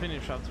literally gonna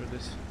finish after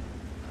this.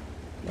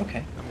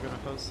 Okay. I'm gonna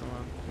host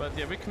someone. But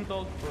yeah, we can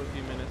talk for a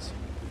few minutes.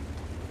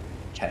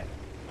 Okay.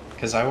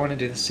 Because I want to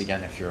do this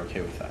again if you're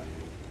okay with that.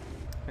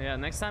 Yeah,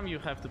 next time you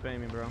have to pay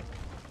me, bro.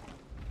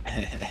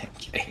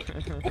 Okay.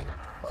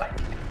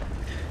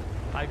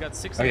 I got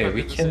 600 Okay,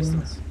 we can...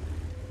 resistance.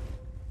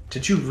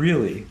 Did you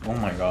really? Oh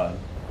my god.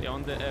 Yeah,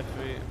 on the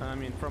FV, I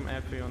mean from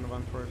FV on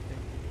 140.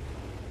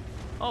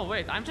 Oh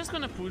wait, I'm just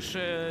gonna push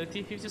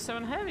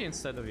T57 heavy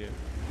instead of you.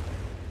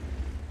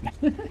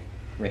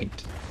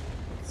 Great.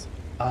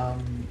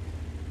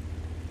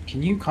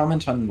 Can you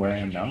comment on where I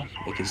am now?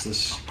 Like, is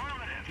this...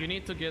 You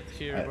need to get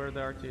here where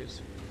the RT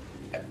is.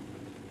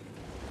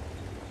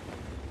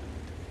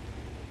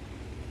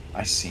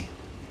 I see.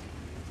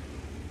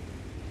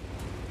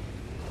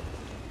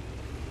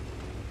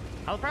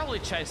 I'll probably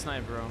chai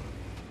snipe, bro.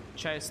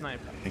 Chai snipe.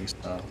 I think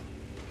so.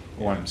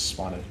 One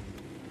spotted.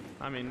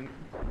 I mean,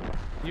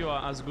 you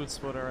are as good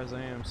spotter as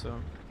I am,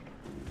 so.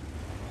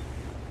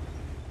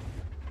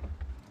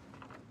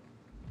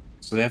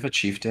 So they have a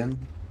chieftain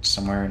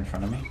somewhere in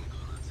front of me.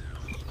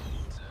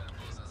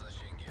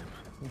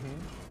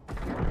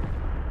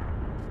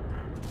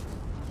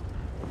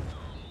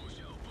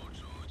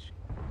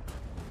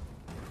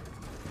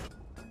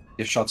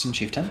 You have shots in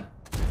chieftain?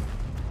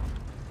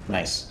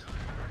 Nice.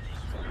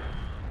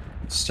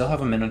 Still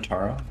have a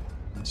Minotauro.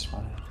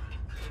 Spotted.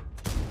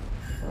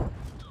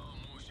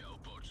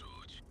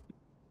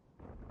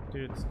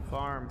 Dude,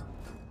 farm.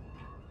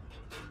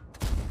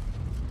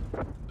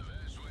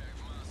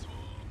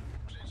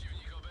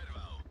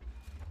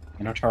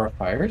 Minotaur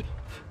fired?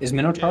 Is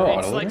Minotaur Yeah,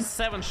 it's auto? like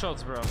 7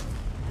 shots, bro.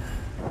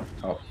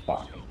 Oh,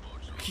 fuck.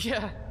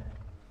 Yeah.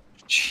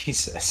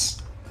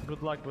 Jesus.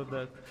 Good luck with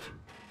that.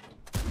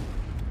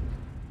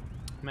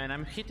 Man,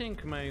 I'm hitting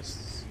my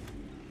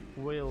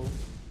wheel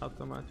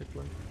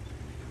automatically.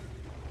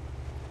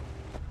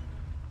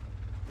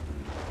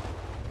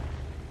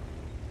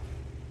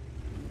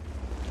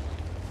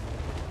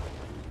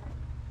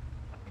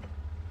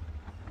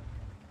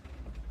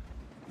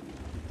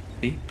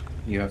 See?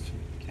 You have...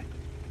 Okay.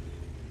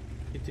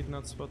 It did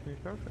not spot me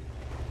perfect.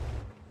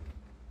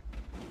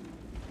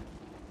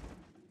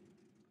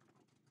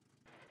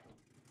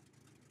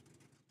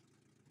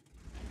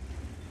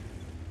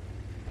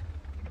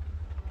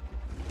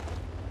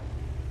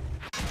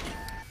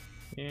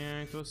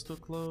 Yeah, it was too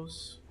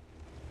close.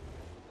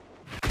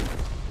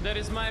 That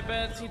is my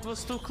bad, it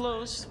was too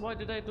close. Why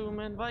did I do,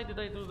 man? Why did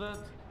I do that?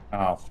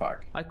 Oh,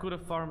 fuck. I could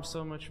have farmed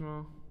so much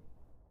more.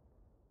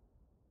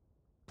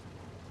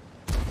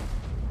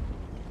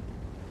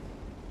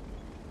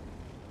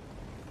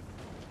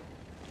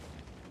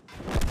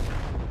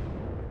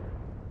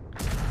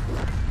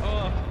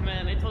 Oh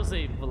man, it was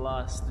a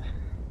blast.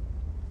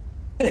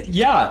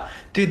 Yeah,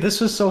 dude, this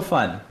was so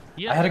fun.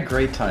 Yeah. I had a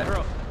great time.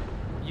 Bro,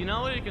 you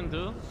know what you can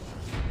do?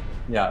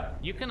 Yeah.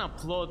 You can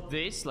upload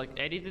this, like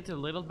edit it a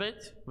little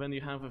bit when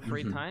you have a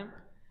free time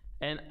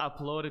and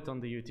upload it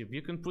on the YouTube.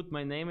 You can put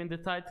my name in the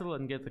title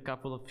and get a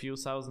couple of few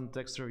thousand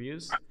extra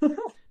views.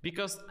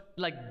 Because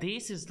like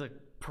this is the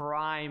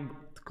prime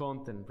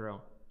content,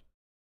 bro.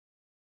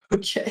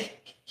 Okay.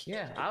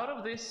 Yeah, out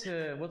of this,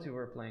 what you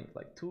were playing,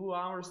 like 2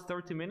 hours,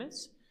 30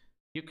 minutes,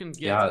 you can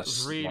get Yeah,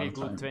 it's a really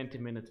long good time.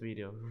 20-minute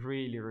video.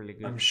 Really, really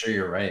good. I'm sure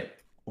you're right.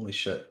 Holy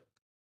shit.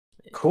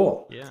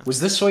 Cool. Yeah. Was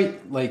this way,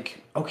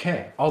 like,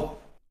 okay,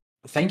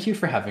 thank you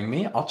for having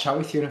me. I'll chat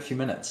with you in a few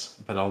minutes,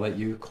 but I'll let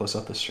you close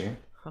out the stream.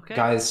 Okay.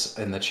 Guys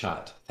in the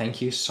chat,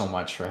 thank you so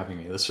much for having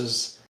me. This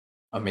was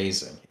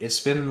amazing. It's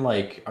been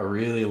like a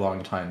really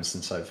long time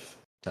since I've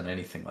done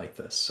anything like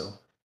this, so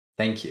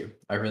thank you.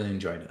 I really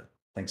enjoyed it.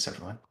 Thanks,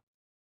 everyone.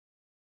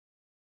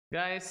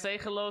 Guys, say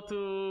hello to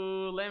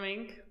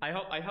Lemming. I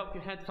hope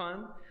you had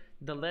fun.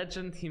 The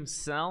legend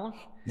himself.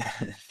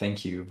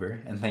 Thank you,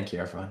 Uber, and thank you,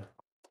 everyone.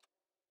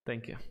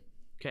 Thank you.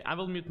 Okay, I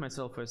will mute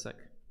myself for a sec.